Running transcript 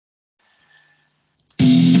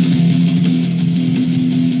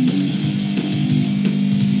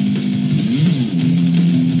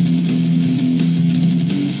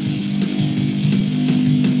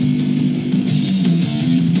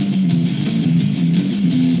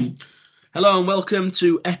Hello and welcome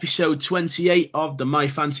to episode 28 of the My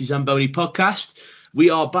Fancy Zamboni podcast. We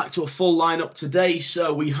are back to a full lineup today,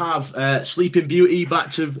 so we have Sleeping Beauty back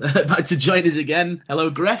to join us again. Hello,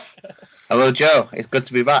 Griff. Hello, Joe. It's good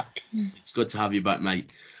to be back. It's good to have you back,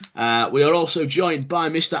 mate. We are also joined by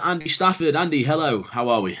Mr. Andy Stafford. Andy, hello. How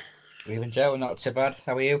are we? Good evening, Joe. Not too bad.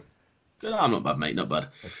 How are you? Good. I'm not bad, mate. Not bad.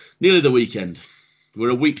 Nearly the weekend. We're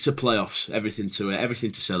a week to playoffs. Everything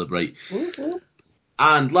to celebrate. Woo-hoo.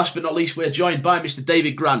 And last but not least, we're joined by Mr.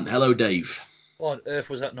 David Grant. Hello, Dave. What on earth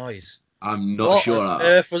was that noise? I'm not sure. What on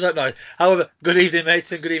earth was that noise? However, good evening,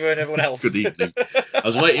 mates, and good evening, everyone else. Good evening. I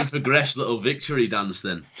was waiting for Greff's little victory dance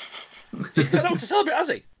then. He's got out to celebrate, has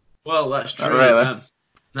he? Well, that's true. Not really.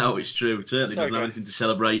 No, it's true. Certainly Sorry, doesn't have Grant. anything to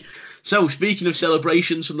celebrate. So, speaking of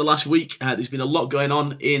celebrations from the last week, there's been a lot going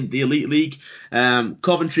on in the Elite League.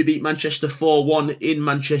 Coventry beat Manchester 4-1 in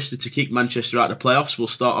Manchester to kick Manchester out of the playoffs. We'll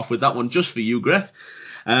start off with that one just for you, Griff.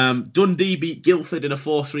 Dundee beat Guildford in a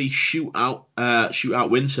 4-3 shootout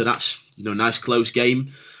win, so that's nice close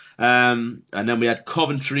game. And then we had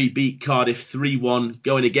Coventry beat Cardiff 3-1,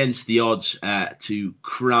 going against the odds to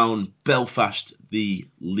crown Belfast the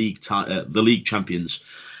league champions.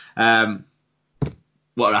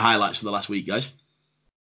 What are the highlights from the last week, guys?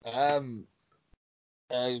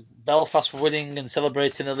 Belfast winning and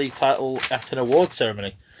celebrating a league title at an award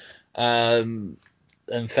ceremony. And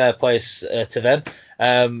fair play to them.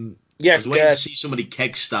 I was waiting to see somebody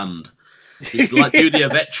keg stand. Just like do the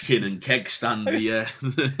Ovechkin and keg stand the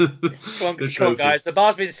Come on, guys. The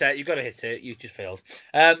bar's been set. You've got to hit it. You just failed.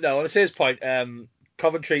 No, on a serious point,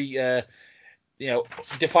 Coventry,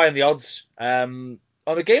 defying the odds. On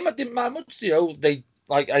a game that didn't matter much, they,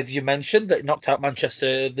 like as you mentioned, that knocked out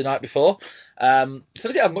Manchester the night before. So they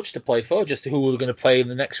didn't have much to play for, just who were going to play in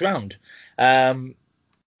the next round.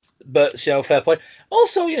 But fair play.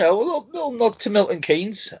 Also, a little nod to Milton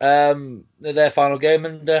Keynes, their final game,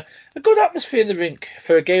 and a good atmosphere in the rink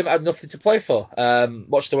for a game that had nothing to play for.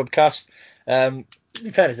 Watched the webcast. In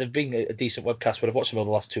fairness, they've been a decent webcast, but I've watched them over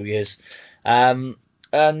the last 2 years. Fair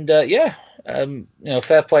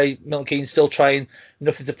play. Milton Keynes still trying,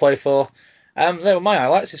 nothing to play for. They were my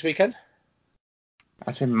highlights this weekend.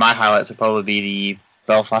 I think my highlights would probably be the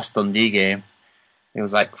Belfast Dundee game. It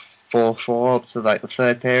was like 4-4 up to like the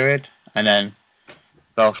third period, and then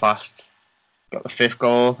Belfast got the fifth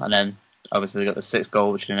goal, and then obviously they got the sixth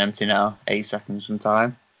goal, which is an empty net, 8 seconds from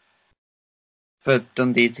time. For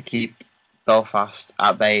Dundee to keep Belfast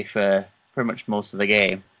at bay for pretty much most of the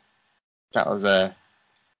game, I'd say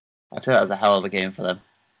that was a hell of a game for them.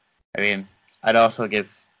 I mean, I'd also give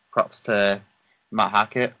props to Matt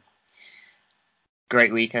Hackett.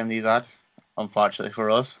 Great weekend he's had, unfortunately for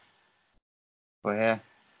us. But yeah.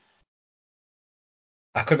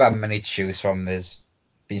 I could have had many to choose from. There's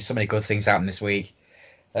been so many good things happening this week.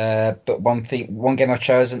 But one game I've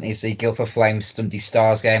chosen is the Guildford Flames Dundee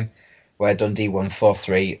Stars game, where Dundee won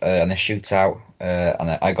 4-3 on a shootout. And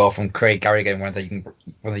I go from Craig Garrigan, one of the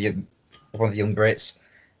young Brits.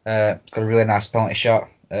 Got a really nice penalty shot.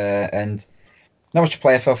 And not much to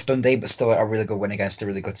play for Dundee, but still a really good win against a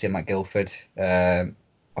really good team like Guildford. I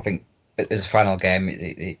think as a final game,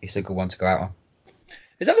 it's a good one to go out on.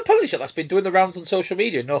 Is that the penalty shot that's been doing the rounds on social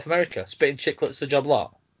media in North America? Spitting chicklets to Job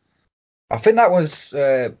Lot? I think that was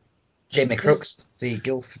Jamie Crooks, the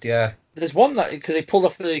Guildford, yeah. There's one that, because he pulled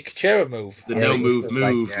off the Kachera move. The no move,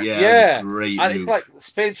 Yeah. It was a great And move. it's like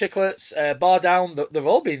spitting chicklets, bar down, they've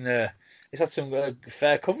all been there. It's had some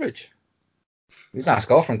fair coverage. It was a nice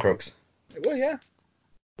goal from Crooks. Well, yeah.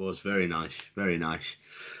 It was very nice, very nice.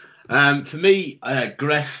 For me,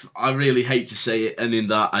 Griff, I really hate to say it, and in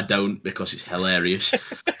that I don't, because it's hilarious.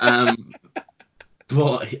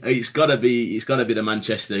 But it's got to be the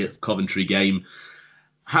Manchester Coventry game.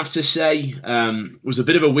 Have to say, was a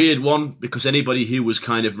bit of a weird one, because anybody who was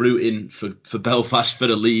kind of rooting for Belfast for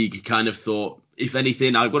the league kind of thought, if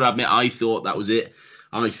anything, I've got to admit, I thought that was it.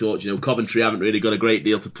 I thought, Coventry haven't really got a great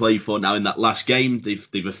deal to play for now in that last game.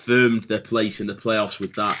 They've affirmed their place in the playoffs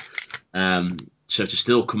with that. So to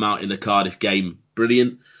still come out in the Cardiff game,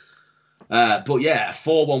 brilliant. But yeah, a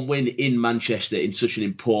 4-1 win in Manchester in such an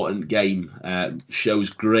important game shows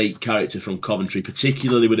great character from Coventry,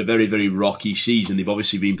 particularly with a very, very rocky season. They've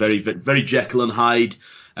obviously been very, very Jekyll and Hyde,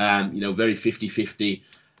 very 50-50.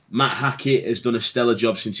 Matt Hackett has done a stellar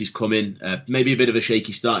job since he's come in. Maybe a bit of a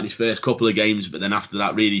shaky start in his first couple of games, but then after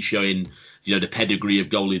that really showing, the pedigree of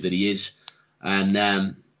goalie that he is. And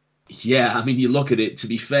you look at it, to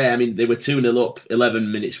be fair, they were 2-0 up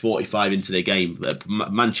 11 minutes 45 into their game.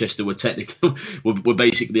 Manchester were technically were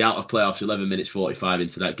basically out of playoffs 11 minutes 45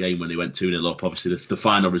 into that game when they went 2-0 up. Obviously, the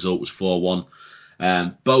final result was 4-1.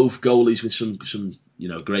 Both goalies with some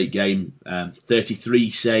great game.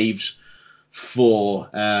 33 saves for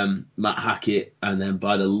Matt Hackett, and then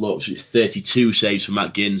by the looks, it's 32 saves for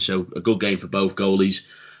Matt Ginn. So a good game for both goalies.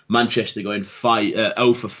 Manchester going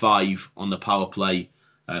 0 for 5 on the power play.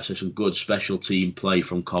 So some good special team play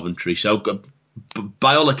from Coventry. So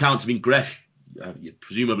by all accounts, I mean, Gresh,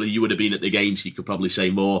 presumably you would have been at the game, so you could probably say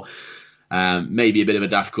more. Maybe a bit of a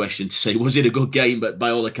daft question to say, was it a good game? But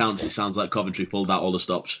by all accounts, it sounds like Coventry pulled out all the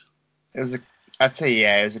stops. I'd say,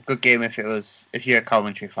 yeah, it was a good game if you're a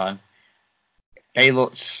Coventry fan. They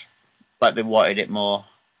looked like they wanted it more.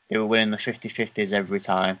 They were winning the 50-50s every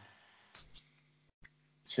time.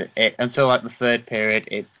 So until like the third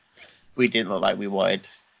period, we didn't look like we wanted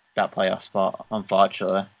that playoff spot,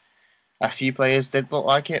 unfortunately. A few players did look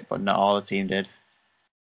like it, but not all the team did.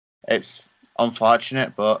 It's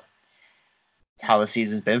unfortunate, but it's how the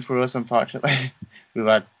season's been for us, unfortunately. We've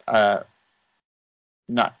had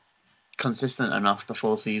not consistent enough the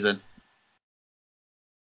full season.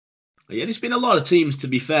 Yeah, there's been a lot of teams, to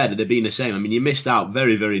be fair, that have been the same. I mean, you missed out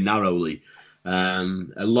very, very narrowly. A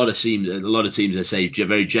lot of teams, I say,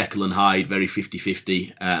 very Jekyll and Hyde, very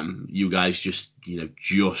 50-50. You guys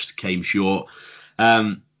just came short.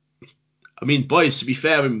 I mean, boys, to be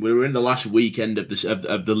fair, we were in the last weekend of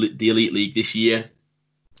the Elite League this year.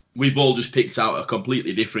 We've all just picked out a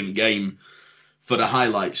completely different game for the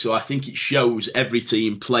highlights. So I think it shows every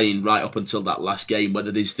team playing right up until that last game,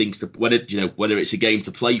 whether there's whether it's a game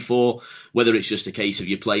to play for, whether it's just a case of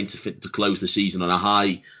you're playing to close the season on a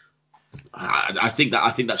high. I think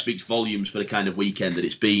that speaks volumes for the kind of weekend that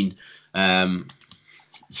it's been. Not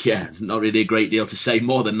really a great deal to say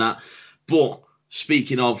more than that. But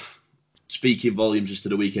speaking volumes as to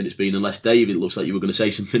the weekend it's been, unless Dave, it looks like you were going to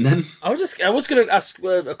say something then. I was going to ask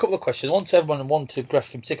a couple of questions, one to everyone and one to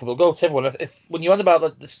Greff in particular. We'll go to everyone. If when you had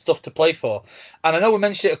about the stuff to play for, and I know we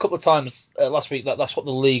mentioned it a couple of times last week that that's what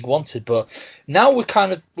the league wanted, but now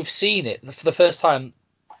we've seen it for the first time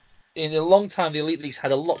in a long time. The Elite League's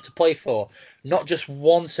had a lot to play for, not just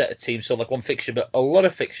one set of teams, so like one fixture, but a lot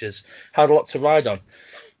of fixtures had a lot to ride on,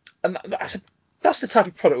 and that's the type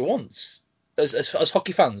of product we want as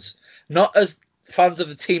hockey fans, not as fans of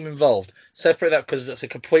the team involved. Separate that, because that's a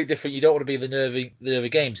complete different. You don't want to be the nervy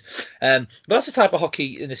games. But that's the type of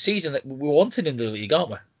hockey in the season that we wanted in the league,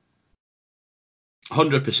 aren't we?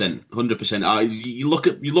 100%. You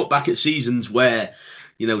look back at seasons where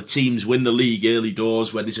teams win the league early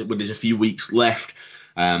doors when there's a few weeks left.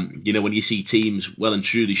 When you see teams well and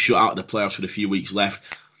truly shut out of the playoffs with a few weeks left,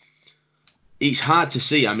 it's hard to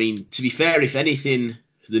see. I mean, to be fair, if anything,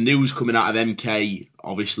 the news coming out of MK,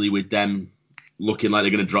 obviously with them looking like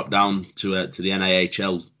they're going to drop down to the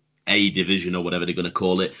NAHL A division or whatever they're going to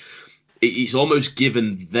call it, it's almost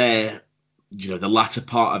given their the latter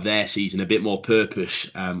part of their season a bit more purpose.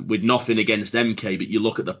 With nothing against MK, but you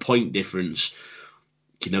look at the point difference.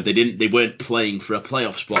 They weren't playing for a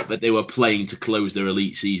playoff spot, but they were playing to close their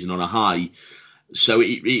elite season on a high. So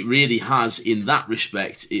it really has, in that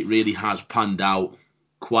respect, it really has panned out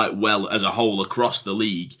quite well as a whole across the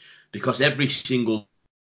league, because every single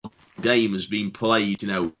game has been played,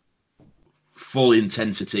 full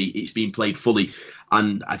intensity. It's been played fully,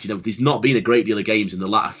 and there's not been a great deal of games in the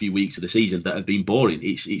latter few weeks of the season that have been boring.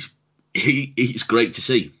 It's great to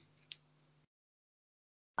see.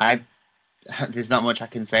 There's not much I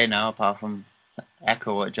can say now apart from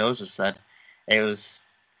echo what Joe just said. It's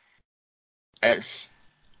as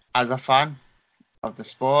a fan of the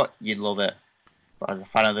sport, you'd love it, but as a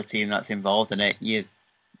fan of the team that's involved in it,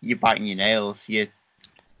 you're biting your nails. You're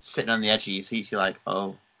sitting on the edge of your seat. You're like,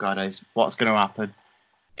 oh God, what's going to happen?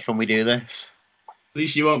 Can we do this? At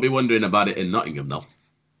least you won't be wondering about it in Nottingham, though.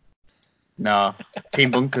 No,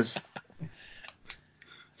 Team Bunkers.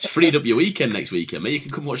 It's freed up your weekend next weekend, mate. You can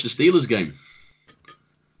come watch the Steelers game.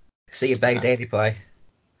 See a big daily play.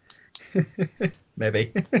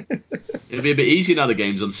 Maybe. It'll be a bit easier now the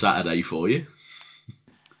game's on Saturday for you.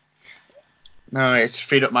 No, it's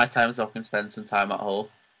freed up my time so I can spend some time at home.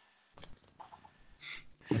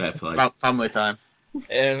 Fair play. Family time.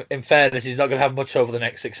 In fairness, he's not going to have much over the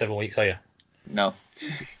next 6-7 weeks, are you? No.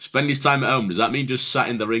 Spend his time at home. Does that mean just sat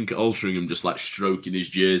in the rink at Altrincham, just like stroking his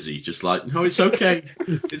jersey, just like, no, it's okay,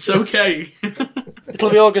 it's okay. It'll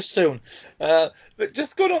be August soon. But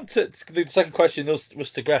just going on to the second question was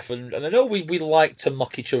to Greff, and I know we like to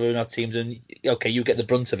mock each other in our teams, and okay, you get the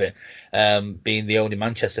brunt of it, being the only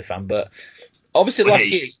Manchester fan, but obviously last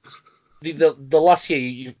year, the last year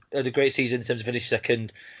you had a great season in terms of finish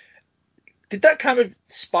second. Did that kind of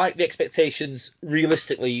spike the expectations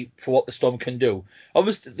realistically for what the Storm can do?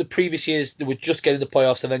 Obviously, the previous years they were just getting the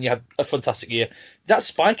playoffs, and then you had a fantastic year. Did that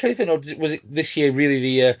spike anything, or was it this year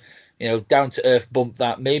really down to earth bump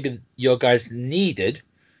that maybe your guys needed,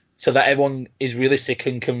 so that everyone is realistic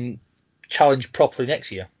and can challenge properly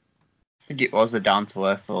next year? I think it was a down to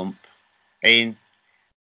earth bump. I mean,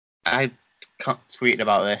 I tweeted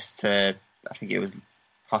about this to, I think it was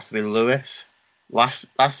possibly Lewis. Last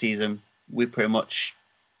season, we pretty much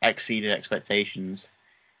exceeded expectations.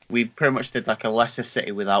 We pretty much did like a Leicester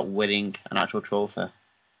City without winning an actual trophy.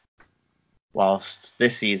 Whilst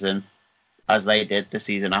this season, as they did the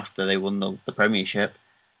season after they won the Premiership,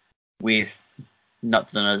 we've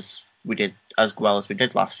not done as well as we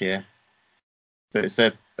did last year. So it's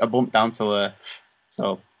a bump down to earth.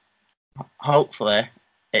 So hopefully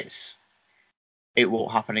it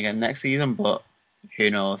won't happen again next season, but who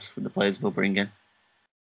knows what the players will bring in.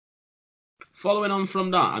 Following on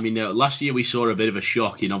from that, I mean, last year we saw a bit of a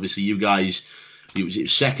shock in obviously you guys. It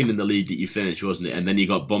was second in the league that you finished, wasn't it? And then you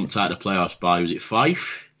got bumped out of the playoffs by, was it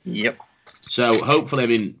Fife? Yep. So hopefully, I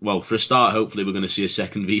mean, well, for a start, hopefully we're going to see a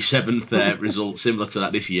second v 7th result similar to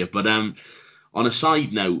that this year. But on a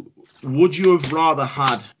side note, would you have rather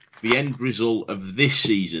had the end result of this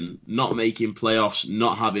season, not making playoffs,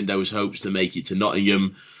 not having those hopes to make it to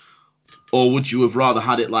Nottingham, or would you have rather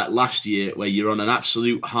had it like last year where you're on an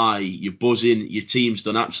absolute high, you're buzzing, your team's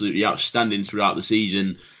done absolutely outstanding throughout the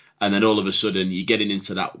season, and then all of a sudden you're getting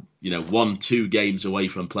into that, 1-2 games away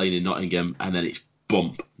from playing in Nottingham, and then it's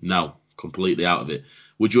bump. No, completely out of it.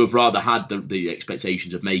 Would you have rather had the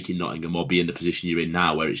expectations of making Nottingham or be in the position you're in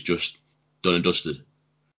now where it's just done and dusted?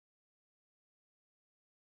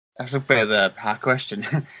 That's a bit of a hard question.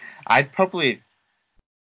 I'd probably,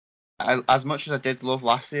 as much as I did love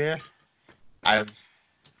last year, I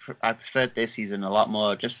preferred this season a lot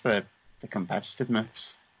more just for the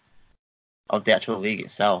competitiveness of the actual league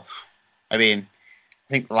itself. I mean,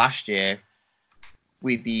 I think last year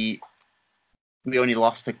we only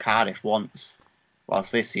lost to Cardiff once,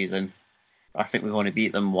 whilst this season I think we've only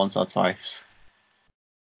beat them once or twice.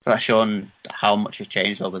 So that's shown how much has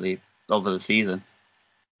changed over the season.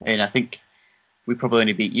 And I think we probably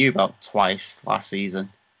only beat you about twice last season,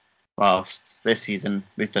 whilst this season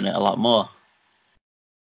we've done it a lot more.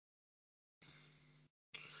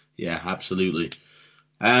 Yeah, absolutely.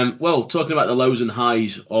 Well, talking about the lows and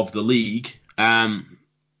highs of the league,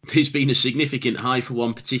 there's been a significant high for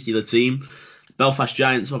one particular team. Belfast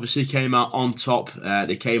Giants obviously came out on top.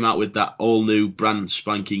 They came out with that all-new, brand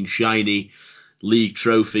spanking, shiny league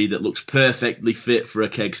trophy that looks perfectly fit for a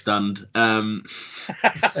keg stand. But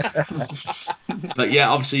yeah,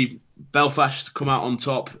 obviously Belfast come out on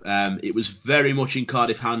top. It was very much in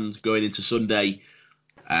Cardiff hands going into Sunday.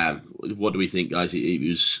 What do we think, guys? It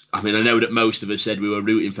was. I mean, I know that most of us said we were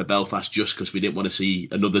rooting for Belfast just because we didn't want to see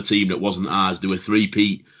another team that wasn't ours do a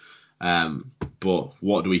three-peat. But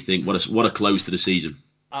what do we think? What a close to the season.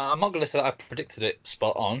 I'm not going to say that I predicted it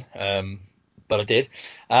spot on, but I did.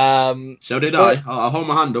 So did I. I'll hold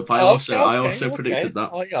my hand up. I also predicted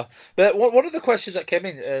that. Oh yeah. But one of the questions that came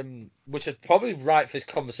in, which is probably right for this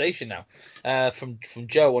conversation now, from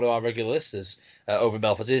Joe, one of our regular listeners over in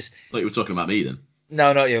Belfast, is. I thought you were talking about me then.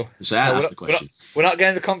 No, not you. So I asked the question. We're not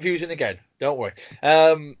getting the confusion again. Don't worry.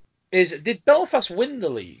 Did Belfast win the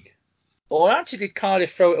league, or actually did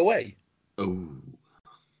Cardiff throw it away? Oh.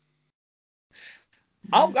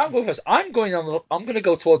 I'll go first. I'm going to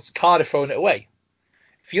go towards Cardiff throwing it away.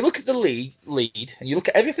 If you look at the lead and you look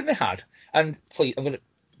at everything they had, and please,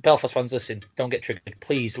 Belfast fans, listen, don't get triggered.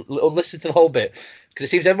 Please listen to the whole bit, because it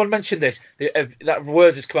seems everyone mentioned this. That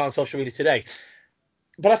word has come out on social media today.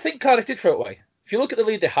 But I think Cardiff did throw it away. If you look at the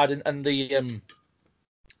lead they had and the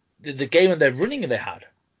game and their running they had,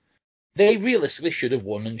 they realistically should have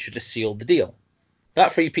won and should have sealed the deal.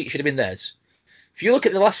 That three-peat should have been theirs. If you look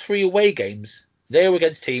at the last 3 away games, they were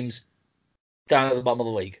against teams down at the bottom of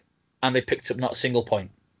the league, and they picked up not a single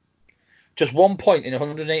point. Just 1 point in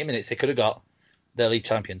 180 minutes they could have got their league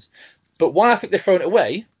champions. But why I think they're throwing it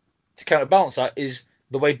away, to counterbalance that, is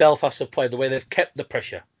the way Belfast have played, the way they've kept the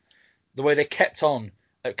pressure, the way they kept on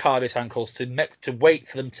at Cardiff's ankles to wait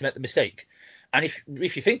for them to make the mistake. And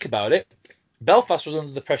if you think about it, Belfast was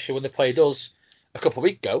under the pressure when they played us a couple of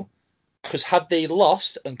weeks ago, because had they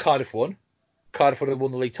lost and Cardiff won, Cardiff would have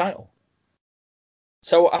won the league title.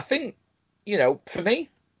 So I think, for me,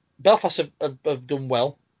 Belfast have done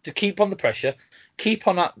well to keep on the pressure, keep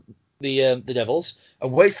on at the Devils,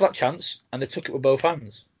 and wait for that chance, and they took it with both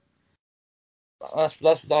hands. That's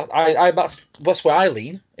where I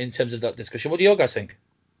lean in terms of that discussion. What do you guys think?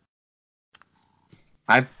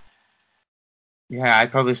 I'd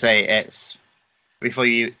probably say it's, before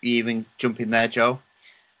you even jump in there, Joe,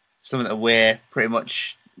 something that we're pretty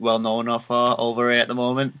much well known for over here at the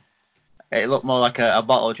moment. It looked more like a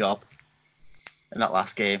bottle job in that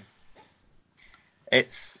last game. I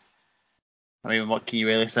mean, what can you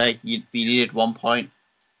really say? You needed 1 point,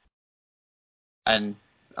 and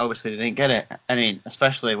obviously they didn't get it. I mean,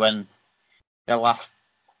 especially when the last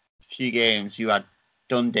few games you had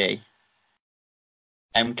Dundee,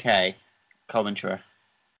 MK, Coventry.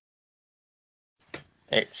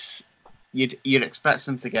 You'd expect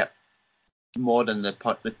them to get more than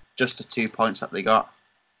just the 2 points that they got,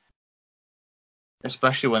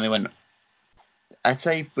 especially when they went. I'd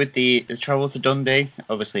say with the travel to Dundee,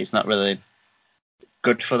 obviously it's not really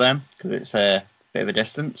good for them because it's a bit of a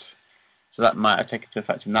distance, so that might have taken into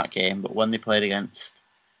effect in that game. But when they played against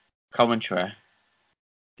Coventry,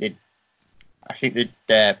 I think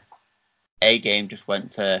their A game just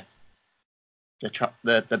went to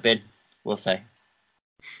the bin, we'll say.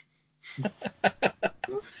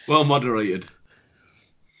 Well moderated.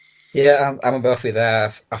 Yeah, I'm both with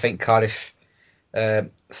there. I think Cardiff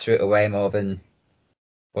threw it away more than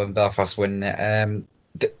Belfast winning it.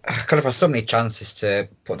 Cardiff had so many chances to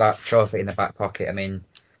put that trophy in the back pocket. I mean,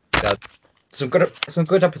 they had some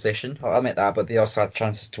good opposition, I'll admit that, but they also had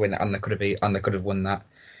chances to win it, and they could have won that.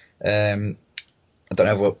 I don't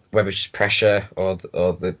know whether it's just pressure or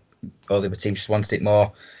the other team just wanted it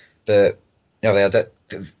more, but they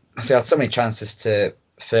had so many chances to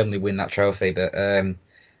firmly win that trophy. But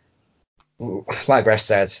like Greg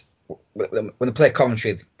said, when they played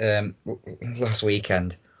Coventry last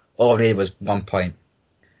weekend, all they needed was 1 point.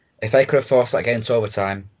 If they could have forced that game to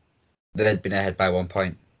overtime, they'd been ahead by 1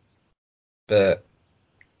 point. But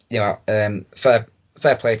fair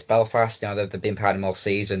play to Belfast. They've been behind them all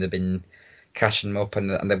season. They've been catching them up,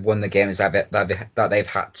 and they've won the games that they've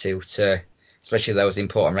had to, especially those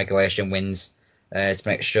important regulation wins, to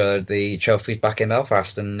make sure the trophy's back in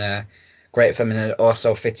Belfast. And great for them, and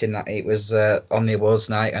also fitting that it was on the awards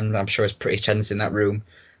night, and I'm sure it's pretty tense in that room,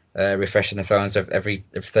 refreshing the phones every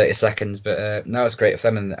 30 seconds. But no, it's great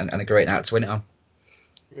for them, and a great night to win it on.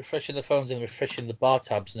 Refreshing the phones and refreshing the bar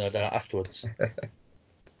tabs, no doubt, afterwards.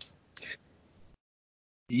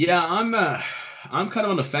 Yeah, I'm kind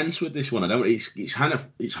of on the fence with this one.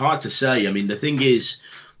 It's hard to say. I mean, the thing is,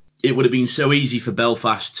 it would have been so easy for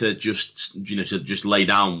Belfast to just lay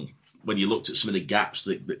down when you looked at some of the gaps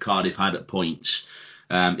that Cardiff had at points.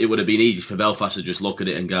 It would have been easy for Belfast to just look at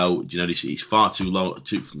it and go, it's far too long,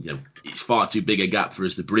 it's far too big a gap for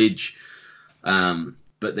us to bridge.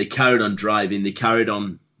 But they carried on driving, they carried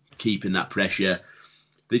on keeping that pressure.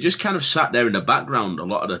 They just kind of sat there in the background a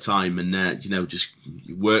lot of the time, and just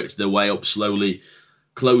worked their way up slowly,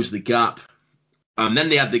 closed the gap. And then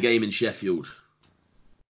they had the game in Sheffield.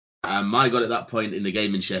 My God, at that point in the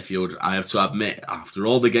game in Sheffield, I have to admit, after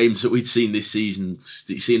all the games that we'd seen this season,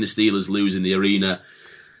 seeing the Steelers lose in the arena,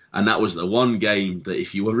 and that was the one game that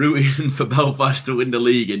if you were rooting for Belfast to win the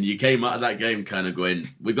league and you came out of that game kind of going,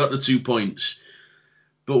 we got the 2 points,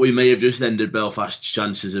 but we may have just ended Belfast's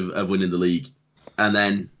chances of winning the league. And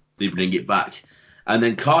then they bring it back. And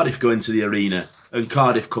then Cardiff go into the arena, and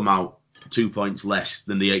Cardiff come out 2 points less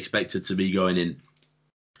than they expected to be going in.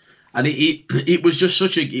 And it was just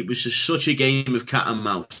such a game of cat and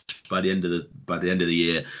mouse by the end of the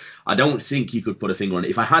year. I don't think you could put a finger on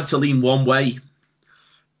it. If I had to lean one way,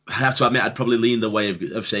 I have to admit I'd probably lean the way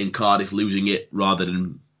of saying Cardiff losing it rather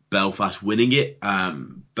than Belfast winning it.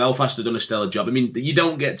 Belfast have done a stellar job. I mean, you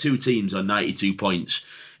don't get two teams on 92 points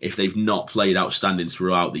if they've not played outstanding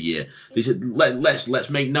throughout the year. Let's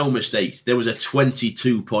make no mistakes. There was a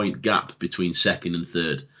 22-point gap between second and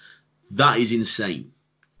third. That is insane.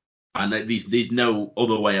 And there's no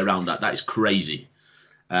other way around that. That is crazy.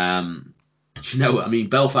 Belfast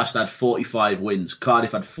had 45 wins.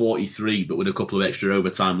 Cardiff had 43, but with a couple of extra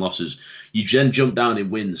overtime losses. You then jump down in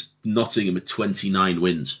wins. Nottingham had 29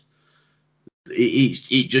 wins.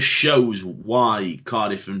 It just shows why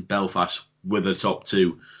Cardiff and Belfast were the top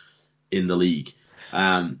two in the league.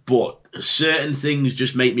 But certain things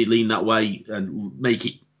just make me lean that way and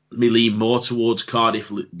make me lean more towards Cardiff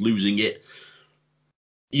losing it.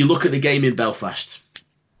 You look at the game in Belfast.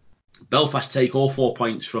 Belfast take all 4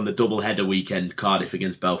 points from the double-header weekend, Cardiff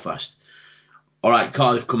against Belfast. All right,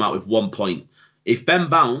 Cardiff come out with 1 point. If Ben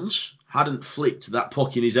Bounds hadn't flicked that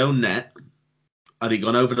puck in his own net, had he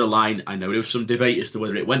gone over the line, I know there was some debate as to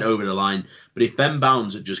whether it went over the line, but if Ben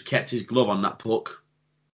Bounds had just kept his glove on that puck,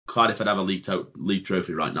 Cardiff would have a league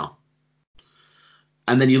trophy right now.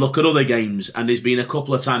 And then you look at other games, and there's been a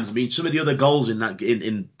couple of times. I mean, some of the other goals in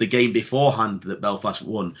the game beforehand that Belfast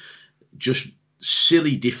won, just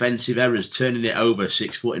silly defensive errors, turning it over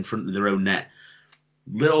 6 foot in front of their own net.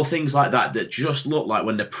 Little things like that just look like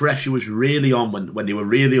when the pressure was really on, when they were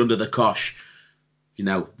really under the cosh,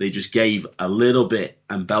 they just gave a little bit,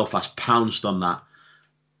 and Belfast pounced on that.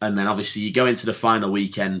 And then obviously you go into the final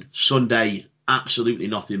weekend. Sunday, absolutely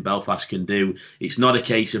nothing Belfast can do. It's not a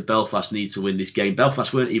case of Belfast need to win this game.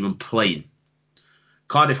 Belfast weren't even playing.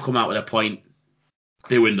 Cardiff come out with a point.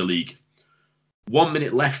 They win the league. 1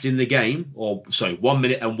 minute left in the game, 1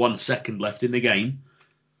 minute and 1 second left in the game.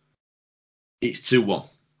 It's 2-1.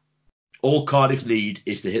 All Cardiff need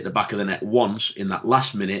is to hit the back of the net once in that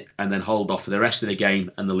last minute and then hold off for the rest of the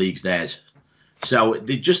game, and the league's theirs. So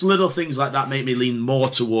just little things like that make me lean more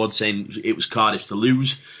towards saying it was Cardiff to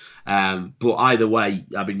lose. But either way,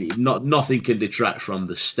 I mean, nothing can detract from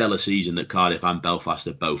the stellar season that Cardiff and Belfast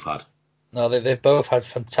have both had. No, they've both had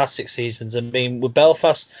fantastic seasons. I mean, with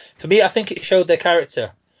Belfast, for me, I think it showed their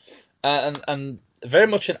character, and very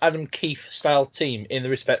much an Adam Keefe style team in the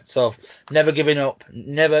respects of never giving up,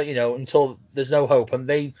 never, until there's no hope. And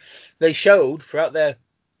they showed throughout their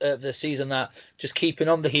season that just keeping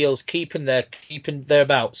on the heels, keeping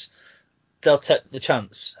thereabouts, they'll take the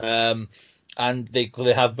chance. And they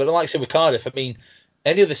clearly have. But like I said with Cardiff, I mean,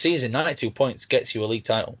 any other season, 92 points gets you a league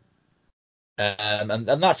title. And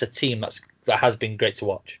that's a team that has been great to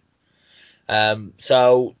watch.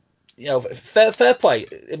 So, fair play.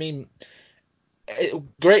 I mean,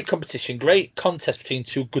 great competition, great contest between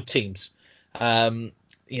two good teams.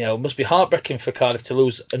 It must be heartbreaking for Cardiff to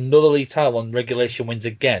lose another league title on regulation wins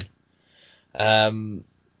again. You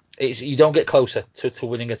don't get closer to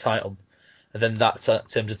winning a title than that in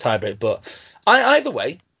terms of tiebreak. But either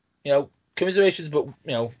way, commiserations, but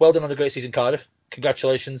well done on a great season, Cardiff.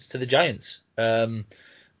 Congratulations to the Giants.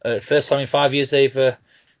 First time in 5 years they've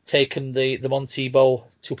taken the Monty Bowl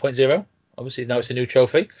 2.0. Obviously now it's a new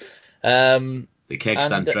trophy. The keg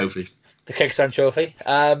stand trophy. The keg stand trophy.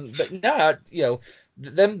 But now,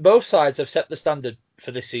 then both sides have set the standard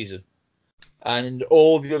for this season, and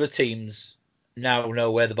all the other teams now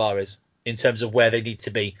know where the bar is in terms of where they need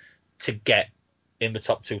to be to get in the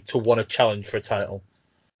top two to want a challenge for a title.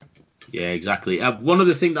 Yeah, exactly. One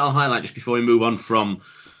other thing that I'll highlight just before we move on from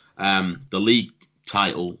the league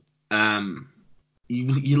title,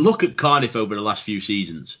 you look at Cardiff over the last few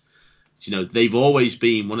seasons. They've always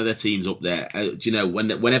been one of their teams up there.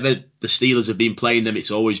 Whenever the Steelers have been playing them,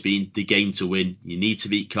 it's always been the game to win. You need to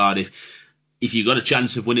beat Cardiff. If you've got a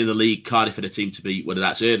chance of winning the league, Cardiff are the team to beat, whether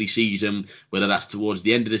that's early season, whether that's towards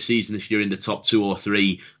the end of the season, if you're in the top 2 or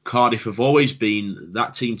 3. Cardiff have always been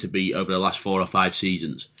that team to beat over the last 4 or 5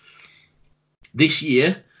 seasons. This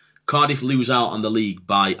year, Cardiff lose out on the league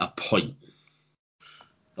by a point.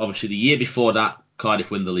 Obviously, the year before that,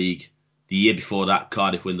 Cardiff win the league. The year before that,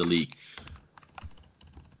 Cardiff win the league.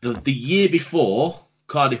 The year before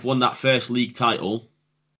Cardiff won that first league title,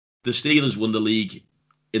 the Steelers won the league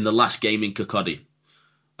in the last game in Kirkcaldy.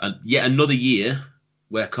 And yet another year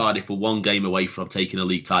where Cardiff were 1 game away from taking a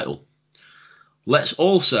league title. Let's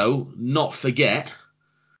also not forget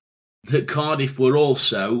that Cardiff were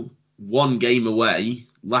also 1 game away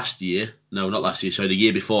last year. No, not last year. Sorry, the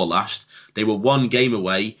year before last. They were 1 game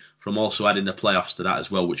away from also adding the playoffs to that as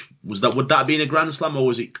well. Which was that? Would that have been a Grand Slam, or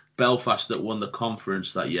was it Belfast that won the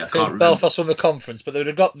conference that year? I can't remember. Belfast won the conference, but they would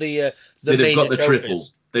have got the they'd have got the trophies. Triple.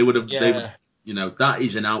 They would have. Yeah. They would, that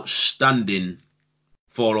is an outstanding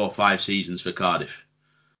 4 or 5 seasons for Cardiff.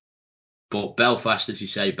 But Belfast, as you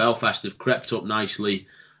say, Belfast have crept up nicely,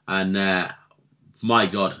 and my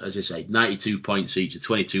God, as I say, 92 points each, a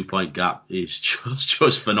 22-point gap is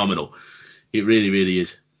just phenomenal. It really, really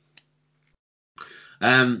is.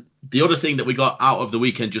 The other thing that we got out of the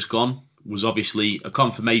weekend just gone was obviously a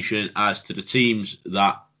confirmation as to the teams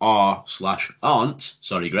that are/aren't,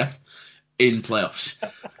 sorry, Gref, in playoffs.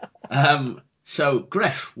 So,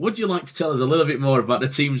 Gref, would you like to tell us a little bit more about the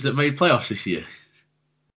teams that made playoffs this year?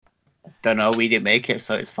 Don't know, we didn't make it,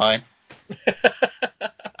 so it's fine.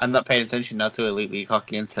 I'm not paying attention now to Elite League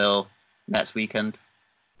Hockey until next weekend.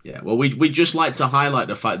 Yeah, well, we'd just like to highlight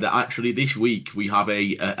the fact that actually this week we have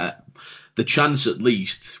the chance at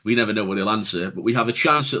least, we never know what he'll answer, but we have a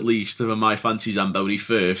chance at least of a My Fancy Zamboni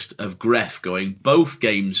first of Gref going both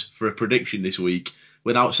games for a prediction this week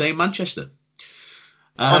without saying Manchester.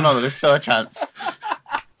 Oh no, there's still a chance.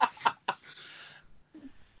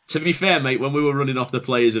 To be fair, mate, when we were running off the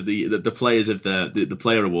players of the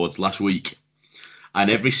player awards last week, and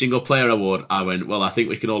every single player award, I went, well, I think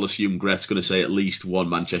we can all assume Gref's going to say at least one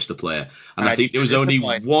Manchester player. And I think there was only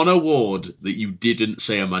one award that you didn't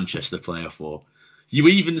say a Manchester player for. You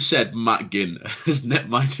even said Matt Ginn as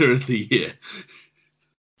netminder of the year.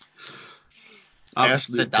 I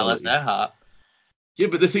said Dallas Earhart. Yeah,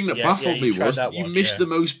 but the thing that baffled me was that you missed the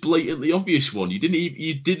most blatantly obvious one. You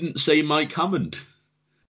didn't say Mike Hammond.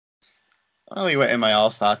 Oh, he went in my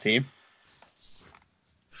all-star team.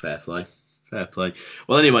 Fair play.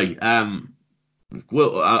 Well, anyway,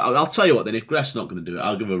 Well, I'll tell you what then. If Greff's not going to do it,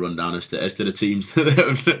 I'll give a rundown as to the teams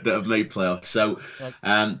that have made playoffs. So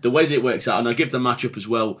the way that it works out, and I'll give the matchup as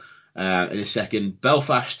well in a second.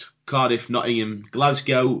 Belfast, Cardiff, Nottingham,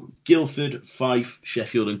 Glasgow, Guildford, Fife,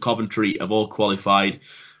 Sheffield, and Coventry have all qualified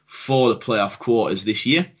for the playoff quarters this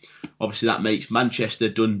year. Obviously, that makes Manchester,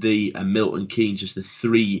 Dundee, and Milton Keynes just the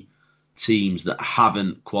 3 teams that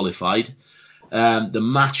haven't qualified. The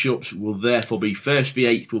matchups will therefore be first v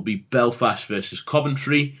 8th will be Belfast versus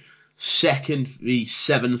Coventry. Second v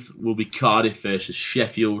 7th will be Cardiff versus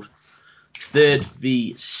Sheffield. Third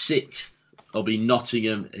v 6th will be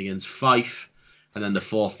Nottingham against Fife. And then the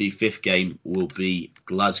 4th v 5th game will be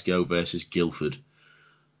Glasgow versus Guildford.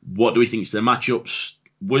 What do we think to the matchups?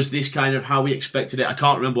 Was this kind of how we expected it? I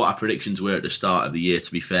can't remember what our predictions were at the start of the year,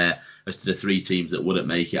 to be fair, as to the 3 teams that wouldn't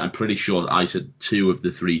make it. I'm pretty sure I said 2 of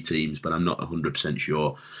the 3 teams, but I'm not 100%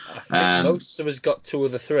 sure. I think most of us got 2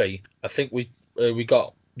 of the 3. I think we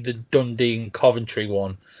got the Dundee and Coventry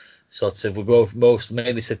one. Sort of, we both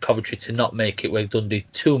mainly said Coventry to not make it, where Dundee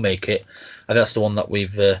to make it. And that's the one that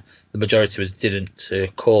we've the majority of us didn't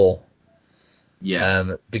call.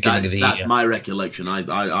 Yeah, beginning of the year. That's my recollection.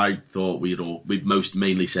 I thought we'd most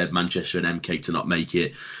mainly said Manchester and MK to not make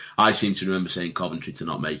it. I seem to remember saying Coventry to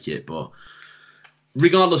not make it, but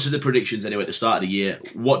regardless of the predictions anyway at the start of the year,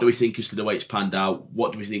 what do we think as to the way it's panned out?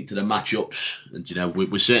 What do we think to the matchups? And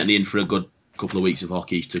we're certainly in for a good couple of weeks of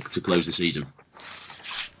hockey to close the season.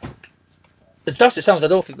 As daft as it sounds, I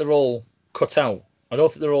don't think they're all cut out. I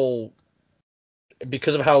don't think they're all,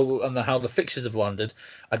 because of how the fixtures have landed,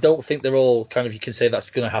 I don't think they're all kind of, you can say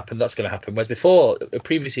that's going to happen. Whereas before,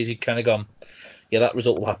 previously, you'd kind of gone, yeah, that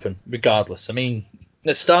result will happen regardless. I mean,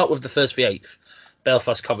 let's start with the first v 8th,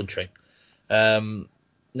 Belfast Coventry.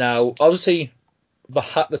 Now, obviously,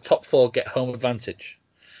 the top 4 get home advantage.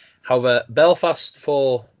 However, Belfast,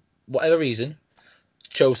 for whatever reason,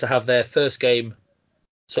 chose to have their first game,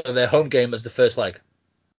 so their home game as the first leg.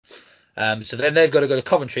 So then they've got to go to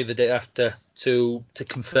Coventry the day after to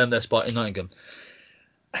confirm their spot in Nottingham.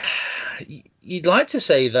 You'd like to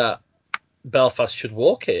say that Belfast should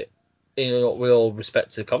walk it, with all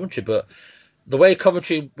respect to Coventry, but the way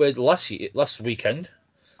Coventry were last weekend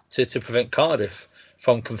to prevent Cardiff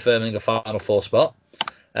from confirming a Final Four spot,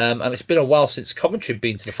 and it's been a while since Coventry have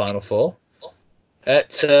been to the Final Four. I'm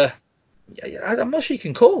not sure you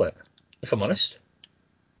can call it, if I'm honest.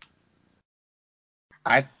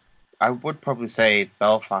 I would probably say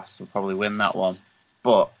Belfast will probably win that one,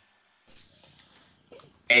 but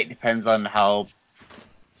it depends on how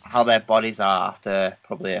their bodies are after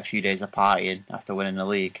probably a few days of partying after winning the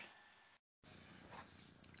league.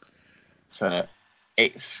 So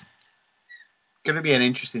it's going to be an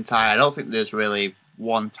interesting tie. I don't think there's really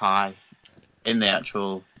one tie in the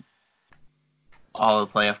actual all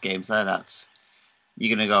the playoff games there. That's,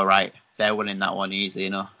 you're going to go, right, they're winning that one easy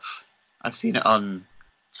enough. I've seen it on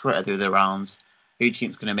Twitter do the rounds. Who do you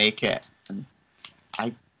think's going to make it? And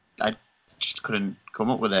I just couldn't come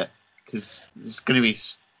up with it, because there's going to be,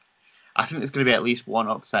 I think there's going to be at least one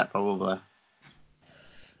upset probably,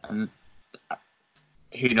 and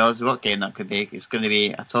who knows what game that could be. It's going to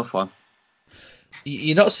be a tough one.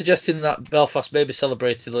 You're not suggesting that Belfast maybe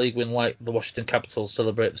celebrated the league win like the Washington Capitals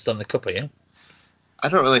celebrate the Stanley Cup, are you? I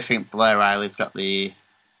don't really think Blair Riley's got the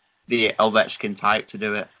Ovechkin type to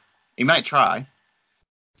do it. He might try,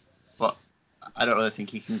 but I don't really think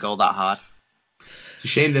he can go that hard. It's a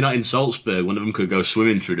shame they're not in Salzburg. One of them could go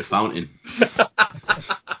swimming through the fountain. But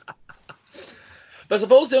I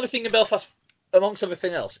suppose the only thing in Belfast, amongst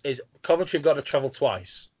everything else, is Coventry have got to travel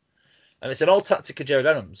twice. And it's an old tactic of Jared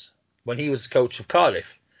Adams when he was coach of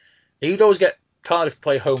Cardiff. He would always get Cardiff to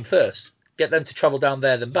play home first, get them to travel down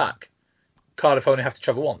there, then back. Cardiff only have to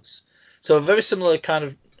travel once. So a very similar kind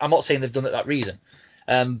of, I'm not saying they've done it that reason,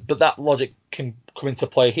 but that logic can come into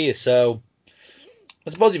play here. So I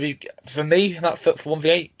suppose for me, that for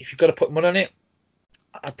 1v8, if you've got to put money on it,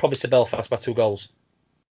 I'd probably say Belfast by 2 goals.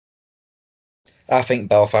 I think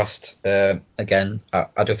Belfast, again,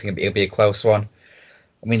 I don't think it'll be a close one.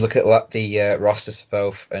 I mean, look at the rosters for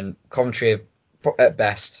both, and Coventry have, at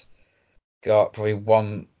best, got probably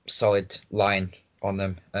one solid line on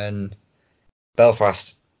them, and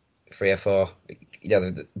Belfast, 3 or 4.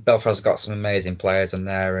 Belfast has got some amazing players in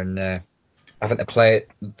there, and I think the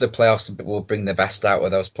playoffs will bring the best out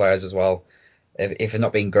of those players as well. If they're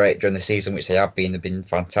not being great during the season, which they have been, they've been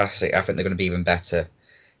fantastic. I think they're going to be even better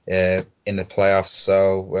in the playoffs.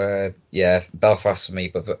 So yeah, Belfast for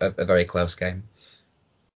me, but a very close game.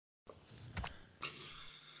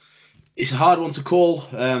 It's a hard one to call.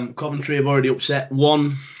 Coventry have already upset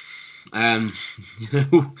one.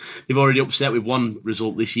 They've already upset with one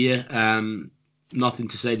result this year. nothing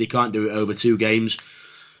to say they can't do it over 2 games.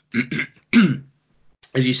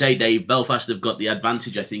 As you say, Dave, Belfast have got the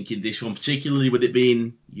advantage, I think, in this one, particularly with it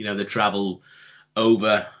being, the travel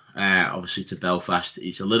over, obviously, to Belfast.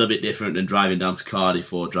 It's a little bit different than driving down to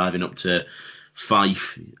Cardiff or driving up to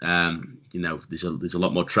Fife. There's a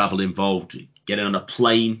lot more travel involved. Getting on a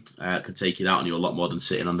plane could take it out on you a lot more than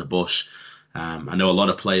sitting on the bus. I know a lot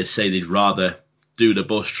of players say they'd rather do the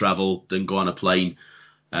bus travel than go on a plane.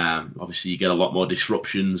 Obviously, you get a lot more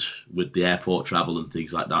disruptions with the airport travel and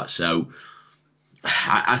things like that. So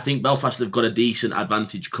I think Belfast have got a decent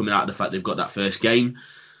advantage coming out of the fact they've got that first game.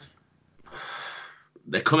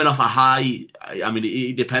 They're coming off a high. I mean,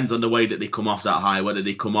 it depends on the way that they come off that high, whether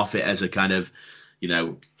they come off it as a kind of,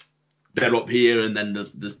 they're up here and then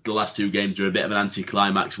the last 2 games are a bit of an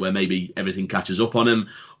anticlimax where maybe everything catches up on them,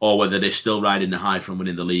 or whether they're still riding the high from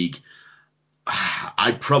winning the league.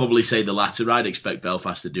 I'd probably say the latter. I'd expect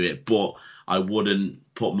Belfast to do it, but I wouldn't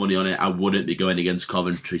put money on it. I wouldn't be going against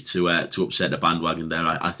Coventry to upset the bandwagon there.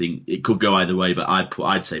 I think it could go either way, but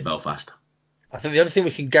I'd say Belfast. I think the only thing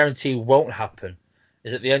we can guarantee won't happen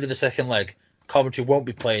is at the end of the second leg, Coventry won't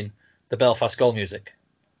be playing the Belfast goal music,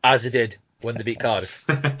 as they did when they beat Cardiff.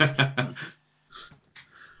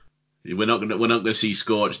 We're not gonna see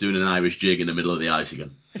Scorch doing an Irish jig in the middle of the ice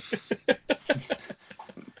again.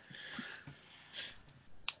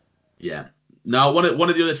 Yeah. Now, one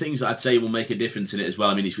of the other things that I'd say will make a difference in it as well.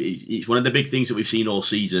 I mean, it's one of the big things that we've seen all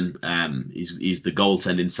season. Is the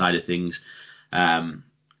goaltending side of things.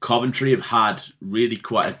 Coventry have had really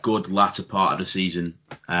quite a good latter part of the season.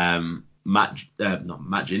 Matt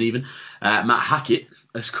Hackett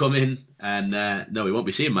has come in, and no, we won't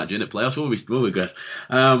be seeing Matt Ginn at playoffs, will we, Griff?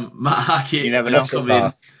 Matt Hackett has come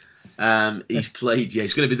in. He's played. Yeah,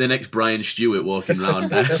 he's going to be the next Brian Stewart walking around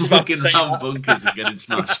bunkers and getting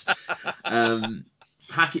smashed.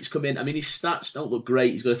 Hackett's come in. I mean, his stats don't look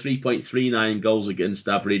great. He's got a 3.39 goals against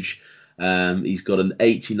average. He's got an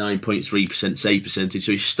 89.3% save percentage.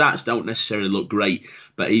 So his stats don't necessarily look great,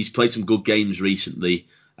 but he's played some good games recently.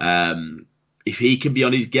 If he can be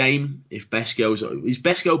on his game, is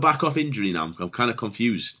Besko back off injury now? I'm kind of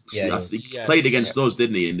confused. Yeah, he played against us,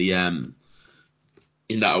 didn't he,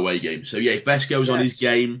 in that away game? So yeah, if Besko's on his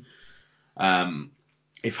game,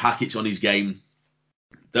 if Hackett's on his game,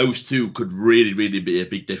 those two could really, really be a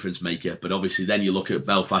big difference maker. But obviously, then you look at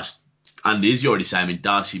Belfast, and as you already said, I mean,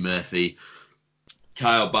 Darcy Murphy,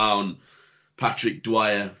 Kyle Bowen, Patrick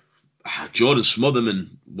Dwyer, Jordan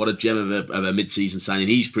Smotherman, what a gem of a mid-season signing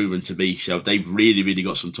he's proven to be. So they've really, really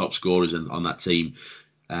got some top scorers on that team.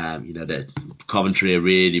 Coventry are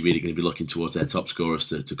really, really going to be looking towards their top scorers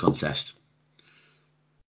to contest.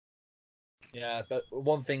 Yeah, but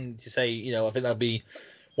one thing to say, I think that'd be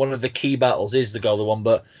one of the key battles is the goalie one,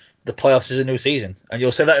 but the playoffs is a new season, and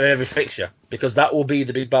you'll say that in every fixture, because that will be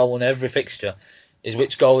the big battle in every fixture, is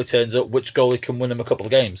which goalie turns up, which goalie can win them a couple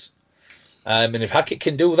of games. And if Hackett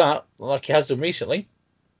can do that, like he has done recently,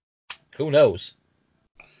 who knows?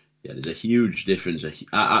 Yeah, there's a huge difference, an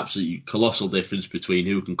absolutely colossal difference between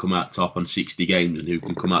who can come out top on 60 games and who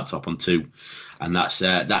can come out top on 2. And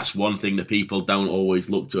that's one thing that people don't always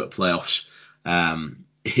look to at playoffs,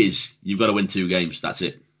 is you've got to win 2 games. That's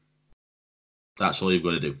it. That's all you've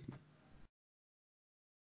got to do.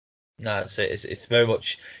 No, that's it. It's very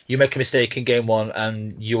much, you make a mistake in game 1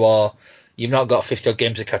 and you've not got 50 odd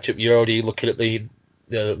games to catch up. You're already looking at the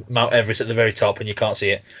Mount Everest at the very top and you can't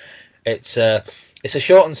see it. It's a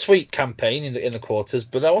short and sweet campaign in the quarters,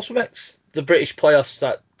 but that also makes the British playoffs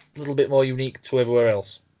that little bit more unique to everywhere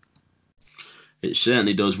else. It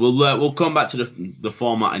certainly does. We'll come back to the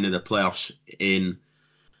formatting of the playoffs in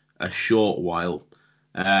a short while.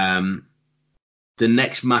 The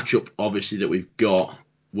next matchup, obviously, that we've got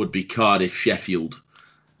would be Cardiff-Sheffield.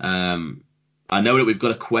 I know that we've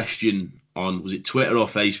got a question on, was it Twitter or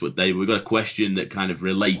Facebook, Dave? We've got a question that kind of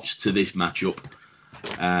relates to this matchup.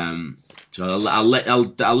 So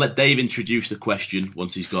I'll let Dave introduce the question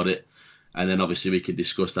once he's got it, and then obviously we can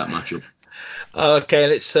discuss that matchup. Okay,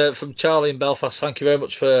 and it's from Charlie in Belfast. Thank you very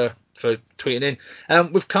much for tweeting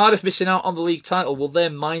in. With Cardiff missing out on the league title, will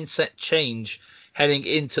their mindset change heading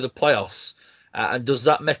into the playoffs? And does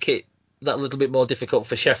that make it that little bit more difficult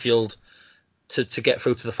for Sheffield to get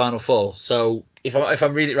through to the Final Four? So if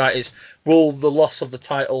I'm reading it right, is will the loss of the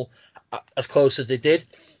title, as close as they did,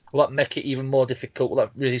 will that make it even more difficult? Will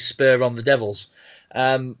that really spur on the Devils?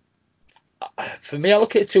 For me, I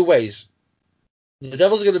look at it 2 ways. The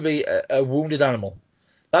Devils are going to be a wounded animal.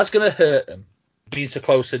 That's going to hurt them, being so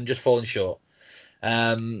close and just falling short.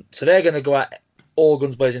 So they're going to go at all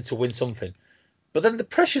guns blazing to win something. But then the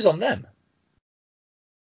pressure's on them.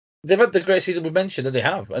 They've had the great season we mentioned, and they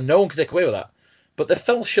have, and no one can take away with that. but they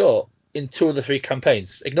fell short in 2 of the 3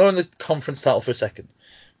 campaigns, ignoring the conference title for a second.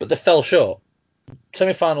 But they fell short.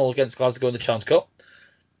 Semi-final against Glasgow in the Challenge Cup,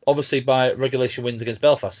 obviously by regulation wins against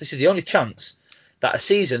Belfast. This is the only chance that a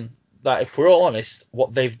season that, if we're all honest,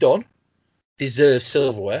 what they've done deserves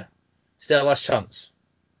silverware. It's their last chance.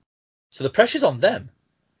 So the pressure's on them.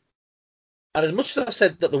 And as much as I've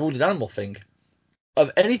said that the wounded animal thing,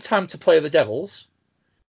 of any time to play the Devils,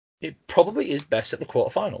 it probably is best at the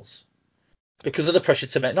quarterfinals because of the pressure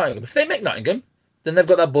to make Nottingham. If they make Nottingham, then they've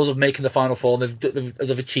got that buzz of making the final four and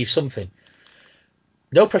they've achieved something.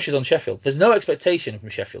 No pressure's on Sheffield. There's no expectation from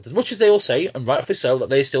Sheffield. As much as they all say, and rightfully so, that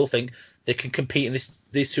they still think they can compete in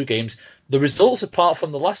these 2 games, the results apart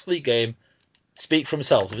from the last league game speak for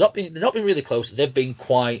themselves. They've not been really close. They've been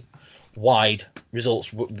quite wide results,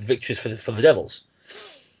 victories for the Devils.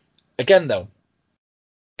 Again, though,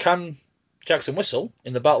 can Jackson Whistle,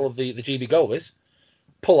 in the battle of the GB goalies,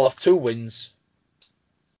 pull off 2 wins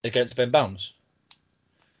against Ben Bounds?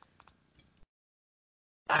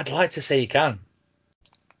 I'd like to say he can.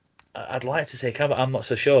 But I'm not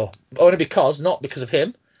so sure. Only not because of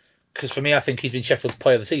him, because for me, I think he's been Sheffield's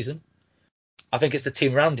player of the season. I think it's the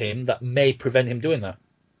team around him that may prevent him doing that.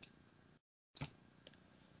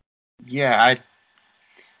 Yeah,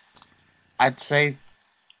 I'd say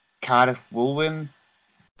Cardiff will win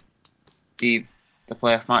the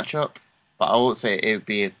playoff matchup, but I won't say it would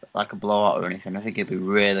be like a blowout or anything. I think it'd be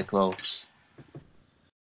really close.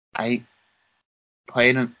 Playing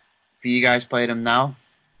them for you guys, playing them now,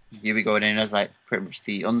 you'll be going in as like pretty much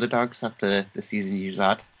the underdogs after the season you've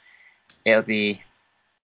had. It'll be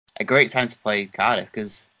a great time to play Cardiff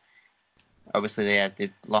because obviously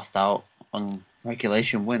they've lost out on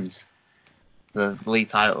regulation wins, the league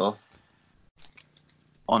title,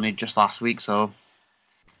 only just last week. So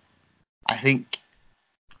I think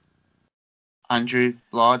Andrew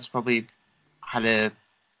Lord's probably had a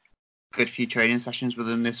good few training sessions with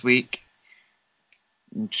them this week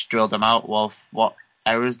and just drilled them out of what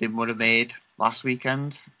errors they would have made last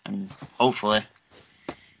weekend and hopefully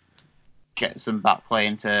gets them back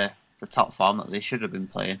playing to the top form that they should have been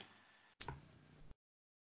playing.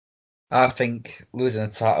 I think losing the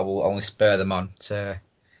title will only spur them on to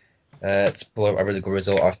pull a really good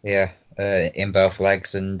result off here in both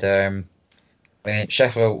legs. And I mean,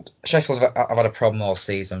 Sheffield have had a problem all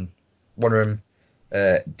season. One of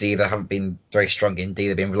them, Dealer, haven't been very strong in.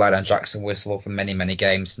 Dealer been relied on Jackson Whistle for many, many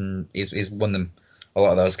games, and he's won them a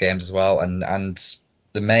lot of those games as well. And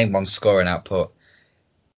the main one, scoring output.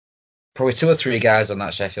 Probably 2 or 3 guys on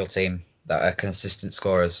that Sheffield team that are consistent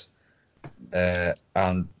scorers,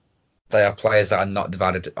 and they are players that are not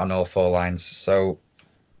divided on all 4 lines. So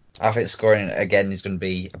I think scoring again is going to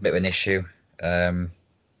be a bit of an issue.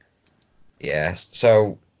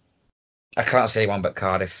 So I can't see anyone but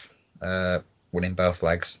Cardiff winning both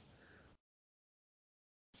legs.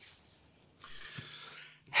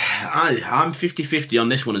 I'm 50-50 on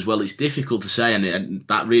this one as well. It's difficult to say, and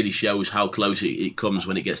that really shows how close it comes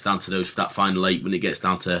when it gets down to that final 8, when it gets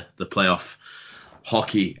down to the playoff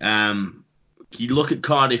hockey. You look at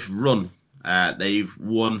Cardiff run, they've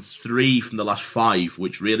won 3 from the last 5,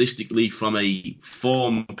 which realistically, from a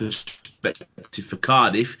form perspective for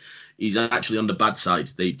Cardiff, is actually on the bad side.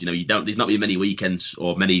 There's not been many weekends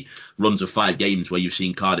or many runs of 5 games where you've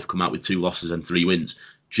seen Cardiff come out with 2 losses and 3 wins.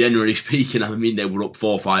 Generally speaking, I mean, they were up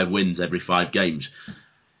 4 or 5 wins every 5 games.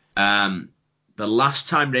 The last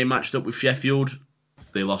time they matched up with Sheffield,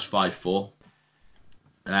 they lost 5-4.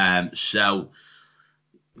 So,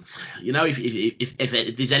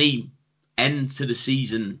 if there's any end to the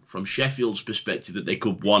season from Sheffield's perspective that they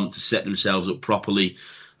could want to set themselves up properly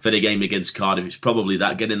for the game against Cardiff, it's probably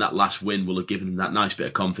that getting that last win will have given them that nice bit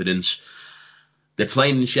of confidence. They're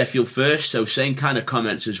playing in Sheffield first, so same kind of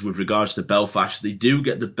comments as with regards to Belfast. They do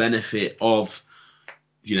get the benefit of,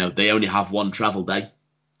 they only have 1 travel day.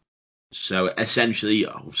 So essentially,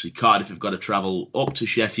 obviously, Cardiff have got to travel up to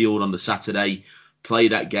Sheffield on the Saturday, play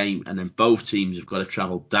that game, and then both teams have got to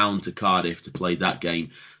travel down to Cardiff to play that game.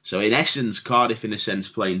 So in essence, Cardiff, in a sense,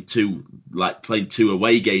 playing 2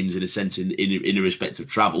 away games in a sense in respect of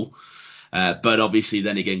travel. But obviously,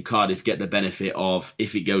 then again, Cardiff get the benefit of,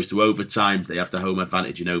 if it goes to overtime, they have the home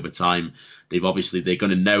advantage in overtime. They're going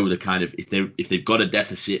to know the kind of, if they've got a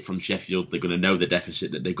deficit from Sheffield, they're going to know the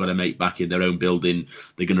deficit that they've got to make back in their own building.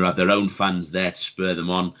 They're going to have their own fans there to spur them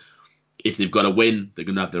on. If they've got to win, they're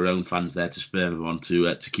going to have their own fans there to spur them on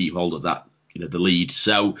to keep hold of that, the lead.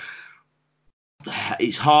 So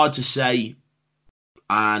it's hard to say.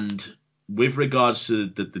 And with regards to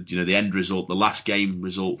the end result, the last game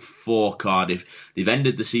result for Cardiff, they've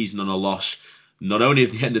ended the season on a loss. not only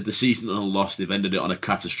have they ended the season on a loss, they've ended it on a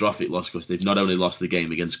catastrophic loss because they've not only lost the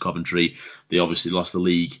game against Coventry, they obviously lost the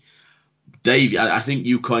league. Dave, I think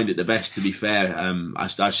you coined it the best, to be fair. I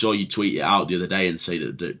saw you tweet it out the other day and say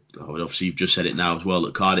that obviously you've just said it now as well,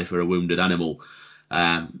 that Cardiff are a wounded animal.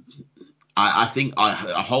 I think I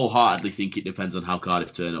wholeheartedly think it depends on how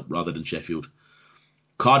Cardiff turn up rather than Sheffield.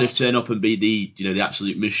 Cardiff turn up and be the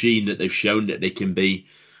absolute machine that they've shown that they can be.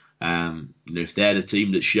 If they're the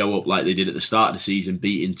team that show up like they did at the start of the season,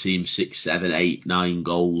 beating teams 6, 7, 8, 9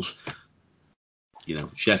 goals,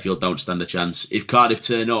 Sheffield don't stand a chance. If Cardiff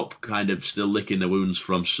turn up kind of still licking the wounds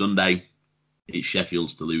from Sunday, it's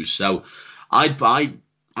Sheffield's to lose. So I'd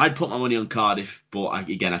put my money on Cardiff, but I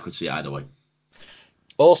could see it either way.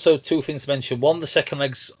 Also, two things to mention. One, the second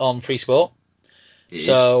leg's on Free Sport.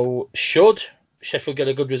 So should Sheffield get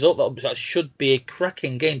a good result, that should be a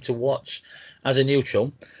cracking game to watch as a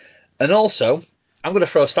neutral. And also, I'm going to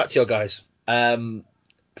throw a stat to you guys.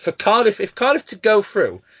 For Cardiff, if Cardiff to go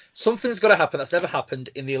through, something's got to happen that's never happened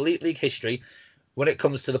in the Elite League history when it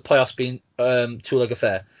comes to the playoffs being two-leg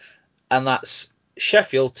affair. And that's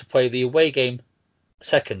Sheffield to play the away game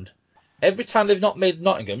second. Every time they've not made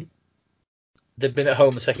Nottingham, they've been at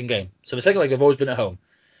home the second game. So the second leg, they've always been at home.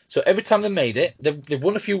 So every time they've made it, they've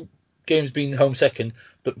won a few games being home second,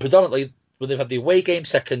 but predominantly when they've had the away game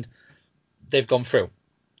second, they've gone through.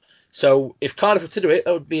 So if Cardiff were to do it,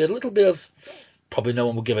 that would be a little bit of, probably no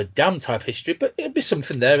one would give a damn type history, but it'd be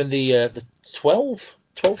something there in the 12,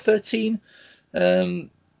 13,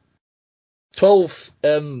 12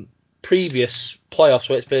 previous playoffs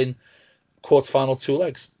where it's been quarter-final two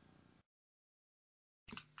legs.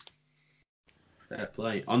 Fair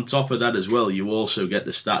play. On top of that as well, you also get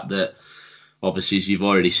the stat that, obviously, as you've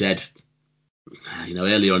already said,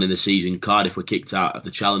 earlier on in the season, Cardiff were kicked out of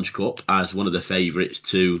the Challenge Cup as one of the favourites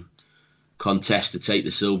to contest to take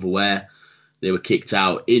the silverware. They were kicked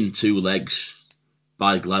out in two legs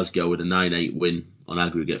by Glasgow with a 9-8 win on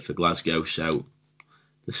aggregate for Glasgow. So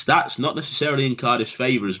the stats not necessarily in Cardiff's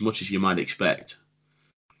favour as much as you might expect.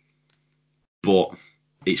 But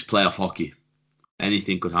it's playoff hockey.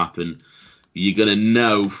 Anything could happen. You're going to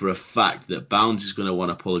know for a fact that Bounds is going to want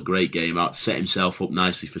to pull a great game out, set himself up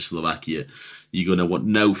nicely for Slovakia. You're going to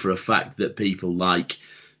know for a fact that people like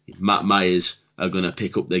Matt Myers are going to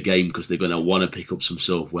pick up their game because they're going to want to pick up some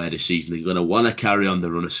silverware this season. They're going to want to carry on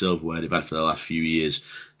the run of silverware they've had for the last few years.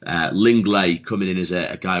 Lingley coming in as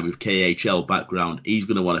a guy with KHL background, he's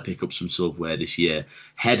going to want to pick up some silverware this year.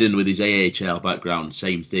 Hedden with his AHL background,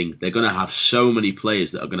 same thing. They're going to have so many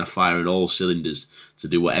players that are going to fire on all cylinders to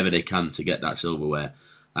do whatever they can to get that silverware.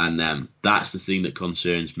 And that's the thing that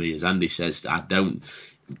concerns me. As Andy says,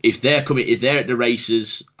 if they're at the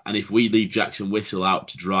races, and if we leave Jackson Whistle out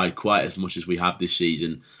to dry quite as much as we have this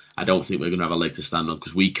season, I don't think we're going to have a leg to stand on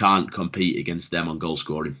because we can't compete against them on goal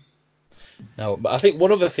scoring. No, but I think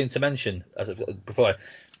one other thing to mention before,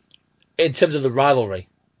 in terms of the rivalry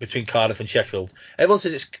between Cardiff and Sheffield, everyone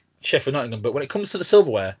says it's Sheffield Nottingham, but when it comes to the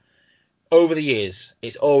silverware, over the years,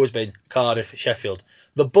 it's always been Cardiff, Sheffield.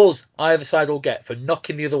 The buzz either side will get for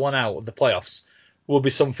knocking the other one out of the playoffs will be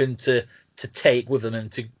something to take with them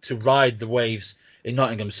and to ride the waves in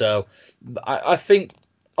Nottingham. So I think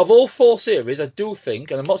of all four series, I do think,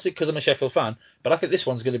 and I'm not saying because I'm a Sheffield fan, but I think this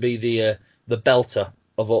one's going to be the belter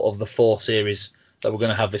of the four series that we're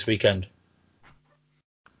going to have this weekend.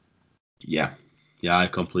 Yeah, I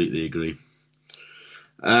completely agree.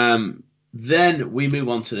 Then we move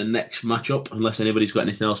on to the next matchup, unless anybody's got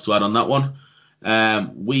anything else to add on that one.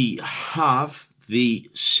 We have the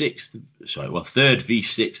third v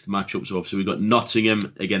sixth matchup. So obviously we've got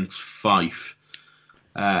Nottingham against Fife.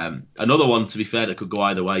 Another one, to be fair, that could go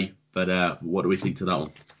either way. But what do we think to that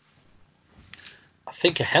one? I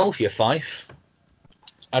think a healthier Fife.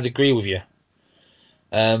 I'd agree with you.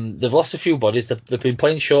 They've lost a few bodies. They've been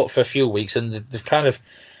playing short for a few weeks, and they've kind of,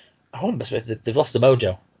 they've lost the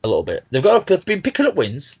mojo a little bit. They've been picking up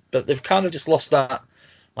wins, but they've kind of just lost that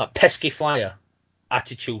pesky flyer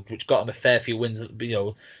attitude, which got them a fair few wins at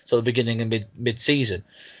sort of beginning and mid season.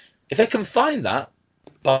 If they can find that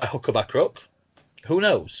by hook or by crook, who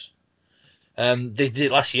knows? They did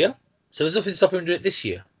it last year, so there's nothing stopping them doing it this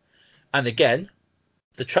year. And again,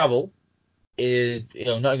 the travel.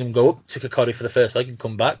 Nottingham go up to Kirkcaldy for the first leg and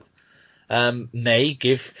come back. May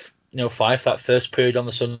give Fife that first period on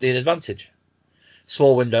the Sunday an advantage.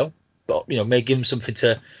 Small window, but may give them something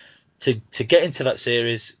to get into that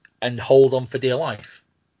series and hold on for dear life.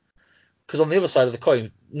 Because on the other side of the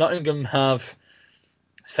coin, Nottingham have,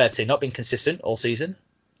 it's fair to say, not been consistent all season,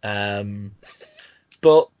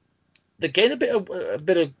 but they gain a bit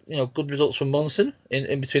of good results from Munson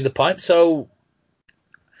in between the pipes. So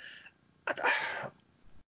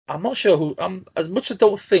I'm not sure who. As much as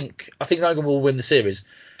I think Nottingham will win the series.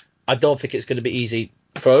 I don't think it's going to be easy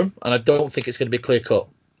for them, and I don't think it's going to be clear cut.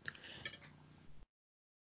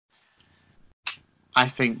 I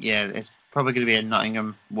think it's probably going to be a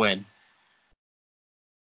Nottingham win,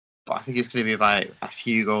 but I think it's going to be by a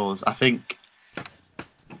few goals. I think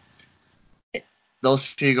those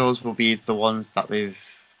few goals will be the ones that we'll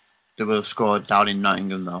have scored down in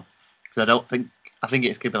Nottingham though, because I think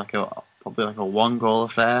it's going to be probably like a 1-goal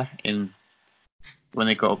affair when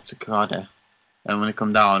they go up to Cardiff, and when they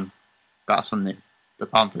come down, that's when the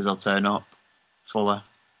Panthers will turn up fuller.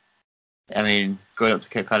 I mean, going up to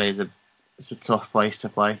Kirkcaldy it's a tough place to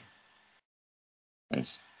play.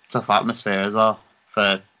 It's a tough atmosphere as well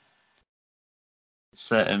for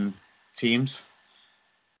certain teams.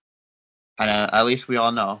 And at least we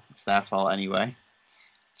all know it's their fault anyway.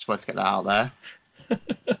 Just wanted to get that out there.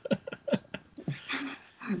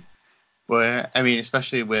 But I mean,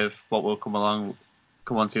 especially with what will come on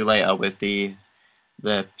to later with the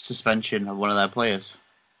suspension of one of their players.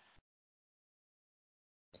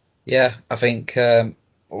 Yeah, I think,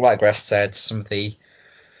 like Gref said, some of the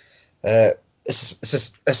a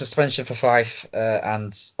suspension for Fife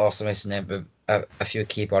and also missing a few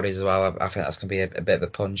key bodies as well. I think that's going to be a bit of a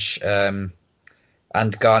punch. And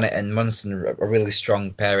Garnett and Munson are a really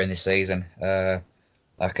strong pairing this season.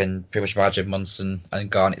 I can pretty much imagine Munson and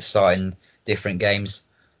Garnett starting different games,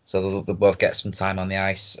 so they'll both get some time on the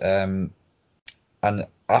ice. And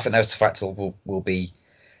I think those factors will be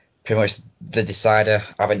pretty much the decider.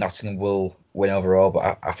 I think Nottingham will win overall,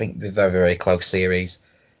 but I think it'll be a very, very close series.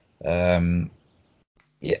 I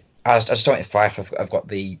just don't think Fife have got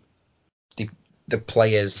the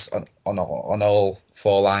players on all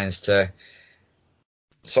 4 lines to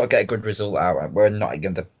sort of get a good result out. We're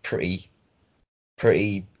Nottingham, they're pretty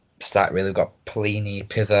stacked really. We've got Pelini,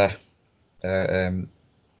 Pither, a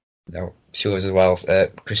few others as well,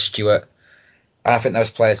 Chris Stewart. And I think those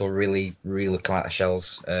players will really, really come out of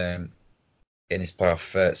shells in this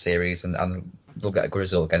playoff series, and they'll get a good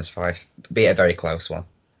result against Fife. Be a very close one.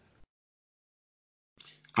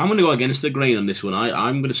 I'm going to go against the grain on this one.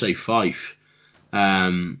 I'm going to say Fife.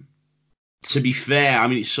 To be fair, I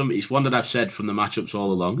mean, it's one that I've said from the matchups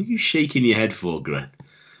all along. What are you shaking your head for, Greth?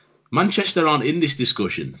 Manchester aren't in this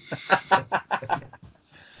discussion.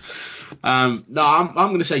 No, I'm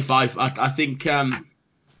going to say Fife. I think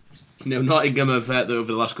Nottingham have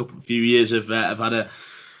over the last few years have had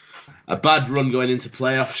a bad run going into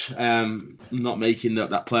playoffs, not making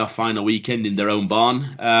that playoff final weekend in their own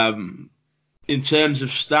barn. In terms of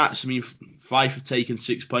stats, I mean, Fife have taken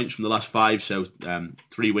 6 points from the last 5, so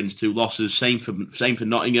 3 wins, 2 losses. Same for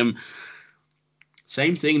Nottingham.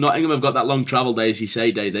 Same thing. Nottingham have got that long travel day, as you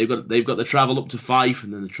say, Dave. They've got the travel up to Fife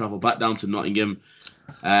and then the travel back down to Nottingham.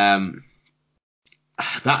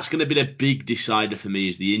 That's going to be the big decider for me,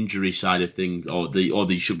 is the injury side of things, or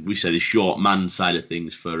the should we say the short man side of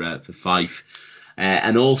things for Fife,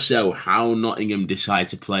 and also how Nottingham decide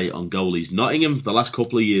to play on goalies. Nottingham for the last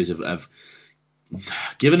couple of years have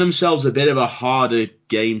given themselves a bit of a harder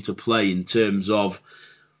game to play in terms of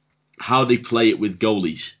how they play it with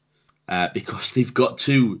goalies, because they've got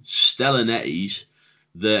 2 stellar netties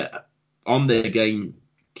that on their game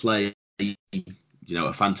play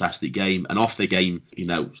a fantastic game, and off the game,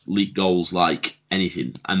 leak goals like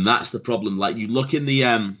anything. And that's the problem. Like, you look in the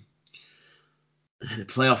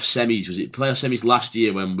playoff semis, was it playoff semis last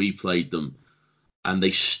year when we played them, and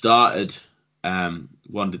they started I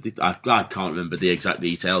can't remember the exact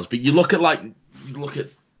details, but you look at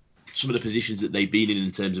some of the positions that they've been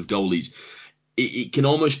in terms of goalies. It can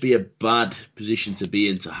almost be a bad position to be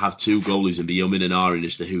in, to have 2 goalies and be umming and ahhing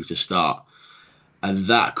as to who to start, and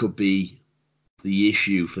that could be the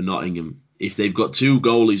issue for Nottingham. If they've got 2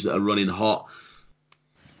 goalies that are running hot,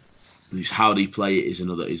 how they play it is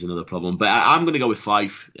another problem. But I'm going to go with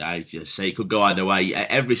Fife. I just say it could go either way.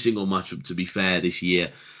 Every single matchup, to be fair, this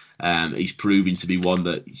year, he's proving to be one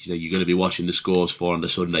that you're going to be watching the scores for on the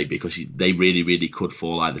Sunday, because they really, really could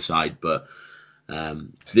fall either side. But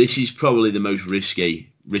this is probably the most risque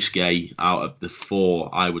out of the 4,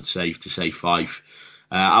 I would say, to say Fife.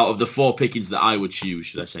 Out of the 4 pickings that I would choose,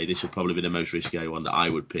 should I say, this would probably be the most risque one that I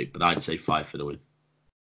would pick, but I'd say Fife for the win.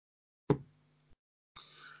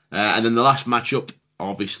 And then the last matchup,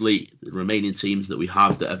 obviously, the remaining teams that we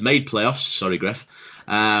have that have made playoffs. Sorry, Gref.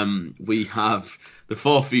 We have the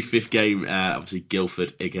 4th v 5th game, obviously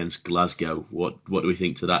Guildford against Glasgow. What do we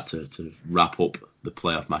think to that to wrap up the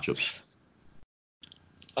playoff matchups?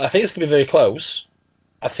 I think it's going to be very close.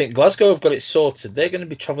 I think Glasgow have got it sorted. They're going to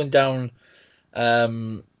be travelling down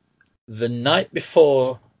the night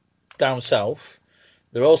before down south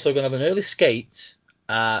they're also going to have an early skate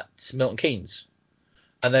at Milton Keynes,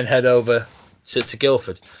 and then head over to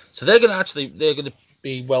Guildford. So they're going to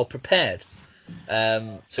be well prepared.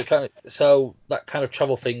 So that kind of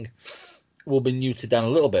travel thing will be neutered down a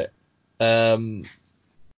little bit.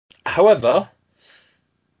 However,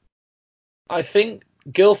 I think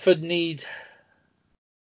Guildford need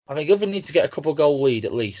to get a couple goal lead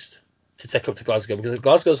at least to take up to Glasgow, because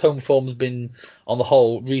Glasgow's home form's been on the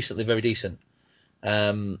whole recently very decent.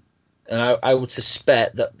 And I would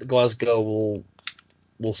suspect that Glasgow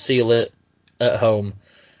will seal it at home.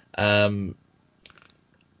 If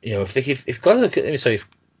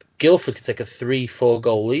Guildford could take a 3-4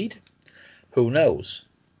 goal lead, who knows?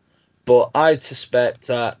 But I'd suspect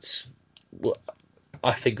that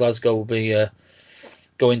I think Glasgow will be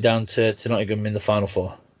going down to Nottingham in the final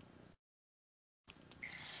four.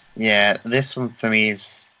 Yeah, this one for me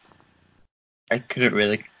is, I couldn't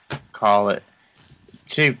really call it.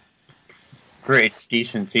 Two pretty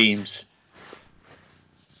decent teams.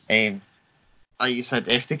 Like you said,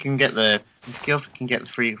 if Guildford can get the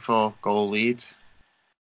 3-4 goal lead,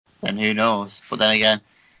 then who knows? But then again,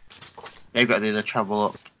 they've got to do the travel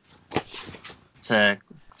up to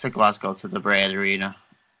Glasgow, to the Braid Arena.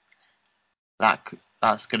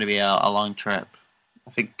 That's going to be a long trip.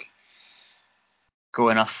 I think,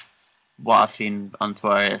 going off what I've seen on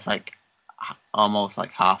Twitter, it's like almost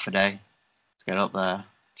like half a day to get up there,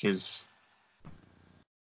 because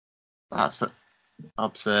that's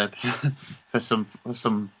absurd for some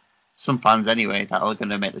fans anyway that are going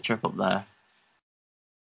to make the trip up there.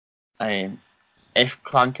 If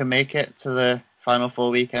Clan can make it to the Final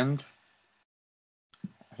Four weekend,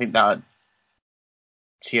 I think that would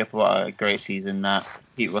tee up what a great season that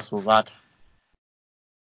Pete Russell's had.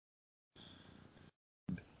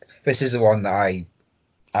 This is the one that I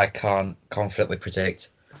can't confidently predict.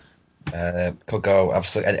 Could go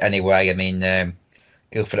absolutely any way. I mean,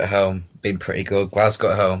 Guildford at home been pretty good.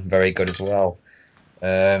 Glasgow at home very good as well.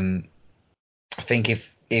 I think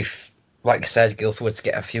if like I said, Guildford were to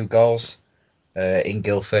get a few goals in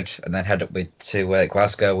Guildford and then head up to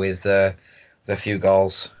Glasgow with a few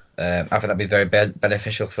goals, I think that'd be very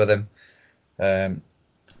beneficial for them.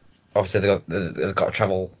 Obviously they've got to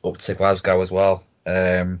travel up to Glasgow as well.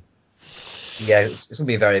 It's gonna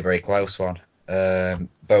be a very, very close one.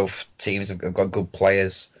 Both teams have got good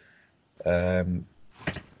players. I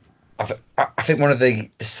think one of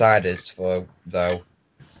the deciders though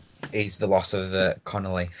is the loss of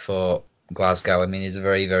Connolly for Glasgow. I mean, he's a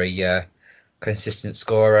very, very consistent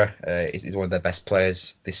scorer. He's one of their best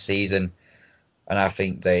players this season, and I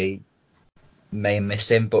think they may miss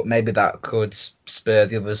him, but maybe that could spur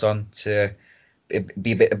the others on to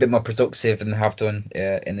be a bit more productive than they have done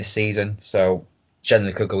in this season. So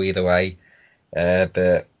generally could go either way.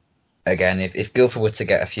 But again, if Guildford were to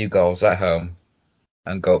get a few goals at home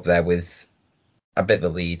and go up there with a bit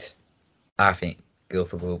of a lead, I think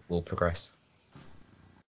Guildford will progress.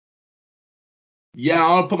 Yeah,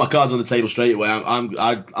 I'll put my cards on the table straight away.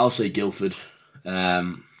 I'll say Guildford,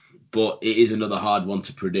 but it is another hard one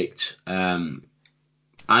to predict.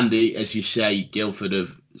 Andy, as you say,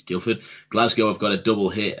 Glasgow have got a double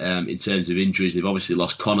hit in terms of injuries. They've obviously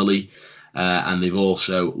lost Connolly, and they've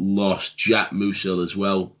also lost Jack Musil as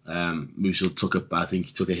well. Musil took a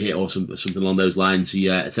hit or something along those lines. He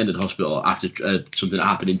attended hospital after something that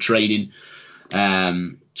happened in training,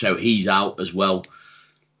 so he's out as well.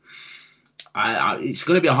 It's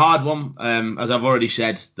going to be a hard one, as I've already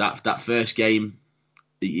said. That first game,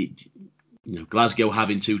 Glasgow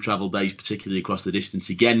having 2 travel days, particularly across the distance,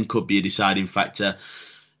 again could be a deciding factor.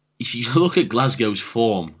 If you look at Glasgow's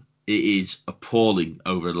form, it is appalling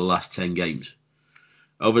over the last 10 games.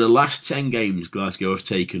 Over the last 10 games, Glasgow have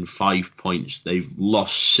taken 5 points. They've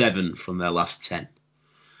lost 7 from their last 10.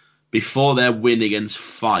 Before their win against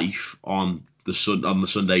Fife on the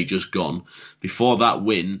Sunday just gone, before that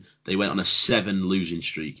win, they went on a 7-game losing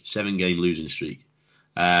streak.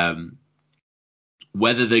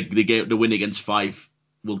 Whether the win against Fife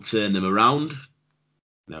will turn them around,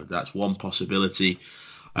 that's one possibility.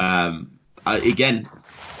 Again,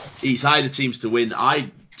 it's either teams to win.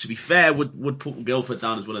 To be fair, would put Guildford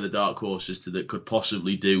down as one of the dark horses that could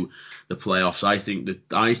possibly do the playoffs. I think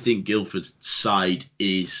Guildford's side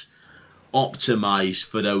is optimised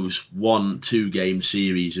for those 1-2 game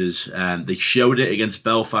series. They showed it against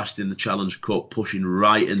Belfast in the Challenge Cup, pushing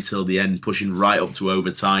right until the end, pushing right up to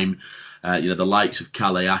overtime. The likes of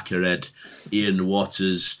Kalle Akered, Ian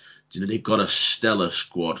Waters, they've got a stellar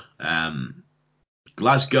squad.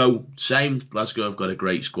 Glasgow, same. Glasgow have got a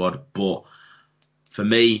great squad, but for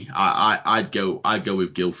me, I'd go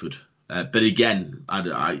with Guildford. But again,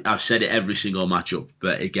 I've said it every single matchup.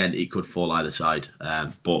 But again, it could fall either side.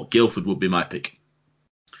 But Guildford would be my pick.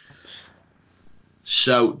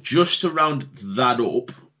 So just to round that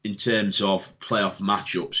up in terms of playoff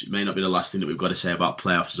matchups, it may not be the last thing that we've got to say about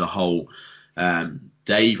playoffs as a whole.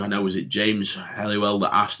 Dave, I know, was it James Helliwell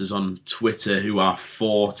that asked us on Twitter who our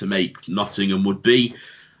 4 to make Nottingham would be.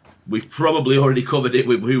 We've probably already covered it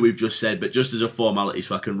with who we've just said, but just as a formality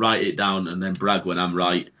so I can write it down and then brag when I'm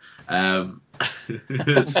right.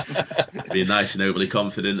 Being nice and overly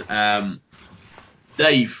confident.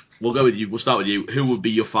 Dave, we'll go with you. We'll start with you. Who would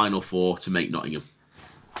be your final 4 to make Nottingham?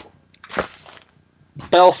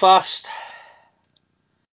 Belfast,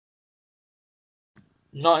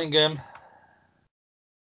 Nottingham,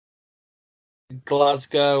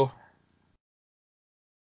 Glasgow.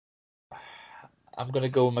 I'm going to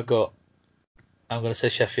go with my gut. I'm going to say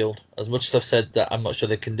Sheffield. As much as I've said that I'm not sure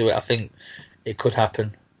they can do it, I think it could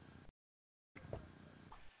happen.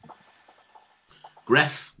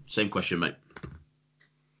 Gref, same question, mate.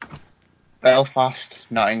 Belfast,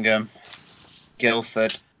 Nottingham,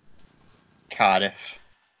 Guildford, Cardiff.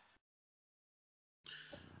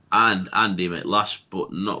 And Andy, mate, last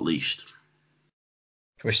but not least.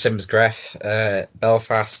 Which Sims Gref,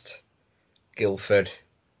 Belfast, Guildford,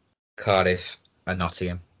 Cardiff, and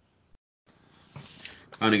Nottingham. I'm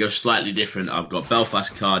going to go slightly different. I've got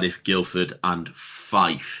Belfast, Cardiff, Guildford, and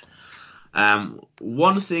Fife.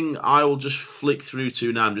 One thing I will just flick through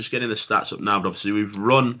to now, I'm just getting the stats up now, but obviously we've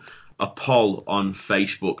run a poll on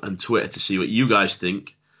Facebook and Twitter to see what you guys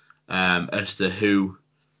think as to who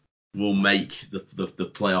will make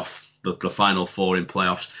the playoff, the final 4 in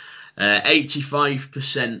playoffs.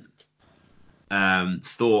 85%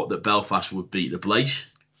 thought that Belfast would beat the Blaze.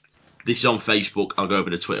 This is on Facebook. I'll go over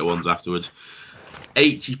the Twitter ones afterwards.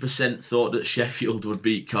 80% thought that Sheffield would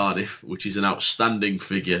beat Cardiff, which is an outstanding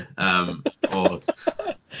figure.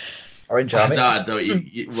 Orange Army.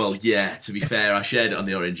 Well, yeah, to be fair, I shared it on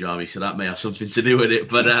the Orange Army, so that may have something to do with it.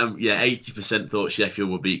 But 80% thought Sheffield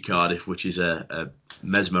would beat Cardiff, which is a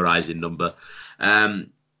mesmerising number.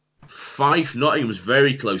 Fife, Nottingham was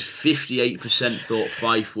very close. 58% thought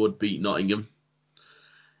Fife would beat Nottingham.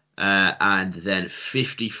 And then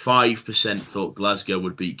 55% thought Glasgow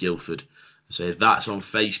would beat Guildford. So that's on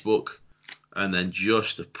Facebook. And then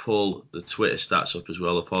just to pull the Twitter stats up as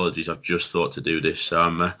well. Apologies, I've just thought to do this,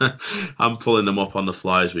 so I'm pulling them up on the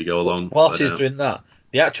fly as we go along. Whilst he's doing that,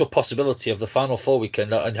 the actual possibility of the final 4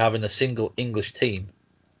 weekend and having a single English team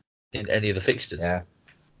in any of the fixtures. Yeah,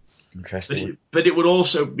 interesting. But it would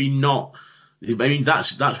also be not. I mean,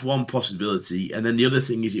 that's one possibility, and then the other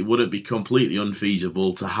thing is it wouldn't be completely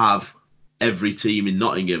unfeasible to have every team in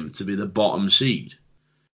Nottingham to be the bottom seed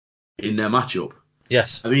in their matchup.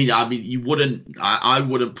 Yes. I mean, you wouldn't. I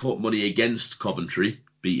wouldn't put money against Coventry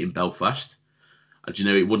beating Belfast. You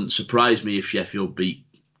know, it wouldn't surprise me if Sheffield beat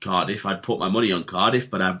Cardiff. I'd put my money on Cardiff,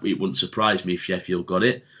 but it wouldn't surprise me if Sheffield got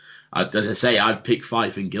it. As I say, I've picked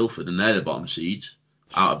Fife and Guildford, and they're the bottom seeds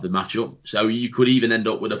out of the matchup. So you could even end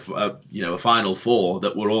up with a final 4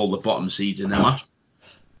 that were all the bottom seeds in their match.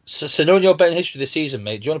 So knowing your betting history this season,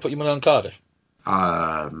 mate, do you want to put your money on Cardiff?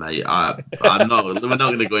 Mate, I'm not. We're not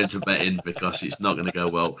going to go into betting because it's not going to go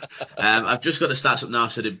well. I've just got the stats up now.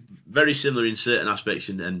 So they're very similar in certain aspects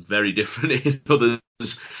and very different in others.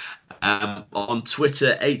 On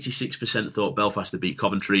Twitter, 86% thought Belfast would beat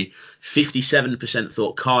Coventry. 57%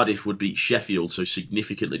 thought Cardiff would beat Sheffield, so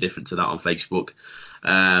significantly different to that on Facebook.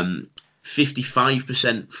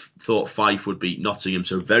 55% thought Fife would beat Nottingham,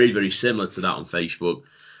 so very, very similar to that on Facebook.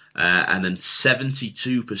 And then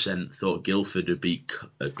 72% thought Guildford would beat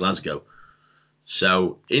Glasgow.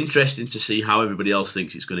 So interesting to see how everybody else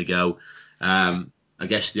thinks it's going to go. I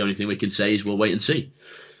guess the only thing we can say is we'll wait and see.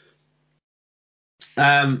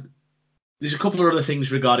 There's a couple of other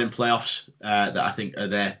things regarding playoffs that I think are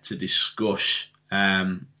there to discuss.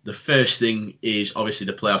 The first thing is obviously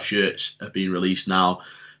the playoff shirts have been released now.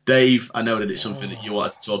 Dave, I know that it's something that you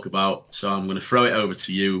wanted to talk about, so I'm going to throw it over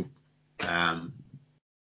to you.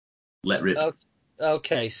 Let rip.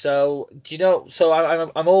 Okay, so do you know? So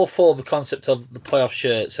I'm all for the concept of the playoff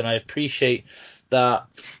shirts, and I appreciate that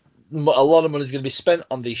a lot of money is going to be spent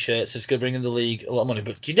on these shirts. It's going to bring in the league a lot of money.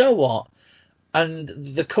 But do you know what? And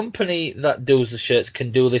the company that does the shirts can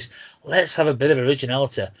do this. Let's have a bit of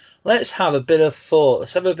originality. Let's have a bit of thought.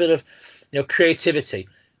 Let's have a bit of creativity.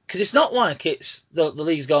 Because it's not like it's the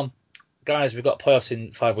league's gone, guys, we've got playoffs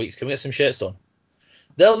in 5 weeks. Can we get some shirts done?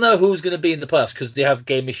 They'll know who's going to be in the playoffs because they have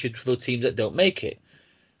game issued for the teams that don't make it.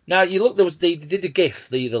 Now, you look, they did a GIF,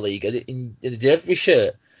 the league, and they did every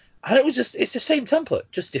shirt. And it's the same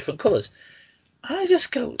template, just different colours. And I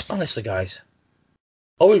just go, honestly, guys,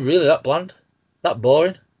 Are we really that bland? That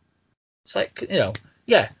boring? It's like,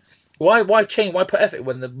 yeah. Why change? Why put effort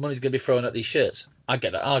when the money's going to be thrown at these shirts? I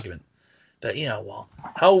get that argument. But you know what?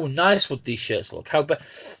 How nice would these shirts look?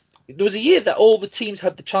 There was a year that all the teams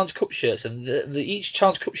had the Challenge Cup shirts, and each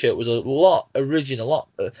Challenge Cup shirt was a lot original,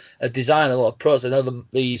 a design, a lot of pros. I know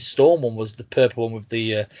the Storm one was the purple one with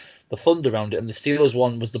the thunder around it, and the Steelers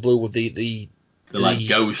one was the blue with the like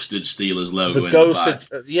ghosted Steelers logo. The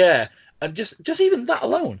ghosted, yeah, and just even that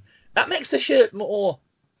alone, that makes the shirt more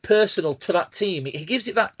personal to that team. It gives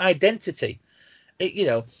it that identity.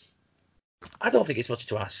 I don't think it's much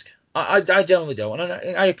to ask. I generally don't,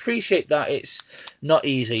 and I appreciate that it's not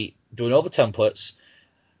easy doing all the templates,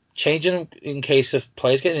 changing them in case of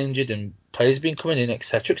players getting injured and players coming in,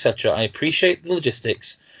 etc., etc. I appreciate the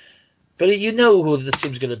logistics, but who the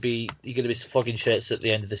team's going to be. You're going to be flogging shirts at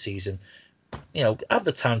the end of the season. Have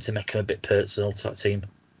the time to make them a bit personal to that team.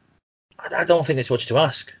 I don't think it's much to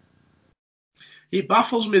ask. It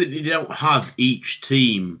baffles me that you don't have each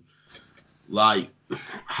team like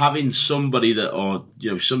having somebody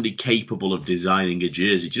somebody capable of designing a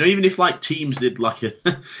jersey. Do you know, even if like teams did like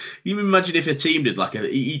you imagine if a team did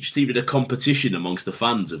each team did a competition amongst the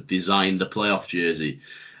fans of designed a playoff jersey,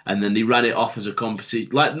 and then they ran it off as a competition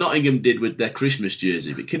like Nottingham did with their Christmas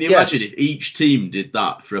jersey. But can you imagine if each team did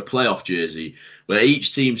that for a playoff jersey, where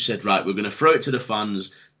each team said, right, we're going to throw it to the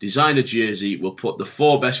fans, design a jersey, we'll put the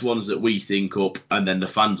 4 best ones that we think up, and then the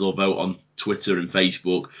fans will vote on Twitter and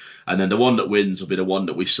Facebook, and then the one that wins will be the one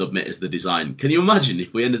that we submit as the design. Can you imagine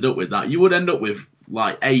if we ended up with that? You would end up with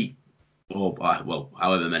like 8 or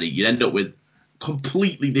however many. You'd end up with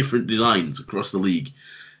completely different designs across the league.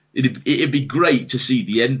 It'd be great to see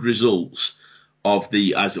the end results of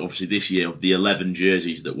as obviously this year, of the 11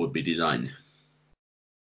 jerseys that would be designed.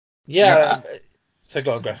 Yeah. So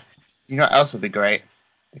go on, Griff. You know what else would be great?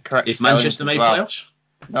 The correct if Manchester made playoffs?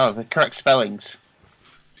 No, the correct spellings.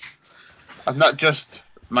 Of not just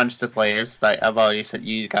Manchester players that I've already sent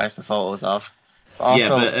you guys the photos of. But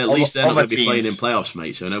but at least they're not going to be playing in teams. playoffs,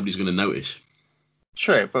 mate, so nobody's going to notice.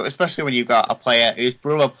 True, but especially when you've got a player whose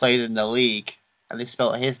brother played in the league and they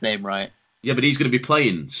spelled his name right. Yeah, but he's going to be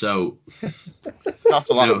playing, so... Not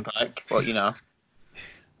for long, like, but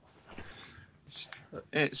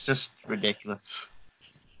it's just ridiculous.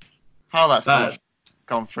 How that's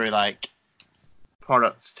gone through like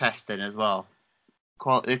product testing as well,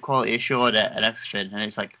 quality assured it and everything, and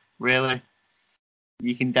it's like, really,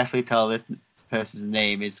 you can definitely tell this person's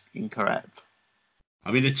name is incorrect.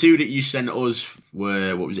 I mean, the 2 that you sent us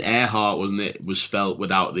were, what was it, Earhart, wasn't it? Was spelt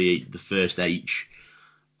without the first H,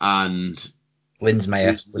 and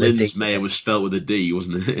Linsmeyer was spelt with a D,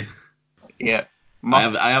 wasn't it? Yeah. I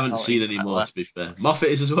haven't seen any more, to be fair. Moffat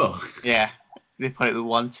is as well. Yeah. They put it with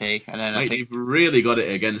 1 T, and then Mate, I think they've really got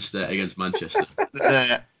it against Manchester.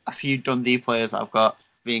 There's a few Dundee players that have got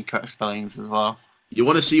the incorrect spellings as well. You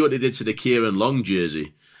want to see what they did to the Kieran Long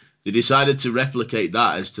jersey? They decided to replicate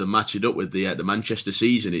that as to match it up with the Manchester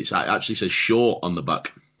season. It actually says short on the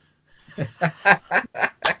back.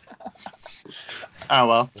 Oh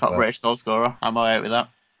well, top rated goal scorer. I'm alright with that.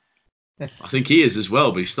 I think he is as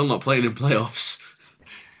well, but he's still not playing in playoffs.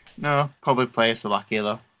 No, probably play Slovakia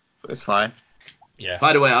though. But it's fine. Yeah.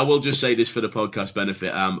 By the way, I will just say this for the podcast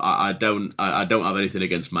benefit. I don't have anything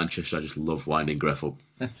against Manchester. I just love winding Greff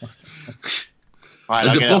up. Right,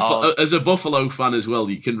 as a Buffalo fan as well,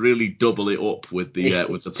 you can really double it up with the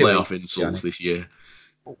playoff insults this year.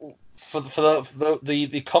 For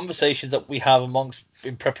the conversations that we have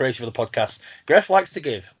in preparation for the podcast, Greff likes to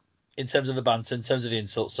give in terms of the banter, in terms of the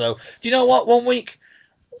insults. So, do you know what? One week,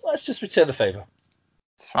 let's just return the favour.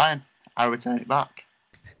 It's fine. I'll return it back.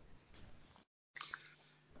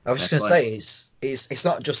 I was just going to say, it's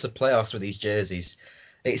not just the playoffs with these jerseys.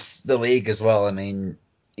 It's the league as well. I mean,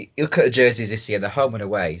 you look at the jerseys this year, the home and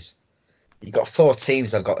aways. You've got 4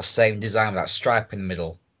 teams that have got the same design with that stripe in the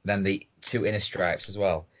middle, then the 2 inner stripes as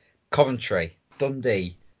well. Coventry,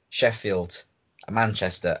 Dundee, Sheffield, and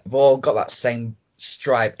Manchester have all got that same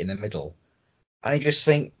stripe in the middle. And you just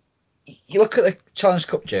think, you look at the Challenge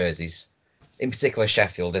Cup jerseys, in particular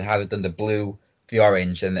Sheffield, and how they've done the blue, the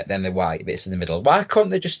orange, and then the white bits in the middle. Why can't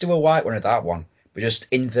they just do a white one of that one, but just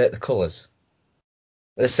invert the colours?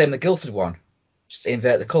 The same with the Guildford one, just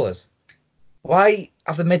invert the colours. Why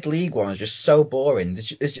have the mid-league ones just so boring?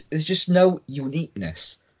 There's just no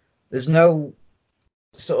uniqueness. There's no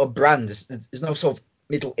sort of brand. There's no sort of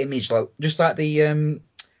middle image, just like the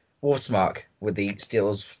watermark with the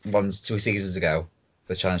Steelers ones 2 seasons ago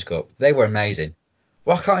for the Challenge Cup. They were amazing.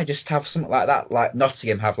 Why can't I just have something like that? Like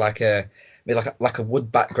Nottingham have like a maybe like a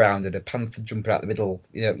wood background and a panther jumping out the middle.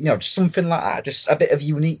 You know, just something like that. Just a bit of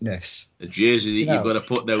uniqueness. A jersey that you've got to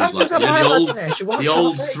put those How like does that the my old imagination? What the a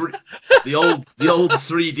old perfect- the old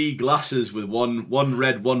 3D glasses with one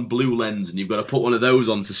red, one blue lens, and you've got to put one of those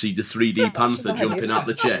on to see the 3D panther jumping out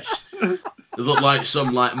the chest. They look like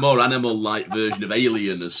some like more animal-like version of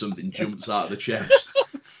Alien as something jumps out of the chest.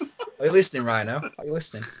 Are you listening, Rhino? Are you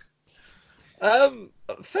listening?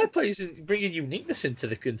 Fair play is bringing uniqueness into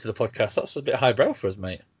the podcast. That's a bit highbrow for us,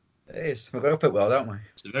 mate. It is. We've got to put well, don't we?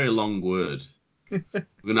 It's a very long word. We're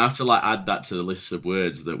gonna have to like add that to the list of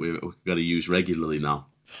words that we've got to use regularly now.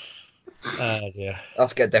 Yeah. I'll have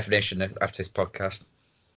to get a definition after this podcast.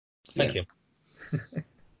 Thank you.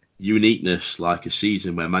 Uniqueness, like a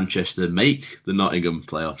season where Manchester make the Nottingham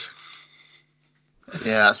playoffs.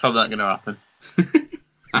 Yeah, that's probably not going to happen.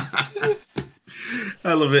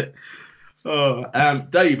 I love it. Oh,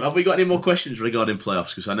 Dave, have we got any more questions regarding playoffs?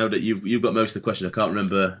 Because I know that you've got most of the questions. I can't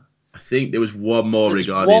remember. I think there was one more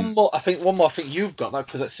regarding. One more. I think you've got that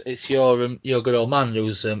because it's your good old man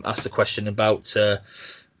who's asked the question about the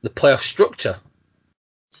playoff structure.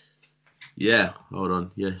 Yeah, hold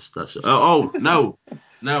on. Yes, that's. Oh no,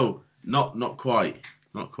 not quite.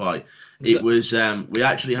 It was. We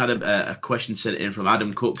actually had a question sent in from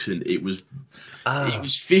Adam Cookson. It was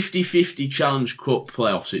 50-50 Challenge Cup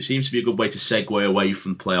playoffs. It seems to be a good way to segue away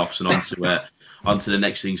from playoffs and onto the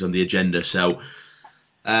next things on the agenda. So.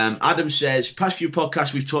 Adam says, past few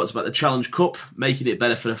podcasts we've talked about the Challenge Cup, making it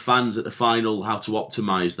better for the fans at the final, how to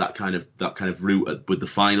optimise that kind of route with the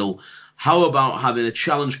final. How about having a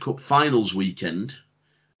Challenge Cup finals weekend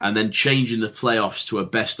and then changing the playoffs to a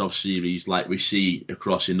best of series like we see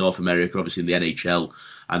across in North America, obviously in the NHL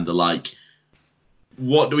and the like?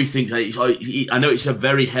 What do we think? I know it's a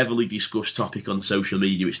very heavily discussed topic on social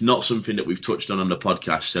media. It's not something that we've touched on the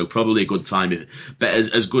podcast, so probably a good time, but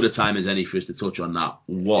as good a time as any for us to touch on that.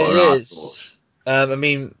 What are our thoughts? I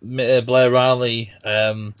mean, Blair Riley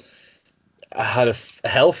had a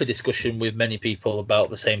healthy discussion with many people about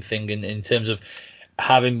the same thing in terms of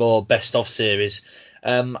having more best of series.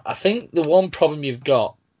 I think the one problem you've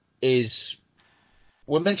got is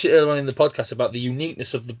we mentioned earlier on in the podcast about the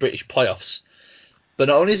uniqueness of the British playoffs. But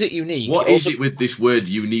not only is it unique... What is it with this word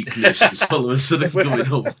uniqueness that's all of a sudden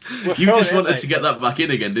coming up? You just wanted to get that back in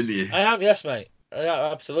again, didn't you? I am, yes, mate. Yeah,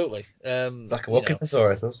 absolutely. Like a walking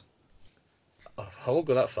thesaurus. I won't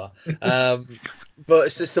go that far. But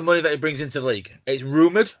it's just the money that it brings into the league. It's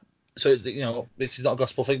rumoured, so it's, this is not a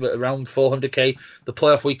gospel thing, but around 400k the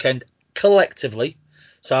playoff weekend collectively.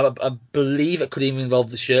 So I believe it could even involve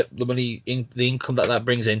the money, the income that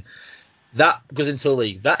brings in. That goes into the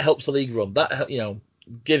league. That helps the league run. That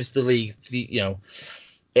gives the league it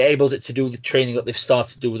enables it to do the training that they've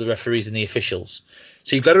started to do with the referees and the officials.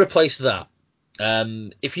 So you've got to replace that.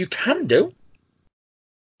 If you can do,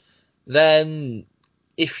 then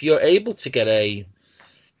if you're able to get a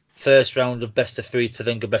first round of best of 3 to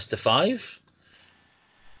then go best of 5,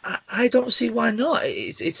 I don't see why not.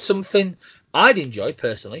 It's something I'd enjoy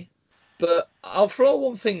personally. But I'll throw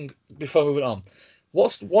one thing before moving on.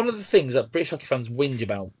 What's one of the things that British hockey fans whinge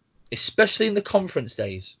about, especially in the conference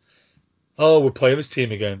days? Oh, we're playing this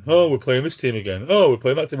team again. Oh, we're playing this team again. Oh, we're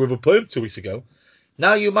playing that team. We were playing 2 weeks ago.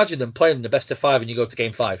 Now you imagine them playing in the best of 5 and you go to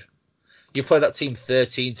game 5. You play that team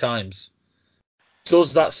 13 times.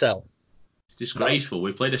 Does that sell? It's disgraceful. No.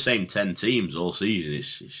 We play the same 10 teams all season.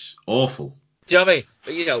 It's awful. Do you know what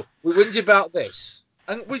I mean? But, we whinge about this.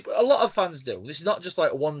 And a lot of fans do. This is not just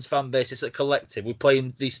like one's fan base. It's a collective. We play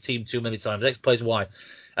this team too many times. X plays Y.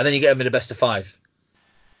 And then you get them in the best of 5.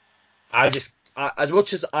 As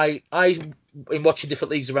much as I, in watching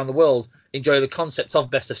different leagues around the world, enjoy the concept of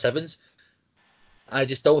best of 7s, I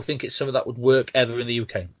just don't think it's something that would work ever in the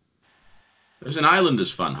UK. As an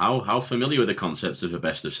Islanders fan, how familiar with the concepts of a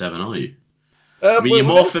best of 7 are you? You're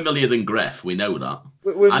more familiar than Greff, we know that.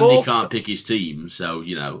 Andy can't pick his team, so,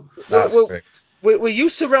 That's true. We're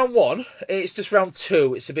used to round 1. It's just round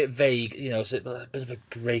 2. It's a bit vague. It's a bit of a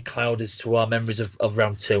grey cloud as to our memories of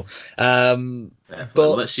round 2. But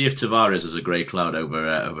let's see if Tavares has a grey cloud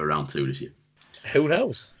over round 2 this year. Who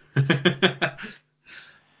knows?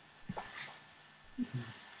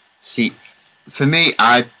 See, for me,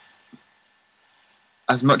 as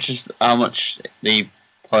much as how much the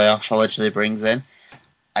playoff allegedly brings in,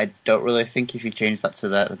 I don't really think if you change that to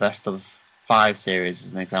the best of 5 series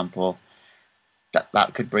as an example,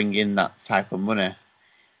 that could bring in that type of money.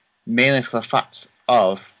 Mainly for the fact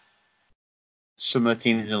of some of the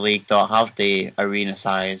teams in the league don't have the arena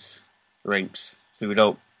size rinks,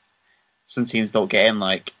 so some teams don't get in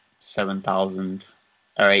like 7,000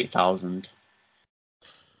 or 8,000.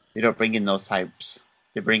 They don't bring in those types.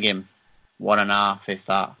 They bring in 1.5, if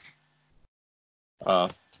that.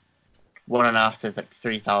 1.5 to like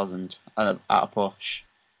 3,000 at a push.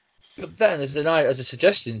 But then, as a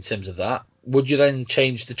suggestion in terms of that, would you then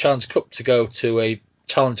change the Challenge Cup to go to a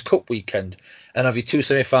Challenge Cup weekend and have your two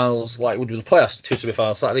semi-finals like would be the playoffs, two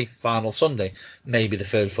semi-finals Saturday, final Sunday, maybe the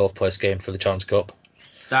third, fourth place game for the Challenge Cup?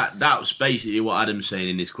 That was basically what Adam's saying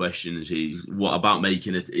in his question. Is what about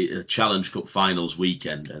making a Challenge Cup finals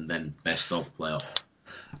weekend and then best of playoff?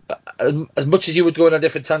 As much as you would go on a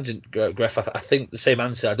different tangent, Griff, I think the same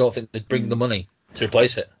answer. I don't think they'd bring the money to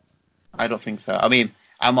replace it. I don't think so. I mean,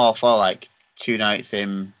 I'm all for like 2 nights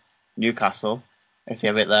in Newcastle if they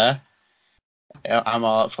have it there. I'm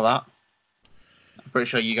all up for that. I'm pretty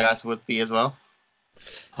sure you guys would be as well.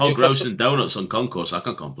 Hog roast and donuts on concourse. I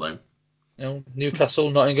can't complain. Newcastle,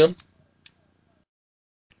 Nottingham.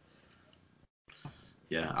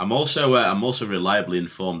 Yeah, I'm also reliably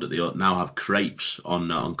informed that they now have crepes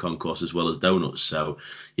on concourse as well as donuts. So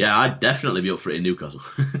yeah, I'd definitely be up for it in Newcastle.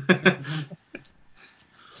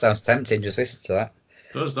 Sounds tempting. Just listen to that.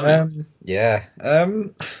 Does, doesn't it? Yeah.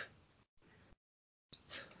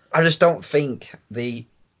 I just don't think a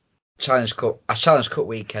Challenge Cup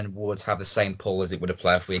weekend would have the same pull as it would a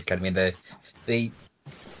playoff weekend. I mean, the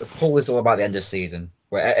pull is all about the end of the season,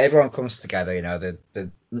 where everyone comes together. You know,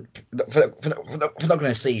 we're not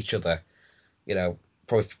going to see each other. You know,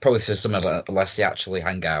 probably for some unless they actually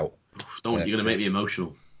hang out. You're going to make me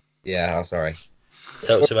emotional. Yeah, I'm sorry.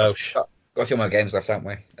 So it's about. Got a few more games left, haven't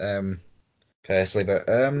we? Personally, but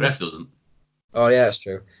Ref doesn't. Oh yeah, that's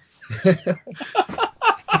true.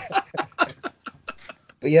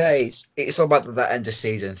 But yeah, it's all about that end of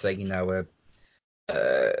season thing, you know.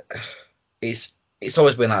 It's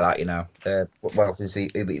always been like that, you know. Well, since the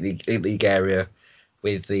elite league area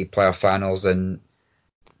with the playoff finals, and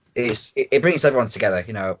it brings everyone together,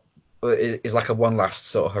 you know. It's like a one last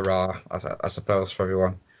sort of hurrah, I suppose, for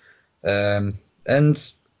everyone.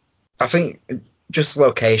 And I think just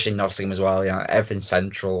location, Nottingham as well, you know, everything's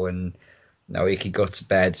central, and you know, you can go to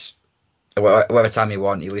bed whatever time you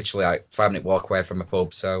want. You literally like 5-minute walk away from a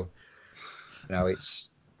pub, so you know, it's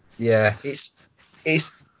the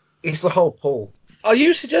whole pull. Are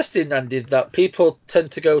you suggesting, Andy, that people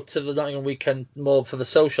tend to go to the Nottingham weekend more for the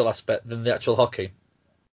social aspect than the actual hockey?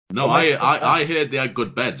 No, I heard they had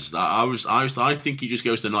good beds. I think he just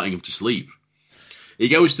goes to Nottingham to sleep. He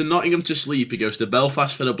goes to Nottingham to sleep. He goes to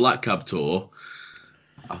Belfast for the Black Cab tour.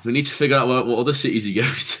 We need to figure out what other cities he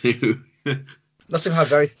goes to. Nottingham have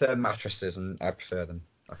very firm mattresses, and I prefer them.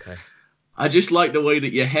 Okay. I just like the way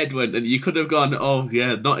that your head went, and you could have gone, oh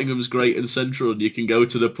yeah, Nottingham's great and central, and you can go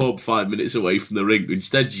to the pub 5 minutes away from the rink.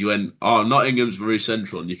 Instead, you went, oh, Nottingham's very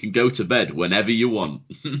central, and you can go to bed whenever you want.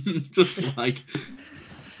 Just like,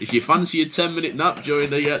 if you fancy a 10-minute nap during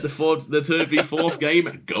the 3v4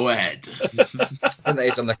 game, go ahead. I think that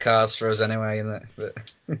is on the cards for us anyway, isn't it? But...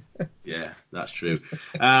 Yeah, that's true.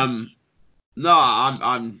 No,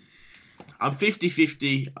 I'm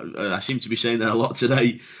 50-50. I seem to be saying that a lot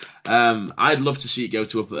today. I'd love to see it go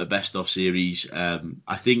to a best-of series.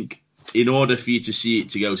 I think in order for you to see it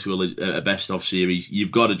to go to a best-of series,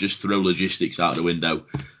 you've got to just throw logistics out the window.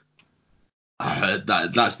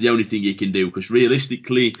 That's the only thing you can do, because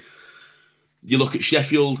realistically, you look at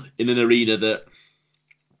Sheffield in an arena that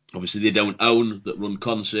obviously they don't own, that run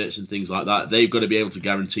concerts and things like that. They've got to be able to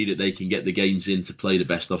guarantee that they can get the games in to play the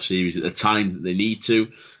best-of series at the time that they need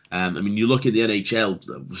to. I mean, you look at the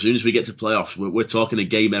NHL. As soon as we get to playoffs, we're talking a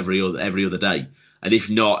game every other day, and if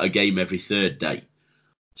not, a game every third day.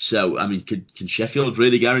 So, I mean, can Sheffield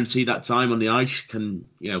really guarantee that time on the ice? Can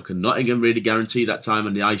Nottingham really guarantee that time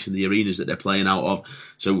on the ice in the arenas that they're playing out of?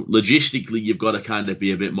 So, logistically, you've got to kind of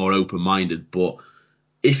be a bit more open-minded. But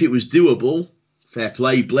if it was doable, fair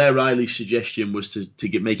play. Blair Riley's suggestion was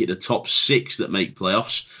to make it the top 6 that make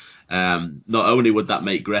playoffs. Not only would that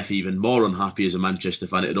make Greff even more unhappy as a Manchester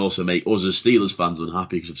fan, it would also make us as Steelers fans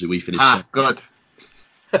unhappy, because obviously we finished. Good.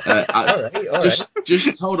 All right.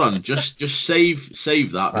 Just hold on. Just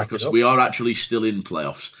save that, because we are actually still in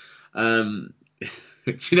playoffs. Do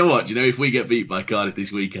you know what? If we get beat by Cardiff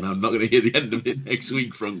this weekend, I'm not going to hear the end of it next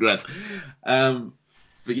week from Greff.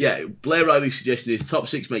 But yeah, Blair Riley's suggestion is top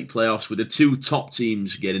 6 make playoffs, with the 2 top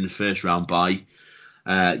teams getting the first round bye.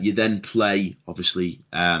 You then play, obviously,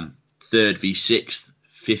 3rd v 6th,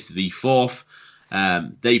 5th v 4th.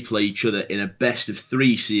 They play each other in a best of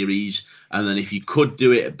 3 series, and then if you could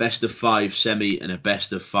do it, a best of 5 semi and a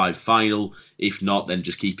best of 5 final. If not, then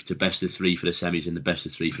just keep it to best of 3 for the semis and the best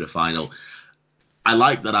of 3 for the final. I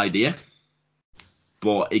like that idea,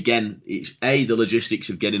 but again, it's the logistics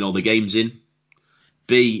of getting all the games in.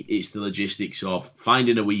 B, it's the logistics of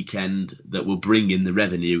finding a weekend that will bring in the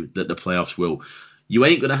revenue that the playoffs will. You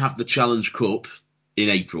ain't going to have the Challenge Cup in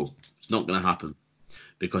April. It's not going to happen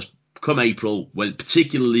because come April,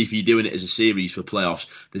 particularly if you're doing it as a series for playoffs,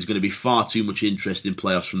 there's going to be far too much interest in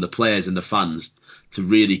playoffs from the players and the fans to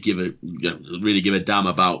really give a damn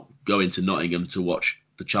about going to Nottingham to watch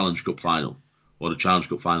the Challenge Cup final or the Challenge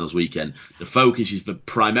Cup finals weekend. The focus is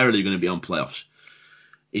primarily going to be on playoffs.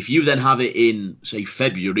 If you then have it in, say,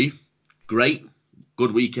 February, great,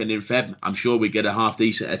 good weekend in Feb. I'm sure we get a half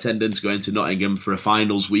decent attendance going to Nottingham for a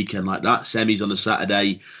finals weekend like that. Semis on the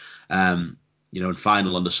Saturday, and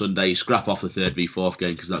final on the Sunday. Scrap off the 3rd v4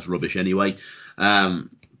 game because that's rubbish anyway.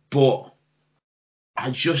 But I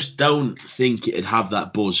just don't think it'd have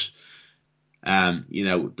that buzz.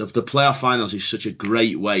 The playoff finals is such a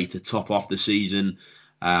great way to top off the season.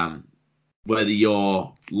 Whether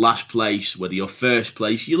you're last place, whether you're first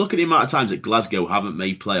place, you look at the amount of times that Glasgow haven't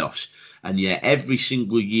made playoffs, and yet every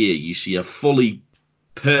single year you see a fully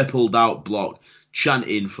purpled out block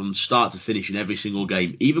chanting from start to finish in every single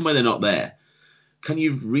game, even when they're not there. Can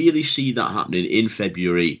you really see that happening in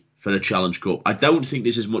February for the Challenge Cup? I don't think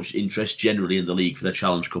there's as much interest generally in the league for the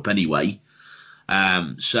Challenge Cup anyway.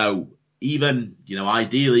 So even,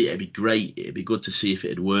 ideally it'd be great. It'd be good to see if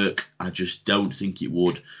it'd work. I just don't think it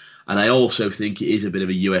would. And I also think it is a bit of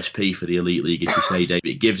a USP for the Elite League, as you say, David.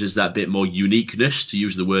 It gives us that bit more uniqueness, to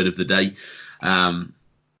use the word of the day.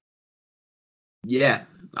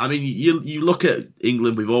 You look at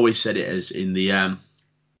England, we've always said it as in the,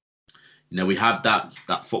 we have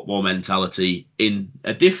that football mentality in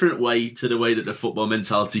a different way to the way that the football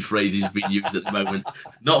mentality phrase is being used at the moment.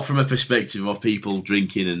 Not from a perspective of people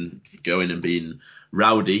drinking and going and being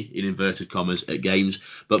rowdy, in inverted commas, at games,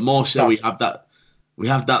 but more so we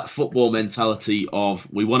have that football mentality of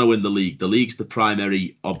we want to win the league. The league's the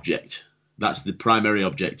primary object. That's the primary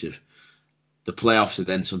objective. The playoffs are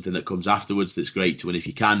then something that comes afterwards that's great to win if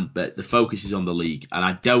you can, but the focus is on the league. And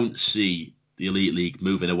I don't see the Elite League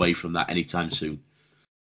moving away from that anytime soon.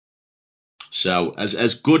 So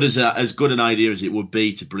as good an idea as it would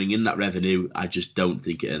be to bring in that revenue, I just don't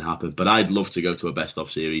think it'd happen. But I'd love to go to a best-of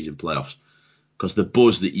series in playoffs because the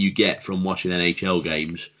buzz that you get from watching NHL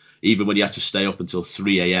games, even when you have to stay up until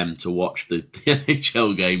 3 a.m. to watch the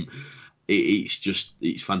NHL game,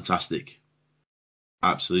 it's fantastic.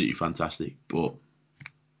 Absolutely fantastic. But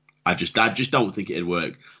I just don't think it'd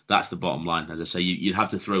work. That's the bottom line. As I say, you'd have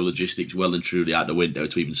to throw logistics well and truly out the window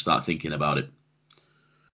to even start thinking about it.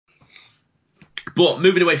 But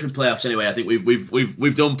moving away from playoffs anyway, I think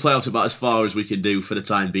we've done playoffs about as far as we can do for the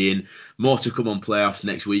time being. More to come on playoffs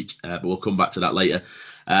next week, but we'll come back to that later.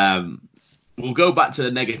 We'll go back to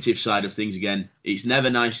the negative side of things again. It's never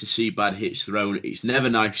nice to see bad hits thrown. It's never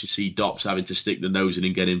nice to see Dops having to stick the nose in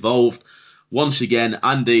and get involved. Once again,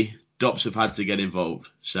 Andy, Dops have had to get involved.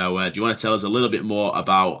 So do you want to tell us a little bit more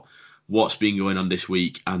about what's been going on this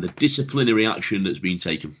week and the disciplinary action that's been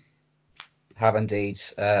taken? Have indeed,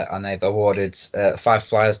 and they've awarded 5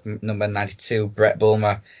 Flyers number 92, Brett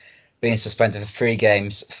Bulmer, being suspended for 3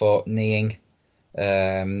 games for kneeing.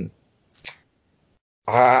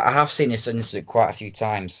 I have seen this incident quite a few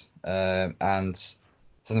times, and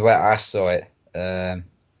from the way I saw it,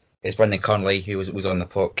 it's Brendan Connolly who was on the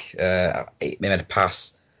puck. He made a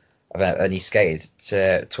pass, and he skated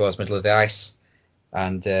towards the middle of the ice,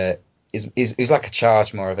 and it was like a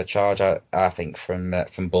charge, more of a charge, I think,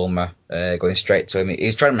 from Bulmer, going straight to him. He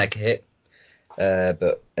was trying to make a hit,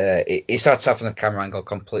 but he started off on the camera angle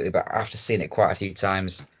completely. But after seeing it quite a few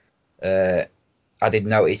times, I did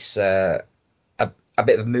notice a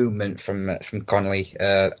bit of movement from Connolly.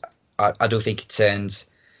 I do think he turned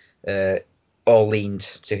or leaned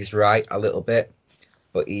to his right a little bit,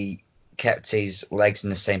 but he kept his legs in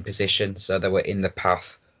the same position, so they were in the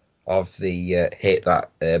path of the hit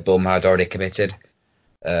that Bulmer had already committed,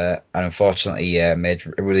 and unfortunately made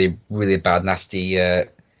a really, really bad, nasty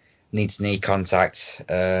knee-to-knee contact.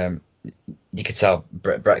 You could tell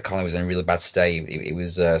Brett Connolly was in a really bad state. He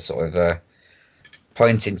was sort of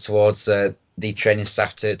pointing towards the training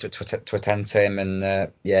staff to attend to him, and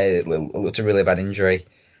it looked a really bad injury.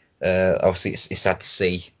 Obviously, it's sad to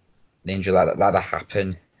see an injury like that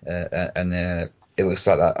happen, and it looks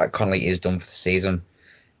like that Connolly is done for the season.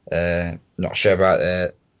 Not sure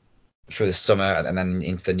about through the summer and then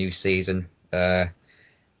into the new season. It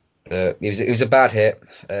was a bad hit.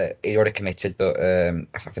 He already committed, but I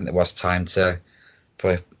think there was time to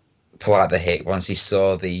pull out the hit once he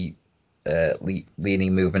saw the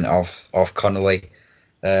leaning movement of Connolly.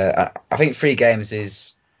 I think 3 games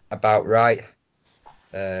is about right.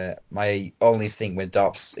 My only thing with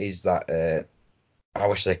Dops is that I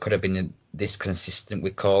wish there could have been this consistent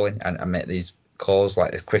with calling and make these calls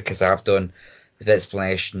like as quick as I've done with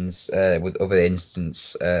explanations with other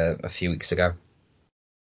incidents a few weeks ago.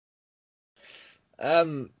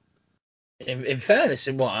 In fairness,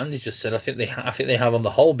 in what Andy just said, I think they have on the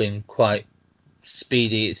whole been quite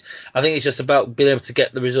speedy. I think it's just about being able to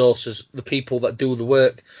get the resources, the people that do the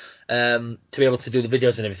work, to be able to do the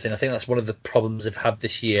videos and everything. I think that's one of the problems they've had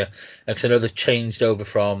this year, because I know they've changed over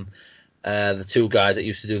from the two guys that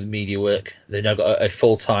used to do the media work. They've now got a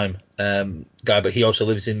full-time guy, but he also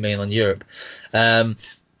lives in mainland Europe.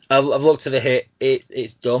 I've looked at the hit.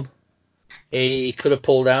 It's dumb. He could have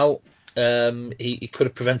pulled out. He could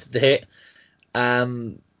have prevented the hit.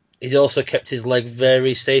 He's also kept his leg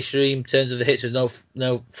very stationary in terms of the hits. There's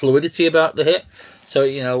no fluidity about the hit, so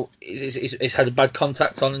it's had a bad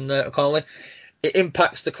contact on Connolly. It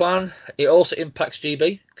impacts the clan. It also impacts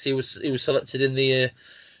GB because he was selected in the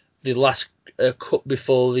last cut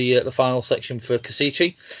before the final section for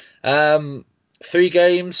Kasichi. 3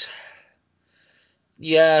 games.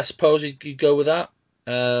 Yeah, I suppose you could go with that.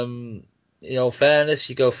 Fairness,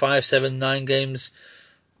 you go 5, 7, 9 games,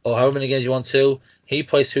 or however many games you want to. He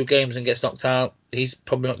plays 2 games and gets knocked out. He's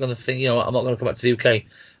probably not going to think, I'm not going to come back to the UK.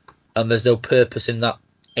 And there's no purpose in that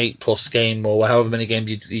 8+ game or however many games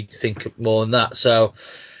you'd think more than that. So,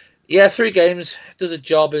 yeah, 3 games does a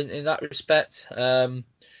job in that respect.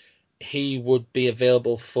 He would be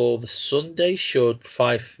available for the Sunday should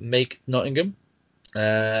Fife make Nottingham.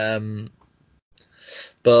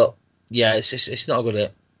 But yeah, it's not a good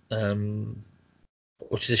hit.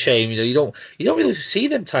 Which is a shame. You don't really see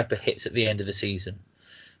them type of hits at the end of the season.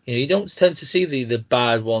 You don't tend to see the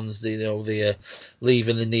bad ones, the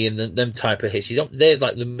leaving the knee and them type of hits. They're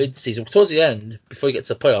like the mid-season. Towards the end, before you get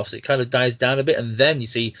to the playoffs, it kind of dies down a bit, and then you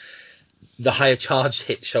see the higher charged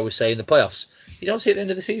hits, shall we say, in the playoffs. You don't see it at the end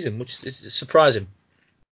of the season, which is surprising.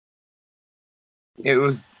 It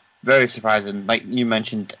was very surprising. Like you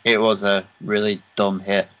mentioned, it was a really dumb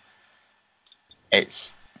hit.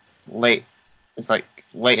 It's late. It's like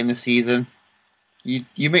late in the season.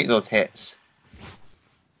 You make those hits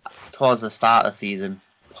towards the start of the season,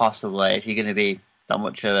 possibly, if you're going to be that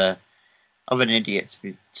much of an idiot,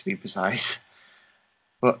 to be precise.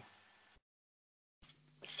 But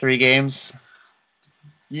 3 games,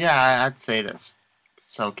 yeah, I'd say it's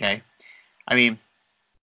okay. I mean,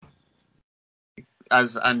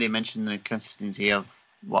 as Andy mentioned, the consistency of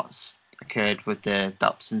what's occurred with the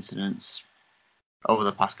DOPS incidents over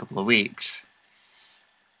the past couple of weeks,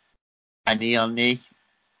 a knee on knee,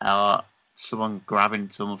 or someone grabbing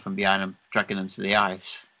someone from behind them, dragging them to the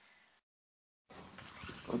ice.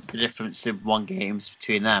 The difference in 1 games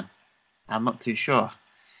between them, I'm not too sure.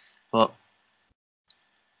 But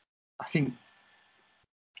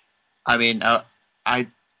I'd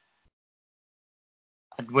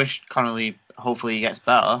wish Connolly, hopefully he gets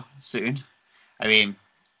better soon. I mean,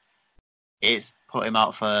 it's put him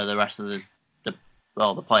out for the rest of the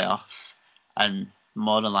playoffs, and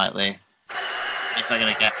more than likely, he's not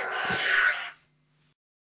going to get...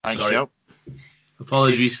 Thanks, Sorry. Joe.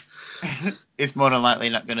 Apologies. It's more than likely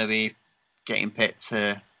not going to be getting picked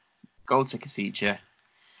to go to Kasicha,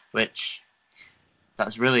 which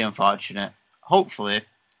that's really unfortunate. Hopefully,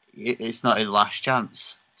 it's not his last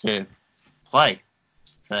chance to play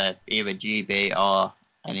for either GB or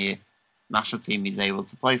any national team he's able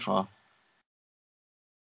to play for.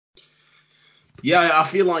 Yeah, I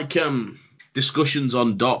feel like discussions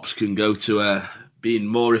on DOPS can go to being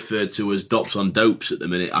more referred to as DOPS on dopes at the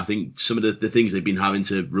minute. I think some of the things they've been having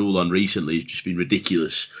to rule on recently has just been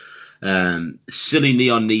ridiculous. Silly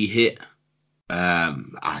knee-on-knee hit.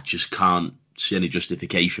 I just can't see any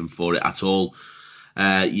justification for it at all.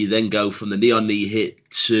 You then go from the knee-on-knee hit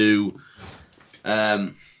to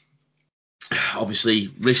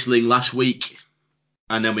obviously wrestling last week.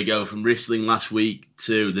 And then we go from wrestling last week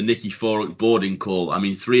to the Nicky Forup boarding call. I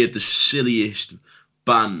mean, 3 of the silliest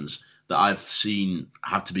bans that I've seen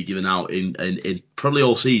have to be given out in probably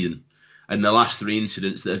all season. And the last 3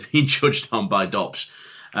 incidents that have been judged on by DOPS.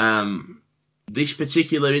 This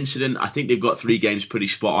particular incident, I think they've got 3 games pretty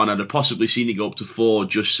spot on. I'd have possibly seen it go up to 4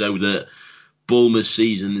 just so that Bulmer's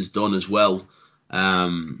season is done as well.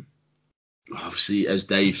 Obviously, as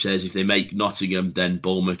Dave says, if they make Nottingham, then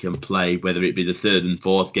Bulmer can play, whether it be the 3rd and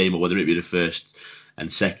 4th game or whether it be the 1st and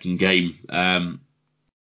 2nd game.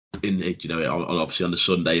 Obviously on the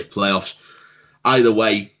Sunday of playoffs. Either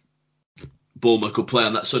way, Bulmer could play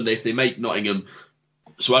on that Sunday if they make Nottingham.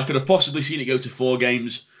 So I could have possibly seen it go to 4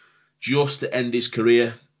 games just to end his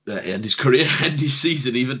career, end his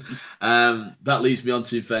season even. That leads me on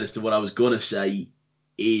to, in fairness to what I was going to say.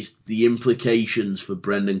 is the implications for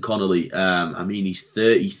Brendan Connolly. I mean, he's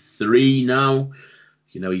 33 now.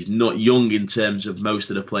 You know, he's not young in terms of most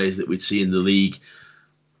of the players that we'd see in the league.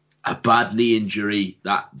 A bad knee injury,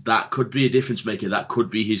 that could be a difference maker. That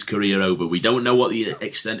could be his career over. We don't know what the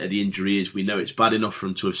extent of the injury is. We know it's bad enough for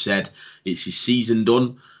him to have said it's his season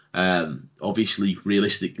done. Obviously,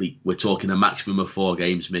 realistically, we're talking a maximum of 4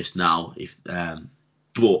 games missed now.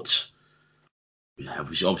 But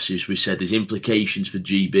obviously, as we said, there's implications for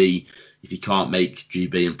GB if he can't make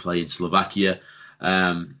GB and play in Slovakia.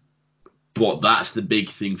 But that's the big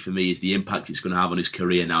thing for me, is the impact it's going to have on his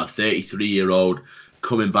career now. 33-year-old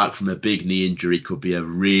coming back from a big knee injury could be a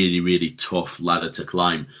really, really tough ladder to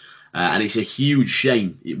climb. And it's a huge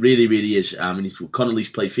shame. It really, really is. I mean, Connolly's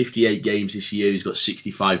played 58 games this year. He's got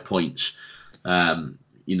 65 points.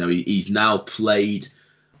 He's now played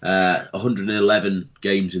 111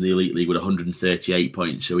 games in the Elite League with 138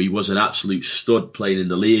 points. So he was an absolute stud playing in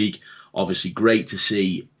the league. Obviously, great to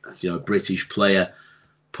see, a British player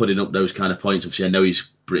putting up those kind of points. Obviously, I know he's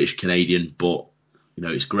British Canadian, but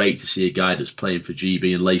it's great to see a guy that's playing for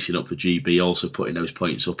GB and lacing up for GB also putting those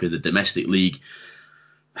points up in the domestic league.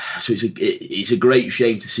 So it's a great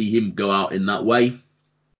shame to see him go out in that way.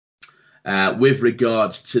 With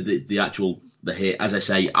regards to the hit, as I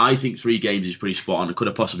say, I think 3 games is pretty spot on. I could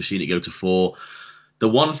have possibly seen it go to 4. The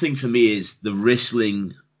one thing for me is the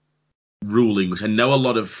wrestling ruling, which I know a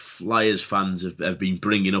lot of Flyers fans have been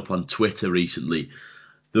bringing up on Twitter recently.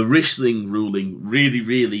 The wrestling ruling really,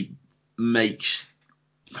 really makes,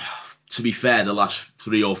 to be fair, the last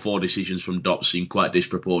 3 or 4 decisions from Dops seem quite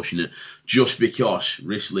disproportionate, just because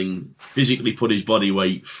wrestling physically put his body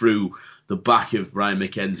weight through the back of Brian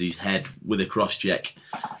McKenzie's head with a cross check.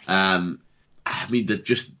 I mean,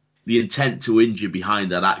 the intent to injure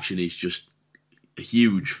behind that action is just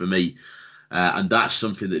huge for me. And that's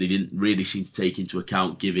something that he didn't really seem to take into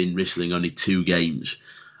account, giving wrestling only 2 games.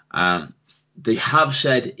 They have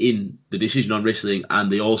said in the decision on wrestling,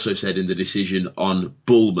 and they also said in the decision on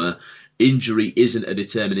Bulmer, injury isn't a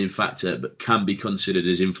determining factor, but can be considered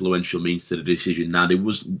as influential means to the decision. Now, there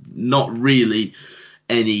was not really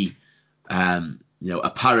any,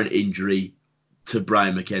 apparent injury to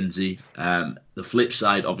Brian McKenzie. The flip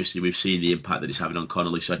side, obviously, we've seen the impact that it's having on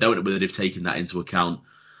Connolly, so I don't know whether they've taken that into account.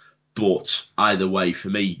 But either way, for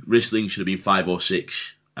me, wrestling should have been 5 or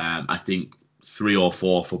 6. I think 3 or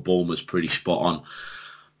 4 for Bulmer's pretty spot on.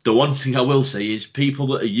 The one thing I will say is people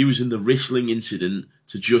that are using the wrestling incident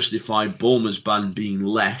to justify Bulmer's ban being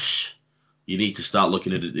less, you need to start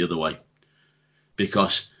looking at it the other way.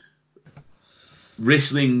 Because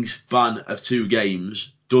wrestling's ban of 2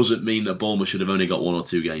 games doesn't mean that Bulmer should have only got 1 or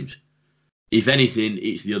 2 games. If anything,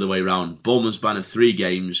 it's the other way around. Bulmer's ban of 3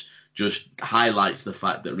 games just highlights the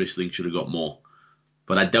fact that wrestling should have got more.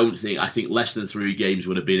 But I think less than 3 games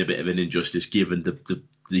would have been a bit of an injustice given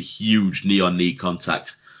the huge knee-on-knee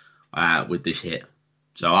contact with this hit.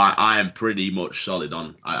 So I am pretty much solid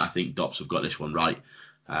on. I think Dops have got this one right.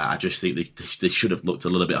 I just think they should have looked a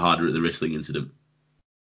little bit harder at the wrestling incident.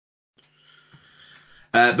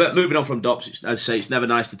 But moving on from Dops, as I say, it's never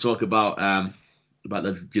nice to talk about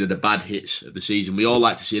the bad hits of the season. We all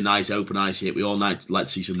like to see a nice open ice hit. We all like to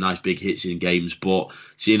see some nice big hits in games, but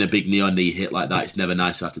seeing a big knee-on-knee hit like that, it's never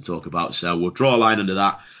nice to have to talk about. So we'll draw a line under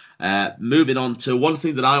that. Moving on to one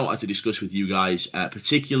thing that I wanted to discuss with you guys,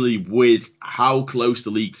 particularly with how close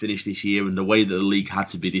the league finished this year and the way that the league had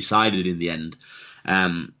to be decided in the end.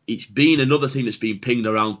 It's been another thing that's been pinged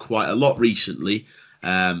around quite a lot recently.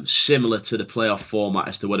 Similar to the playoff format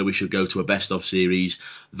as to whether we should go to a best-of series.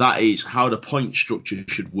 That is how the point structure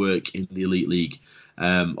should work in the Elite League.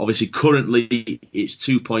 Obviously, currently, it's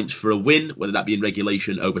 2 points for a win, whether that be in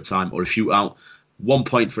regulation, overtime, or a shootout. 1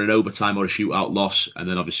 point for an overtime or a shootout loss, and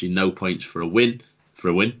then obviously no points for a win.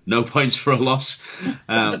 No points for a loss.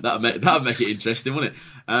 That would make it interesting, wouldn't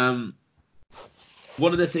it?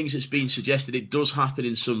 One of the things that's been suggested, it does happen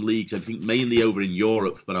in some leagues, I think mainly over in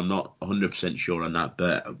Europe, but I'm not 100% sure on that.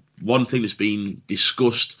 But one thing that's been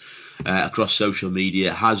discussed across social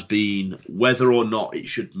media has been whether or not it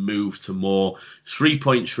should move to more 3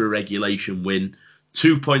 points for a regulation win,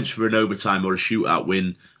 2 points for an overtime or a shootout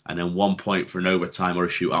win, and then 1 point for an overtime or a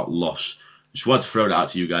shootout loss. Just want to throw that out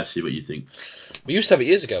to you guys, see what you think. We used to have it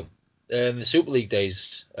years ago. The Super League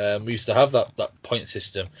days, we used to have that point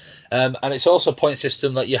system. And it's also a point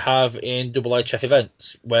system that you have in double IHF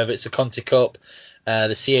events, whether it's the Conti Cup, the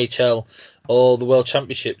CHL, or the World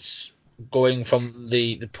Championships, going from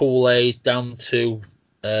the Pool A down to,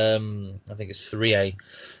 I think it's 3A,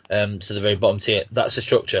 to the very bottom tier. That's the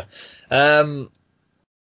structure. I'll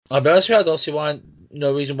be honest with you, I don't see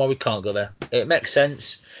no reason why we can't go there. It makes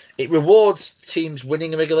sense. It rewards teams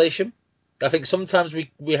winning in regulation. I think sometimes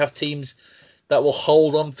we have teams that will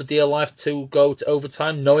hold on for dear life to go to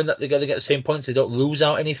overtime, knowing that they're going to get the same points. They don't lose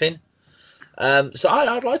out anything. So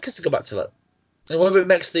I'd like us to go back to that. And whether it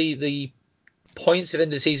makes the points at the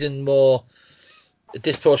end of the season more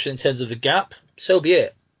disproportionate in terms of the gap, so be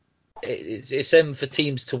it. It's for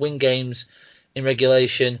teams to win games in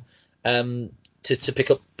regulation to pick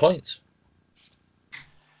up points.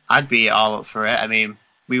 I'd be all up for it. I mean,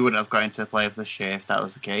 we wouldn't have got into the playoffs this year if that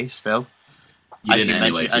was the case. Still, you didn't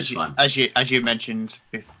anyway. As you mentioned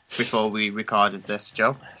before we recorded this,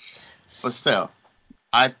 Joe. But still,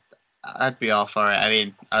 I'd be all for it. I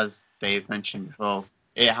mean, as Dave mentioned before,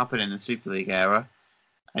 it happened in the Super League era,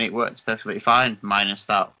 and it worked perfectly fine, minus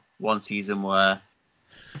that one season where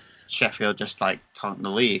Sheffield just tanked the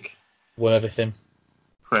league. Won everything.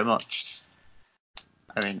 Pretty much.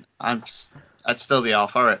 I mean, I'd still be all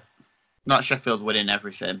for it. Not Sheffield winning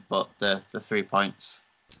everything, but the 3 points.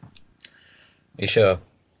 You sure?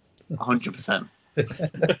 100%.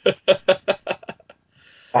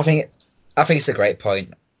 I think it's a great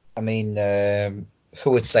point. I mean,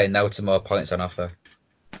 who would say no to more points on offer?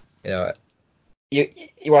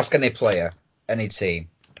 You ask any player, any team,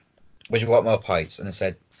 would you want more points? And they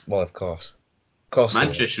said, well, of course.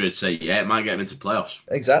 Manchester would say, yeah, it might get them into playoffs.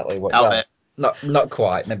 Exactly. Well, not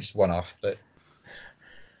quite, maybe just one off, but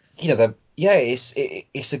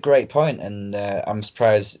it's a great point, and I'm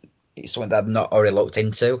surprised it's something that I've not already looked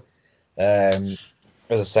into. As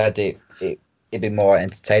I said, it'd be more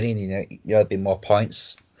entertaining. There'd be more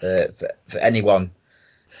points for anyone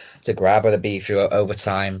to grab, whether it be through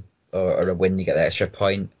overtime or a win, you get the extra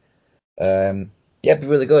point. It'd be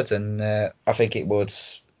really good, and I think it would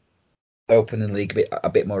open the league a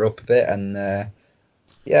bit more up a bit, and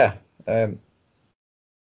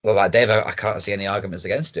well, like Dave, I can't see any arguments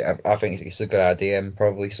against it. I think it's a good idea and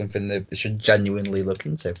probably something that they should genuinely look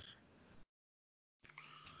into.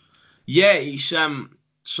 Yeah, it's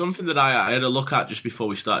something that I had a look at just before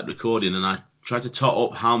we started recording, and I tried to tot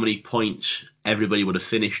up how many points everybody would have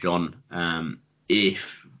finished on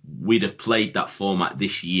if we'd have played that format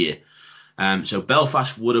this year. So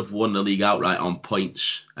Belfast would have won the league outright on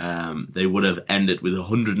points. They would have ended with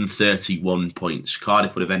 131 points.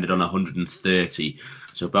 Cardiff would have ended on 130.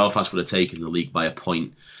 So Belfast would have taken the league by a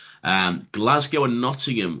point. Glasgow and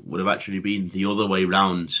Nottingham would have actually been the other way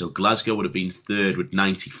round. So Glasgow would have been third with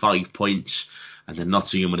 95 points, and then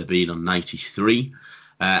Nottingham would have been on 93.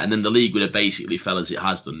 And then the league would have basically fell as it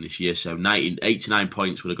has done this year. So 89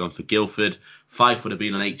 points would have gone for Guildford. Fife would have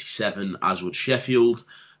been on 87, as would Sheffield.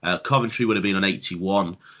 Coventry would have been on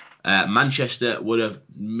 81. Manchester would have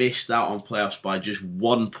missed out on playoffs by just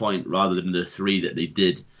 1 point rather than the 3 that they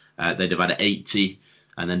did. They'd have had 80.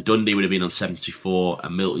 And then Dundee would have been on 74,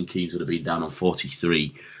 and Milton Keynes would have been down on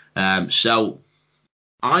 43. So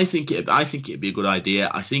I think it'd be a good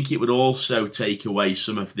idea. I think it would also take away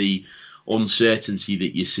some of the uncertainty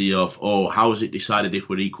that you see of, how is it decided if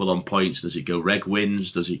we're equal on points? Does it go reg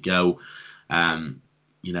wins? Does it go,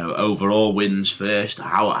 overall wins first?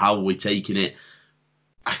 How are we taking it?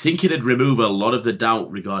 I think it'd remove a lot of the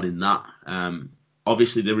doubt regarding that.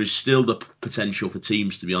 Obviously, there is still the potential for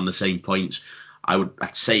teams to be on the same points.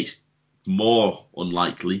 I'd say it's more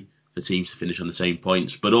unlikely for teams to finish on the same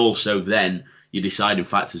points, but also then your deciding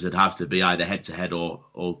factors would have to be either head-to-head or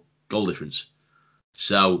goal difference.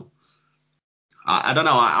 So I don't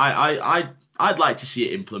know. I'd like to see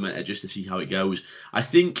it implemented just to see how it goes. I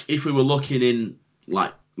think if we were looking in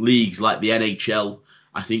like leagues like the NHL,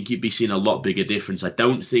 I think you'd be seeing a lot bigger difference. I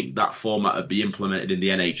don't think that format would be implemented in the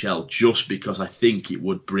NHL just because I think it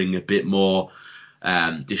would bring a bit more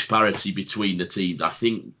disparity between the teams. I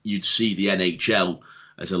think you'd see the NHL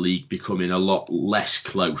as a league becoming a lot less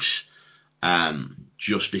close,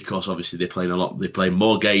 just because obviously they're playing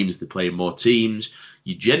more games, they're playing more teams.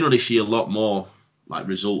 You generally see a lot more like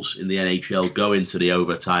results in the NHL go into the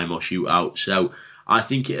overtime or shootout. So I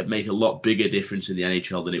think it'd make a lot bigger difference in the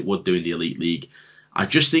NHL than it would do in the Elite League. I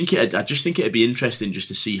just think it'd be interesting just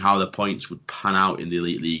to see how the points would pan out in the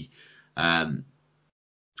Elite League.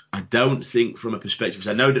 I don't think from a perspective,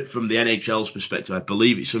 because I know that from the NHL's perspective, I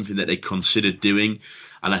believe it's something that they considered doing,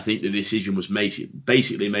 and I think the decision was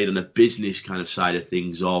basically made on a business kind of side of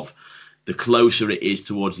things of the closer it is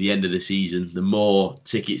towards the end of the season, the more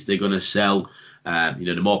tickets they're going to sell,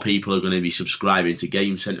 the more people are going to be subscribing to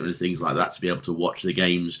Game Centre and things like that to be able to watch the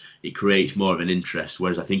games. It creates more of an interest,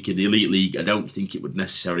 whereas I think in the Elite League, I don't think it would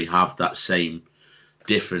necessarily have that same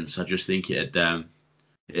difference. I just think it'd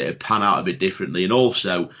pan out a bit differently, and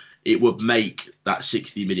also it would make that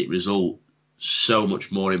 60-minute result so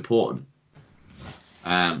much more important.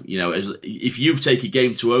 If you take a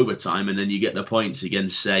game to overtime and then you get the points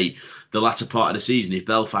against, say, the latter part of the season, if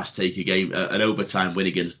Belfast take an overtime win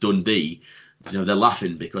against Dundee, they're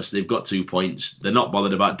laughing because they've got 2 points. They're not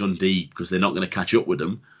bothered about Dundee because they're not going to catch up with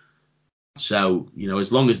them. So,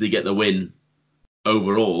 as long as they get the win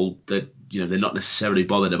overall, they're not necessarily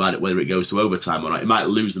bothered about it whether it goes to overtime or not. It might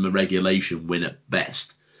lose them a regulation win at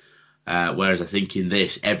best. Whereas I think in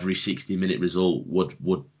this, every 60-minute result would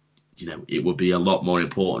it would be a lot more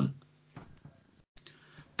important.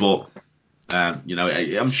 But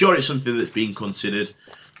I'm sure it's something that's being considered.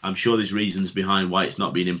 I'm sure there's reasons behind why it's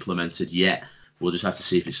not being implemented yet. We'll just have to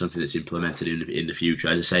see if it's something that's implemented in the future.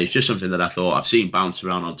 As I say, it's just something that I thought I've seen bounce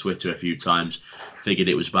around on Twitter a few times. Figured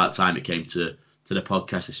it was about time it came to the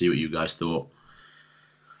podcast to see what you guys thought.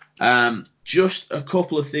 Just a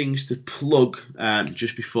couple of things to plug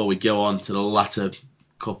just before we go on to the latter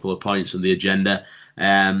couple of points on the agenda.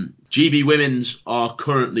 GB Women's are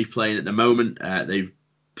currently playing at the moment. They've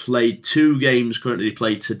played 2 games currently. They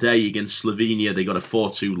played today against Slovenia. They got a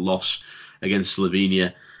 4-2 loss against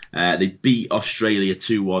Slovenia. They beat Australia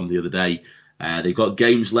 2-1 the other day. They've got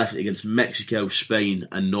games left against Mexico, Spain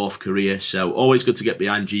and North Korea. So always good to get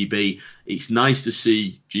behind GB. It's nice to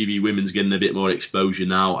see GB Women's getting a bit more exposure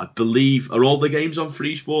now. I believe, are all the games on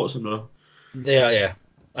Free Sports? Yeah.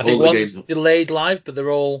 I think one's delayed live, but they're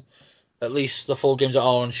all, at least the full games are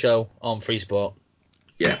all on show on Free Sport.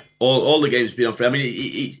 Yeah, all the games be on free. I mean,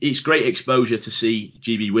 it's great exposure to see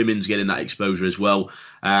GB Women's getting that exposure as well.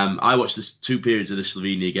 I watched the 2 periods of the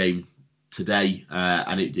Slovenia game today,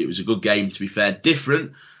 and it was a good game, to be fair.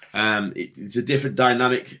 Different. It's a different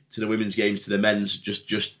dynamic to the women's games, to the men's,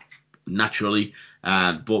 just naturally.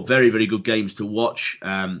 But very, very good games to watch.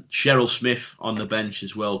 Cheryl Smith on the bench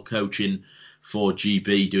as well, coaching for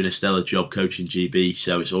GB, doing a stellar job coaching GB.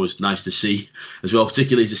 So it's always nice to see as well,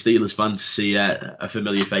 particularly as a Steelers fan, to see a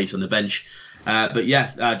familiar face on the bench. But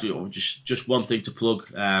yeah, just one thing to plug.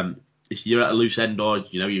 If you're at a loose end or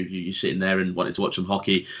you're sitting there and wanting to watch some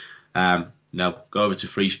hockey, go over to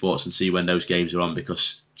Free Sports and see when those games are on,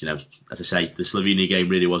 because as I say, the Slovenia game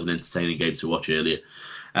really was an entertaining game to watch earlier.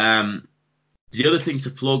 The other thing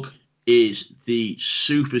to plug is the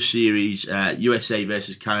Super Series, USA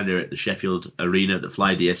versus Canada at the Sheffield Arena, the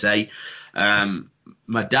Fly DSA.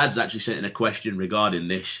 My dad's actually sent in a question regarding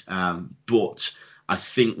this, but I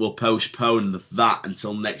think we'll postpone that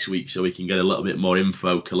until next week so we can get a little bit more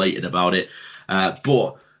info collated about it.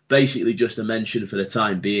 But basically, just a mention for the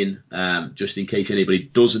time being, just in case anybody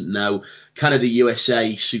doesn't know, Canada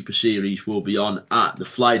USA Super Series will be on at the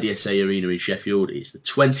Fly DSA Arena in Sheffield. It's the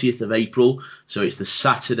 20th of April, so it's the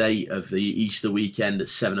Saturday of the Easter weekend at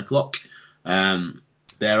 7 o'clock.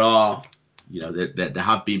 There are, there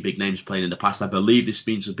have been big names playing in the past. I believe there's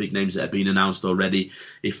been some big names that have been announced already.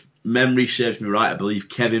 If memory serves me right, I believe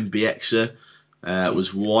Kevin Bieksa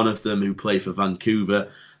was one of them who played for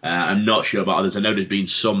Vancouver. I'm not sure about others. I know there's been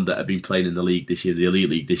some that have been playing in the league this year, the Elite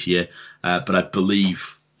League this year, but I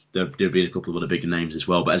believe there have been a couple of other bigger names as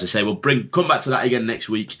well. But as I say, we'll come back to that again next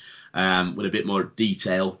week with a bit more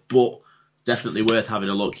detail. But definitely worth having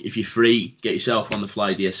a look. If you're free, get yourself on the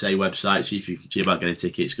Fly DSA website, see about getting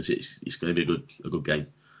tickets, because it's going to be a good game.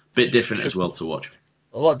 Bit different as well to watch.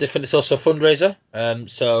 A lot different. It's also a fundraiser.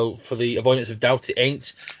 So for the avoidance of doubt, it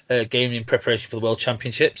ain't a game in preparation for the World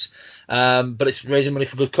Championships. But it's raising money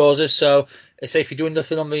for good causes. So I say if you're doing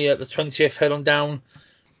nothing on the 20th, head on down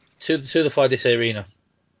to the Fly DSA Arena.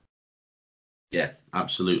 Yeah,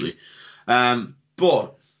 absolutely.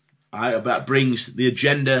 But that brings the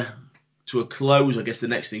agenda to a close. I guess the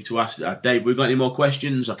next thing to ask, Dave, we've got any more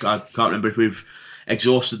questions? I can't remember if we've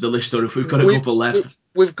exhausted the list or if we've got a couple left.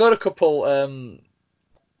 We've got a couple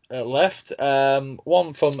left.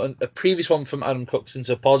 One from a previous one from Adam Cookson,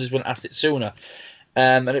 so apologies when I asked it sooner.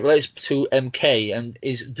 And it relates to MK, and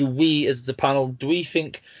do we as the panel, do we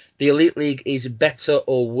think the Elite League is better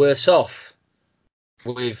or worse off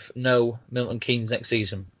with no Milton Keynes next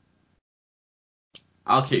season?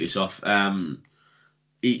 I'll kick this off.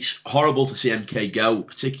 It's horrible to see MK go,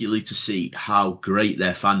 particularly to see how great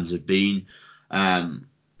their fans have been.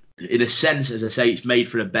 In a sense, as I say, it's made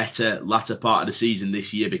for a better latter part of the season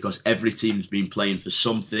this year because every team's been playing for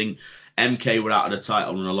something. MK were out of the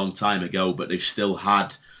title run a long time ago, but they've still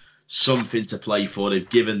had something to play for. They've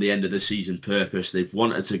given the end of the season purpose. They've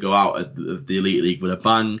wanted to go out of the Elite League with a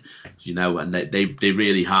bang, and they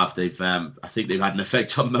really have. I think they've had an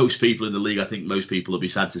effect on most people in the league. I think most people will be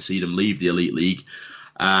sad to see them leave the Elite League.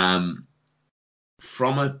 From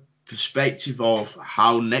a perspective of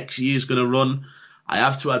how next year's going to run, I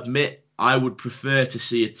have to admit I would prefer to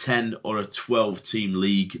see a 10 or a 12 team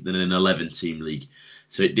league than an 11 team league.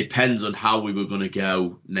 So it depends on how we were going to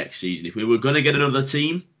go next season. If we were going to get another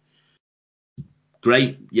team,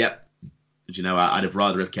 great, yep. But, I'd have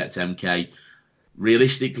rather have kept MK.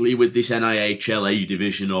 Realistically, with this NIHL A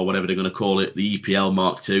division or whatever they're going to call it, the EPL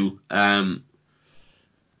Mark II,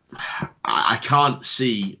 I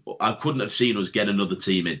couldn't have seen us get another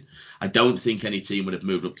team in. I don't think any team would have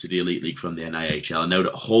moved up to the Elite League from the NIHL. I know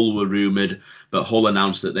that Hull were rumoured, but Hull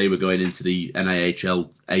announced that they were going into the NIHL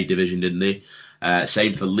A division, didn't they?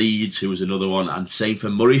 Same for Leeds, who was another one, and same for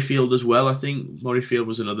Murrayfield as well. I think Murrayfield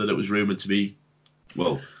was another that was rumoured to be,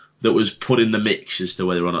 that was put in the mix as to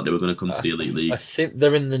whether or not they were going to come to the Elite League. I think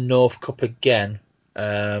they're in the North Cup again.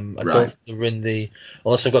 I don't think they're in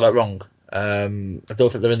unless I've got that wrong. I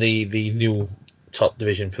don't think they're in the new top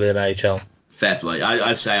division for the NIHL. Fair play.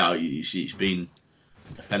 I'd say it's been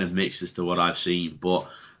kind of mixed as to what I've seen. But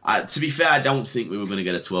to be fair, I don't think we were going to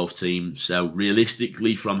get a 12 team. So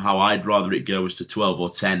realistically, from how I'd rather it goes to 12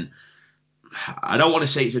 or 10, I don't want to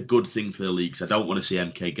say it's a good thing for the league because I don't want to see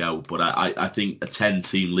MK go. But I think a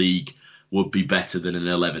 10-team league would be better than an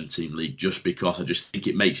 11-team league just because I just think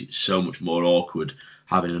it makes it so much more awkward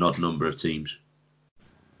having an odd number of teams.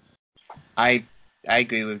 I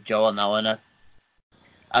agree with Joe on that one.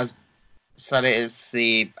 As sad it is to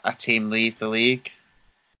see a team leave the league,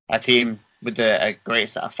 a team with a great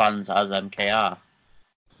set of fans as MKR.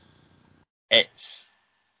 It's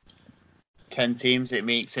 10 teams. It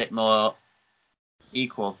makes it more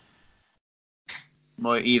equal,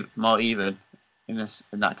 more even in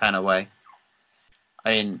that kind of way.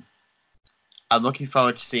 I mean, I'm looking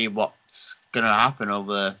forward to see what's going to happen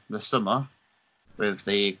over the summer with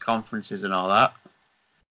the conferences and all that.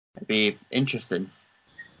 It'd be interesting.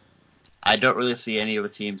 I don't really see any other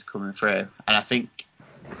teams coming through, and I think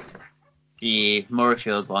the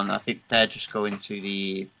Murrayfield one, I think they're just going to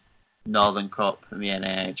the Northern Cup and the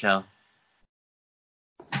NAHL.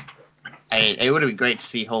 It would have been great to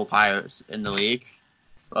see Hull Pirates in the league.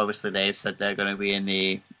 Obviously, they've said they're going to be in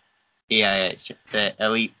the EIH, the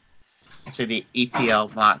Elite, the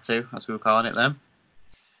EPL Mark II, as we were calling it then,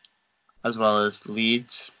 as well as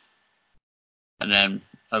Leeds, and then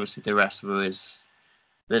obviously the rest was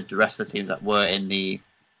the rest of the teams that were in the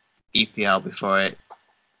EPL before it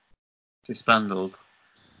disbanded.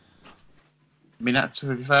 I mean,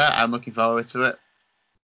 to be fair, I'm looking forward to it.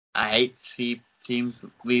 I hate to see teams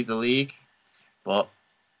leave the league, but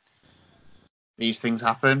these things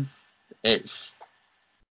happen. It's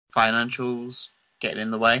financials getting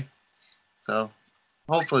in the way. So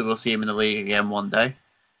hopefully we'll see him in the league again one day.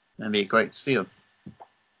 It'd be great to see him.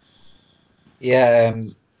 Yeah,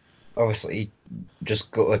 obviously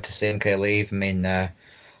just gutted to see MK leave. I mean, I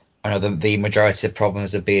know the majority of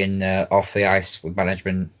problems are being off the ice with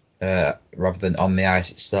management rather than on the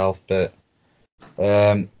ice itself. But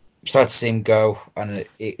sad to see him go, and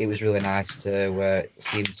it was really nice to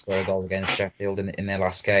see him score a goal against Sheffield in their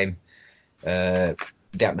last game. The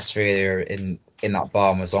atmosphere in that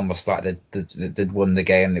barn was almost like they'd won the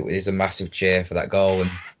game. It was a massive cheer for that goal,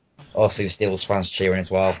 and also the Steelers fans cheering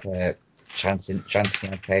as well, chanting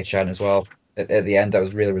MK chant as well at the end. That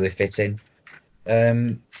was really, really fitting.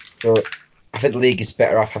 But I think the league is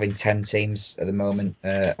better off having 10 teams at the moment.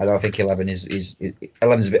 I don't think 11 is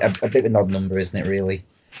 11's a bit of an odd number, isn't it? Really,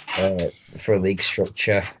 for a league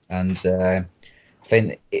structure. And I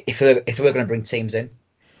think if we're going to bring teams in,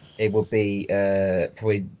 it would be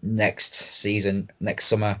probably next season, next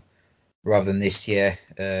summer, rather than this year.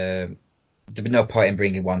 There'd be no point in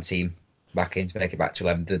bringing one team back in to make it back to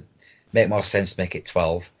 11. It'd make more sense to make it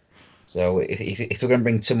 12. So if we're going to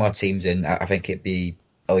bring 2 more teams in, I think it'd be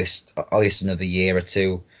at least another year or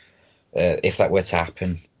 2 if that were to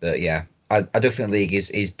happen. But yeah, I do think the league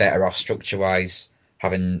is better off structure-wise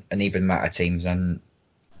having an even amount of teams, and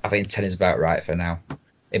I think 10 is about right for now.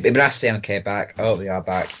 It'd be nice to see MK back. I hope they are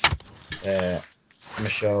back. I'm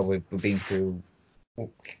sure we've been here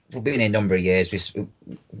a number of years.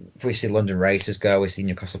 We've seen London Racers go. We've seen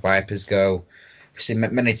Newcastle Vipers go. We've seen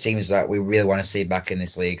many teams that we really want to see back in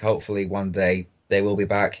this league. Hopefully one day they will be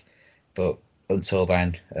back. But until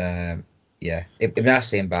then, it'd be nice to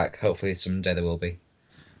see them back. Hopefully someday they will be.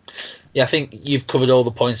 Yeah, I think you've covered all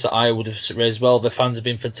the points that I would have raised. Well, the fans have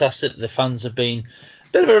been fantastic. The fans have been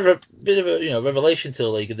a bit of a revelation to the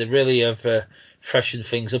league. They really have freshened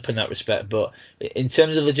things up in that respect. But in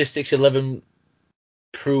terms of logistics, 11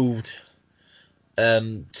 proved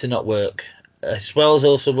to not work. As well as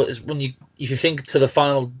also if you think to the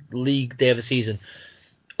final league day of the season,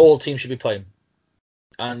 all teams should be playing,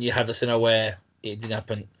 and you had this in a where it didn't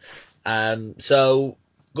happen. So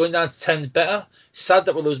going down to 10 is better. Sad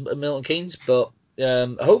that we'll lose Milton Keynes, but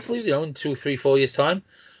hopefully in 2, 3, 4 years time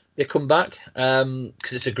they come back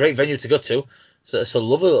because it's a great venue to go to. So it's a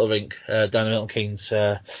lovely little rink down in Milton Keynes.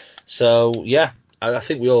 So yeah, I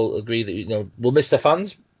think we all agree that we'll miss the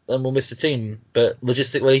fans and we'll miss the team, but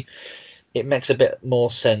logistically, it makes a bit more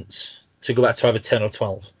sense to go back to either 10 or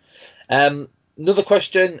 12. Another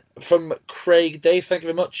question from Craig Dave. Thank you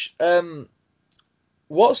very much.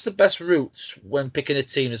 What's the best routes when picking a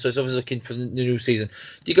team? So it's obviously looking for the new season.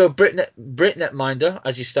 Do you go Brit Netminder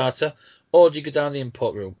as your starter, or do you go down the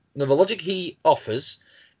import route? Now, the logic he offers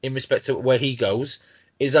in respect to where he goes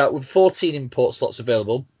is that with 14 import slots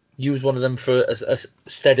available, use one of them for a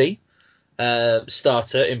steady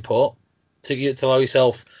starter import to allow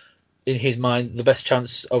yourself, in his mind, the best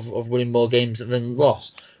chance of winning more games than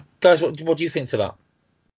loss. Guys, what do you think to that?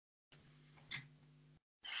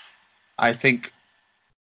 I think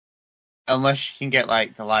unless you can get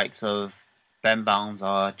like the likes of Ben Bounds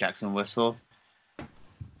or Jackson Whistle,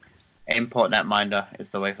 import netminder is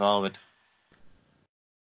the way forward.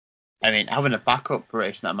 I mean, having a backup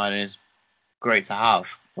British netminder is great to have,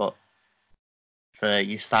 but for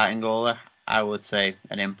your starting goalie, I would say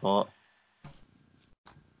an import.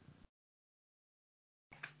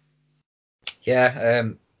 Yeah,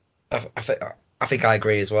 I think I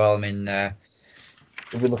agree as well. I mean,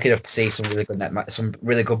 we're lucky enough to see some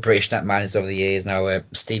really good British netminders over the years now.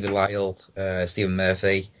 Stevie Lyle, Stephen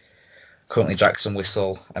Murphy, currently Jackson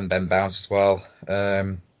Whistle, and Ben Bounds as well.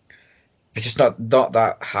 It's just not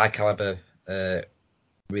that high caliber.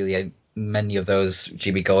 Really, many of those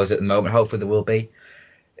GB goals at the moment. Hopefully, there will be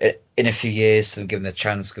in a few years. To give them a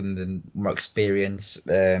chance, give them more experience,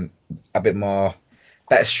 a bit more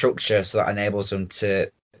better structure, so that enables them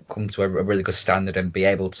to come to a really good standard and be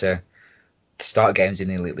able to start games in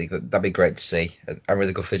the Elite League. That'd be great to see. I'm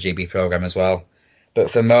really good for the GB program as well.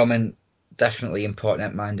 But for the moment, definitely import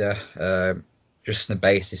netminder. Just on the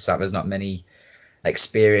basis that there's not many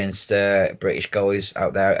experienced British goalies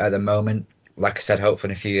out there at the moment. Like I said,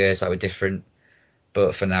 hopefully in a few years that will be different.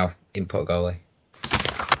 But for now, import goalie.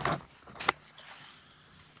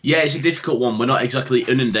 Yeah, it's a difficult one. We're not exactly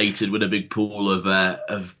inundated with a big pool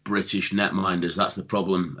of British netminders. That's the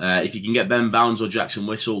problem. If you can get Ben Bounds or Jackson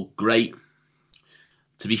Whistle, great.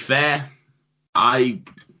 To be fair, I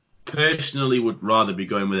personally would rather be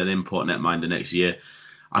going with an import netminder next year.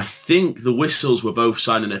 I think the Whistles were both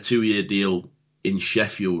signing a 2-year deal in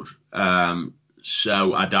Sheffield. So I'm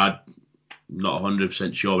not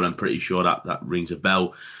 100% sure, but I'm pretty sure that rings a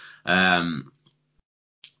bell.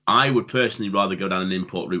 I would personally rather go down an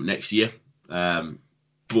import route next year.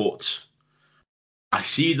 But I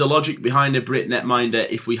see the logic behind a Brit netminder.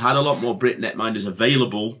 If we had a lot more Brit netminders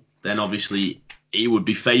available, then obviously it would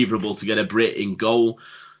be favourable to get a Brit in goal,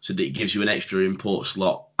 so that it gives you an extra import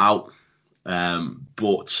slot out.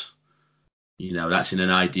 But that's in an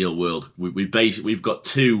ideal world. We've got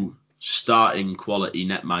 2 starting quality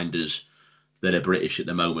netminders that are British at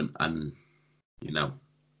the moment, and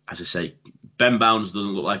as I say, Ben Bounds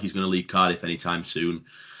doesn't look like he's going to leave Cardiff anytime soon.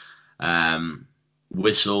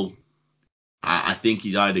 Whistle, I think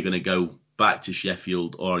he's either going to go back to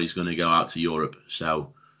Sheffield or he's going to go out to Europe.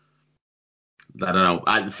 So I don't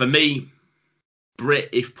know. For me, Brit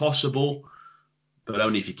if possible, but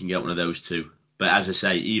only if you can get one of those 2. But as I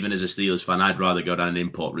say, even as a Steelers fan, I'd rather go down an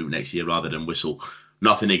import route next year rather than Whistle.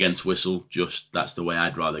 Nothing against Whistle, just that's the way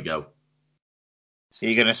I'd rather go. So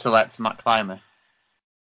you're going to select Matt Climber?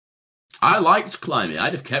 I liked Climby.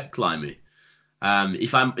 I'd have kept Climby.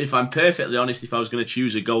 If I'm perfectly honest, if I was going to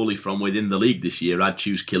choose a goalie from within the league this year, I'd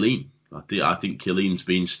choose Killeen. I think Killeen's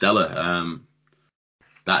been stellar.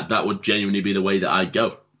 That would genuinely be the way that I'd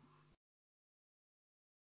go.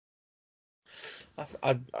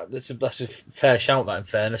 That's a fair shout, that, in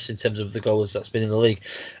fairness, in terms of the goals that's been in the league.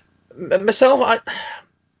 Myself,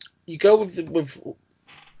 you go with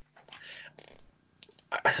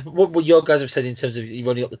what your guys have said in terms of you've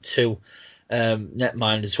only got the 2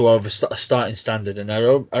 netminders who are of a starting standard. And I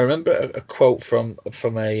remember a quote from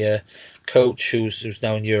a coach who's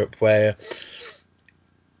now in Europe, where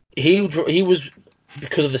he was,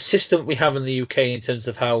 because of the system we have in the UK in terms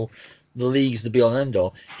of how the league's the be all and end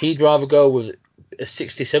all, he'd rather go with a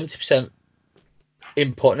 60-70%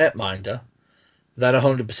 import netminder than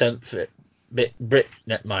 100% Brit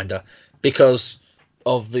netminder, because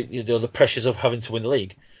of the pressures of having to win the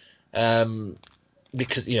league.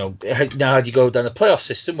 Because now how do you go down a playoff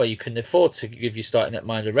system where you can afford to give your starting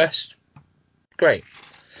netminder rest? Great,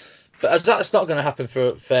 but as that's not going to happen for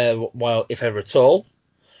a fair while, if ever at all,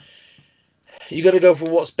 you got to go for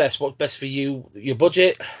what's best for you, your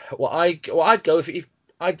budget. I'd go if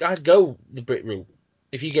I'd go the Brit route.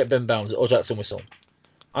 If you get Ben Bounds or Jackson Whistle,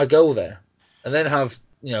 I'd go there, and then have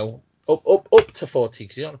up to 14,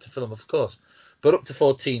 because you don't have to fill them, of course, but up to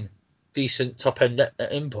 14 decent top end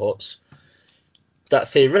imports, that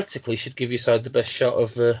theoretically should give your side the best shot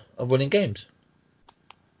of winning games.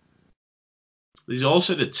 There's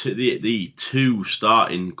also the two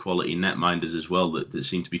starting quality netminders as well that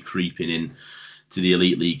seem to be creeping in to the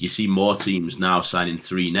Elite League. You see more teams now signing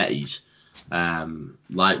 3 netties.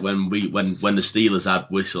 Like when the Steelers had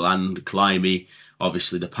Whistle and Climby,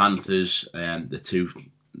 obviously the Panthers, the 2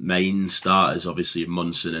 main starters, obviously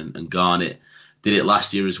Munson and Garnett, did it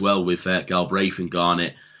last year as well with Galbraith and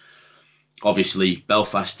Garnett. Obviously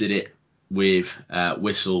Belfast did it with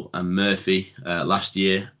Whistle and Murphy last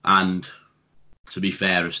year, and to be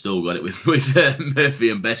fair, I've still got it with Murphy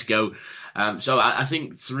and Besco. So I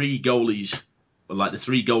think 3 goalies, like the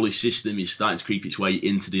 3 goalie system, is starting to creep its way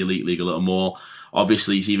into the Elite League a little more.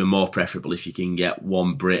 Obviously, it's even more preferable if you can get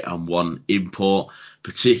 1 Brit and 1 import,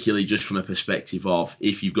 particularly just from a perspective of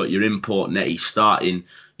if you've got your import netty starting,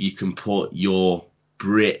 you can put your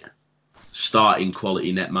Brit starting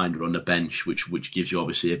quality netminder on the bench, which gives you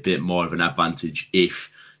obviously a bit more of an advantage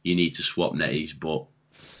if you need to swap netties. But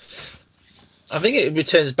I think it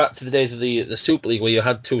returns back to the days of the Super League where you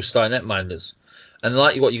had 2 starting netminders, and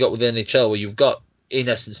like what you got with the NHL where you've got in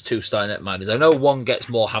essence 2 starting netminders. I know one gets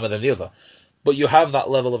more hammer than the other, but you have that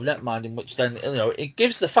level of netminding, which then it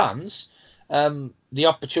gives the fans the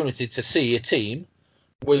opportunity to see a team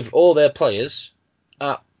with all their players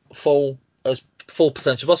at full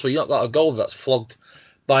potential possible. You've not got a goal that's flogged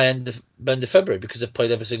by end of February because they've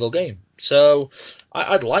played every single game. So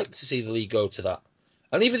I'd like to see the league go to that.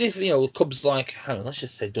 And even if, clubs like, let's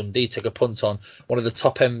just say Dundee take a punt on one of the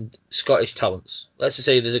top-end Scottish talents. Let's just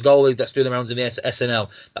say there's a goalie that's doing the rounds in the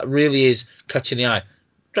SNL that really is catching the eye.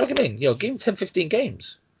 Drag him in, give him 10, 15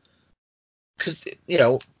 games. Because,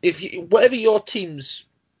 whatever your team's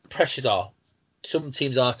pressures are, some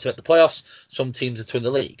teams are to make the playoffs, some teams are to win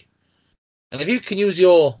the league. And if you can use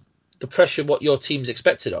the pressure, what your team's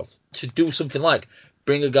expected of, to do something like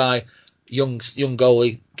bring a guy, young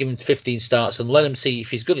goalie, give him 15 starts and let him see if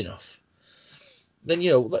he's good enough, then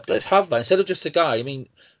let's have that instead of just a guy. I mean,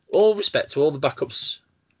 all respect to all the backups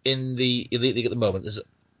in the Elite League at the moment,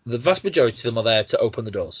 the vast majority of them are there to open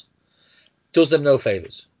the doors. Does them no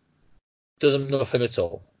favours. Does them nothing at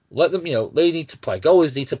all. Let them, they need to play.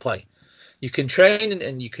 Goalies need to play. You can train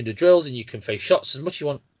and you can do drills and you can face shots as much as you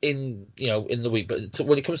want in the week, but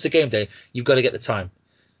when it comes to game day, you've got to get the time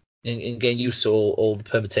and get used to all the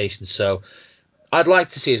permutations. So I'd like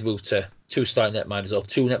to see us move to 2 starting netminders or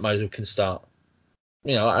 2 netminders who can start.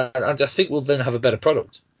 I think we'll then have a better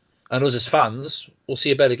product, and us as fans will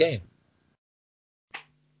see a better game.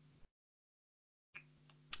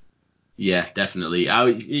 Yeah, definitely.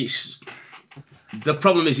 The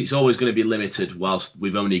problem is it's always going to be limited whilst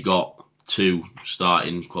we've only got 2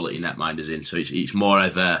 starting quality netminders in. So it's more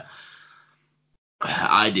of a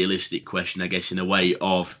idealistic question, I guess, in a way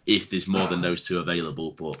of if there's more than those 2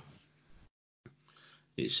 available. But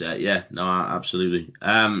it's absolutely.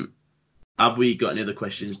 Have we got any other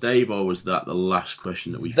questions, Dave, or was that the last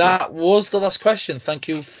question that we? That was the last question. Thank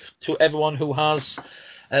you to everyone who has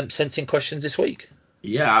sent in questions this week.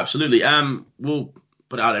 Yeah, absolutely. We'll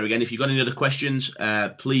put it out there again. If you've got any other questions,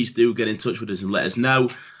 please do get in touch with us and let us know.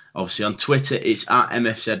 Obviously on Twitter, it's at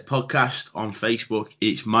MFZ Podcast. On Facebook,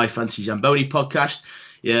 it's My Fancy Zamboni Podcast.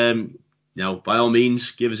 By all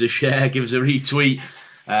means, give us a share, give us a retweet.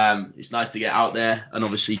 It's nice to get out there and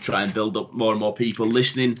obviously try and build up more and more people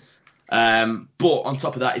listening. But on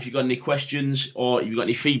top of that, if you've got any questions or you've got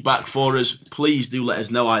any feedback for us, please do let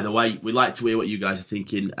us know either way. We like to hear what you guys are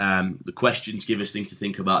thinking. The questions give us things to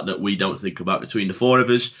think about that we don't think about between the 4 of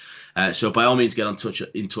us. So by all means, get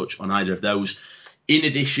in touch on either of those. In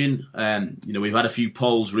addition, we've had a few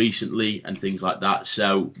polls recently and things like that.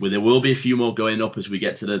 So there will be a few more going up as we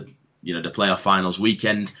get to the playoff finals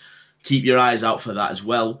weekend. Keep your eyes out for that as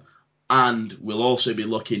well. And we'll also be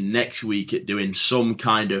looking next week at doing some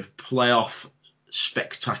kind of playoff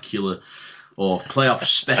spectacular or playoff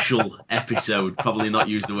special episode. Probably not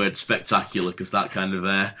use the word spectacular because that kind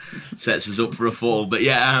of sets us up for a fall. But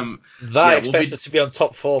expects us to be on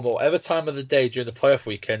top 4, but whatever time of the day during the playoff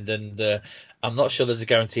weekend, and I'm not sure there's a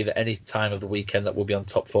guarantee that any time of the weekend that we'll be on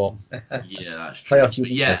top 4. Yeah, that's true. But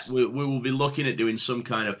we will be looking at doing some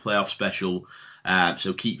kind of playoff special.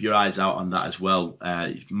 So keep your eyes out on that as well.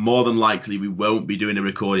 More than likely, we won't be doing a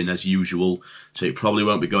recording as usual, so it probably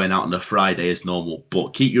won't be going out on a Friday as normal.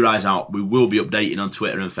 But keep your eyes out. We will be updating on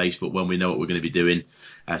Twitter and Facebook when we know what we're going to be doing.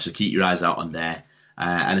 So keep your eyes out on there.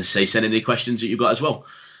 And as I say, send any questions that you've got as well.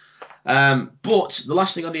 But the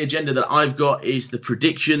last thing on the agenda that I've got is the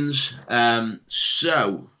predictions.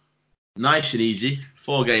 So Nice and easy.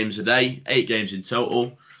 4 games a day, 8 games in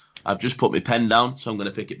total. I've just put my pen down, so I'm going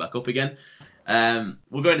to pick it back up again.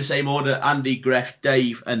 We'll go in the same order. Andy, Gref,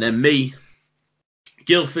 Dave, and then me.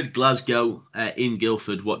 Guildford, Glasgow, in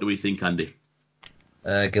Guildford. What do we think, Andy?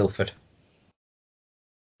 Guildford.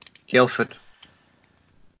 Guildford.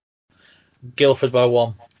 Guildford by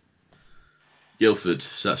 1. Guildford.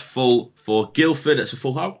 So that's full for Guildford. That's a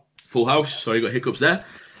full house. Full house. Sorry, got hiccups there.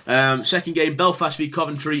 Second game, Belfast v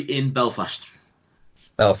Coventry in Belfast.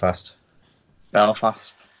 Belfast.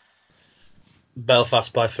 Belfast.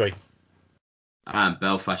 Belfast by 3. And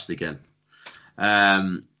Belfast again.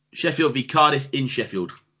 Sheffield v Cardiff in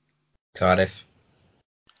Sheffield. Cardiff.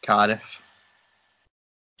 Cardiff.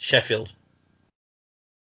 Sheffield.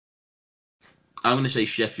 I'm going to say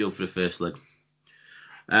Sheffield for the first leg.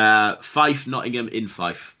 Fife, Nottingham in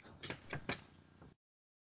Fife.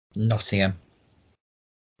 Nottingham.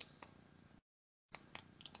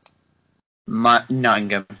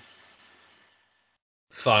 Nottingham.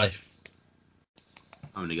 5.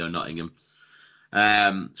 I'm going to go Nottingham.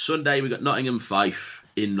 Sunday, we got Nottingham, Fife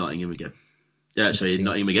in Nottingham again. Sorry, in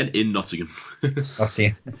Nottingham again, in Nottingham.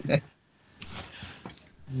 Nottingham.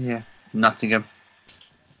 Yeah. Nottingham.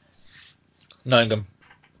 Nottingham.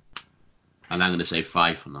 And I'm going to say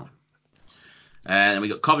 5 on that. And we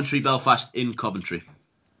got Coventry, Belfast in Coventry.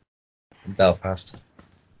 Belfast.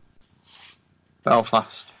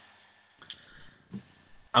 Belfast.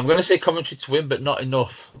 I'm going to say Coventry to win, but not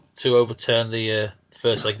enough to overturn the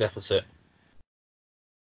first leg deficit.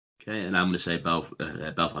 Okay, and I'm going to say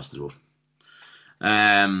Belfast as well.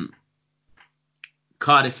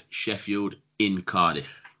 Cardiff, Sheffield in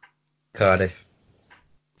Cardiff. Cardiff.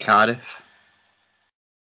 Cardiff.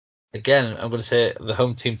 Again, I'm going to say the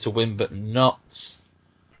home team to win, but not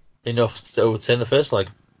enough to overturn the first leg.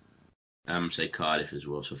 I'm going to say Cardiff as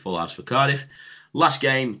well. So full house for Cardiff. Last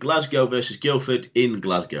game, Glasgow versus Guildford in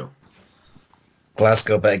Glasgow.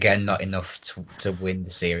 Glasgow, but again, not enough to win the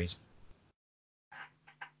series.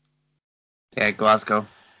 Yeah, Glasgow.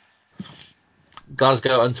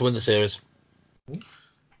 Glasgow and to win the series.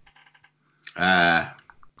 I'm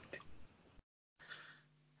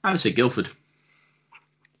going to say Guildford.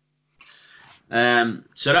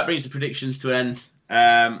 So that brings the predictions to end.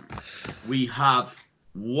 We have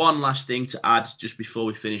one last thing to add just before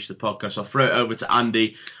we finish the podcast. I'll throw it over to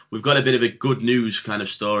Andy. We've got a bit of a good news kind of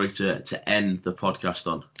story to end the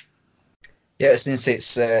podcast on. Yeah, since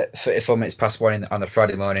it's 34 minutes past 1 on a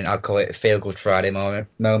Friday morning, I'll call it a feel-good Friday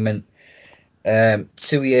moment.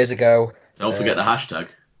 2 years ago... Don't forget the hashtag.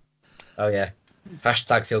 Oh, yeah.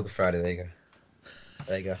 Hashtag Feel Good Friday.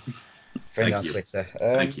 There you go. Friend on Twitter.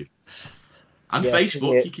 Thank you. And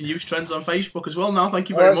Facebook. You can use trends on Facebook as well now. Thank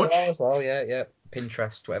you very much. As well, yeah.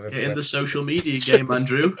 Pinterest, whatever. Get in the social media game,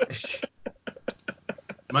 Andrew.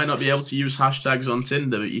 Might not be able to use hashtags on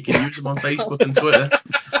Tinder, but you can use them on Facebook and Twitter.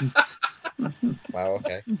 Wow,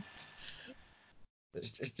 okay.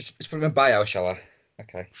 It's from a bio, shall I?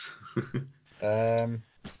 Okay.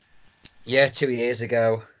 2 years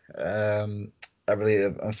ago, a really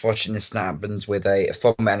unfortunate incident happened with a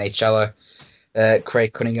former NHLer,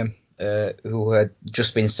 Craig Cunningham, who had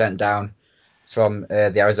just been sent down from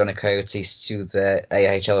the Arizona Coyotes to the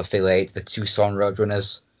AHL affiliate, the Tucson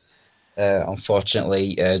Roadrunners.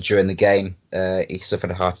 Unfortunately, during the game, he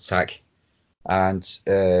suffered a heart attack and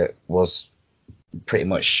was pretty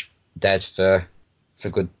much dead for a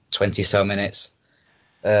good 20 so minutes.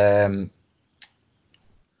 There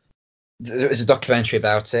is a documentary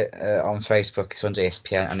about it on Facebook. It's on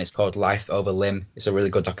ESPN and it's called Life Over Limb. It's a really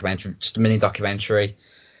good documentary, just a mini documentary.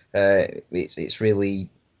 It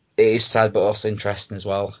is sad but also interesting as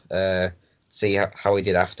well. See how he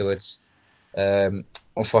did afterwards.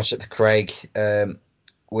 Unfortunately, Craig,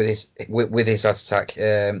 with his heart attack,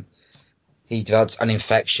 he developed an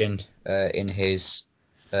infection in his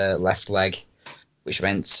left leg, which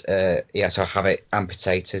meant he had to have it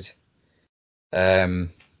amputated. But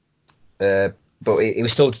he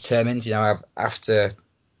was still determined. After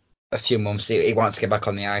a few months, he wanted to get back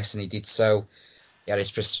on the ice, and he did so. He had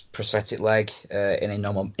his prosthetic leg in a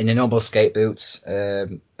normal skate boot,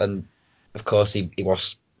 and of course he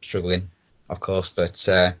was struggling, of course, but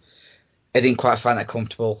he didn't quite find that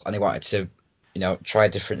comfortable, and he wanted to, try a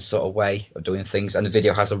different sort of way of doing things. And the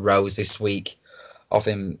video has a rose this week of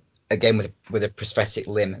him again with a prosthetic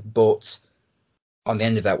limb, but on the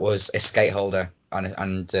end of that was a skate holder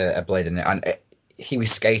and a blade in it, and he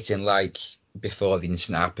was skating like before the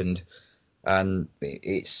incident happened. And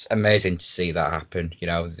it's amazing to see that happen.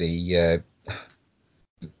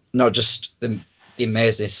 Not just the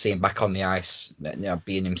amazing to see him back on the ice,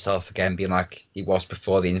 being himself again, being like he was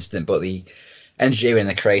before the incident, but the energy and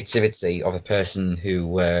the creativity of the person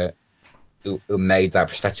who made that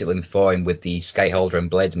prosthetic limb for him with the skate holder and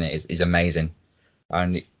blade in it is amazing.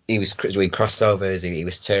 And he was doing crossovers. He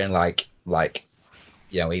was turning like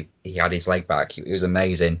he had his leg back. It was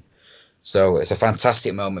amazing. So it's a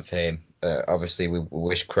fantastic moment for him. Obviously, we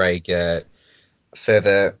wish Craig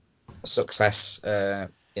further success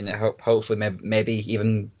in it. Hopefully, maybe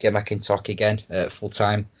even get back in talk again full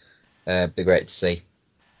time. Be great to see.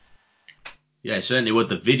 Yeah, certainly would.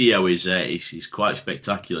 The video is quite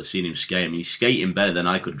spectacular. Seeing him skate, I mean, he's skating better than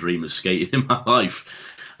I could dream of skating in my life.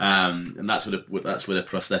 And that's with a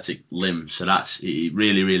prosthetic limb. So it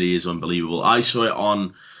really, really is unbelievable. I saw it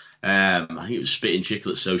on, I think it was Spitting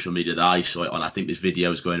Chicklets social media that I saw it on. I think this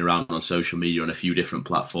video is going around on social media on a few different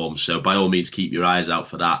platforms. So by all means, keep your eyes out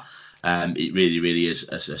for that. It really, really is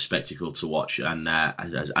a spectacle to watch. And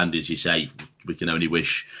as you say, we can only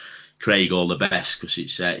wish Craig all the best, because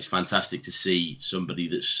it's fantastic to see somebody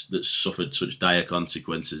that's suffered such dire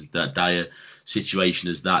consequences, that dire situation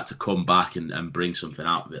as that, to come back and bring something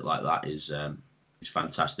out of it like that is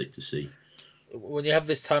fantastic to see. When you have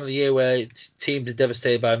this time of the year where teams are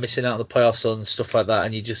devastated by missing out on the playoffs and stuff like that,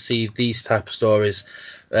 and you just see these type of stories,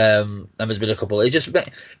 and there's been a couple, it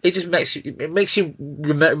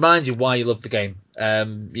reminds you why you love the game. I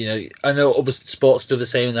know other sports do the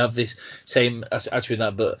same and have this same attribute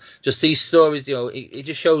that, but just these stories, it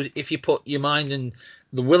just shows if you put your mind and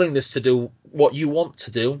the willingness to do what you want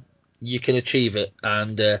to do, you can achieve it.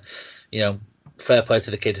 And fair play to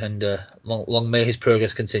the kid, and long may his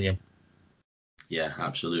progress continue. Yeah,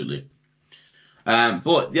 absolutely.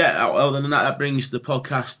 But yeah, other than that brings the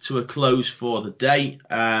podcast to a close for the day.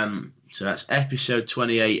 So that's episode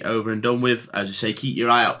 28 over and done with. As I say, keep your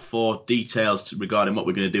eye out for details regarding what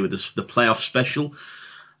we're going to do with the playoff special.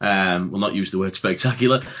 We'll not use the word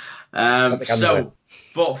spectacular.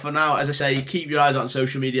 But for now, as I say, keep your eyes out on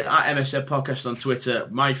social media, at MSN Podcast on Twitter,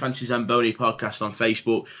 My Fancy Zamboni Podcast on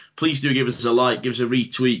Facebook. Please do give us a like, give us a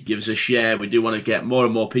retweet, give us a share. We do want to get more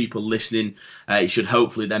and more people listening. It should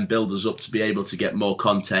hopefully then build us up to be able to get more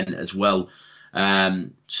content as well.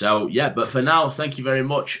 But for now, thank you very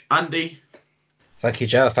much, Andy. Thank you,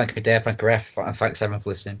 Joe. Thank you, Dave. Thank you, Gref. And thanks, everyone, for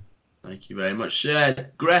listening. Thank you very much,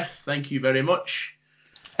 Gref. Thank you very much.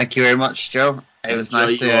 Thank you very much, Joe. It was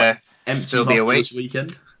nice to still be awake this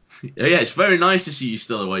weekend. Yeah, it's very nice to see you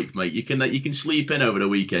still awake, mate. You can sleep in over the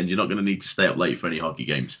weekend. You're not going to need to stay up late for any hockey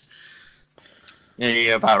games. Yeah,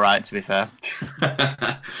 you're about right, to be fair.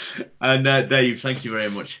 And Dave, thank you very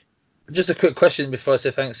much. Just a quick question before I say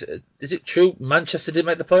thanks. Is it true Manchester didn't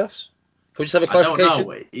make the playoffs? Can we just have a clarification? I don't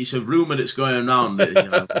know. It's a rumour that's going around that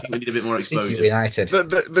I think we need a bit more exposure. United.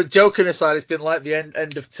 But joking aside, it's been like the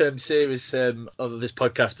end of term series of this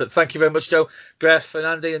podcast. But thank you very much, Joe, Gref, and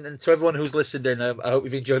Andy, and to everyone who's listened in. I hope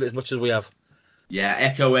you've enjoyed it as much as we have. Yeah,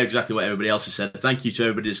 echo exactly what everybody else has said. Thank you to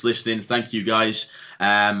everybody that's listening. Thank you, guys.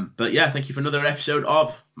 But yeah, thank you for another episode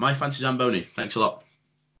of My Fancy Zamboni. Thanks a lot.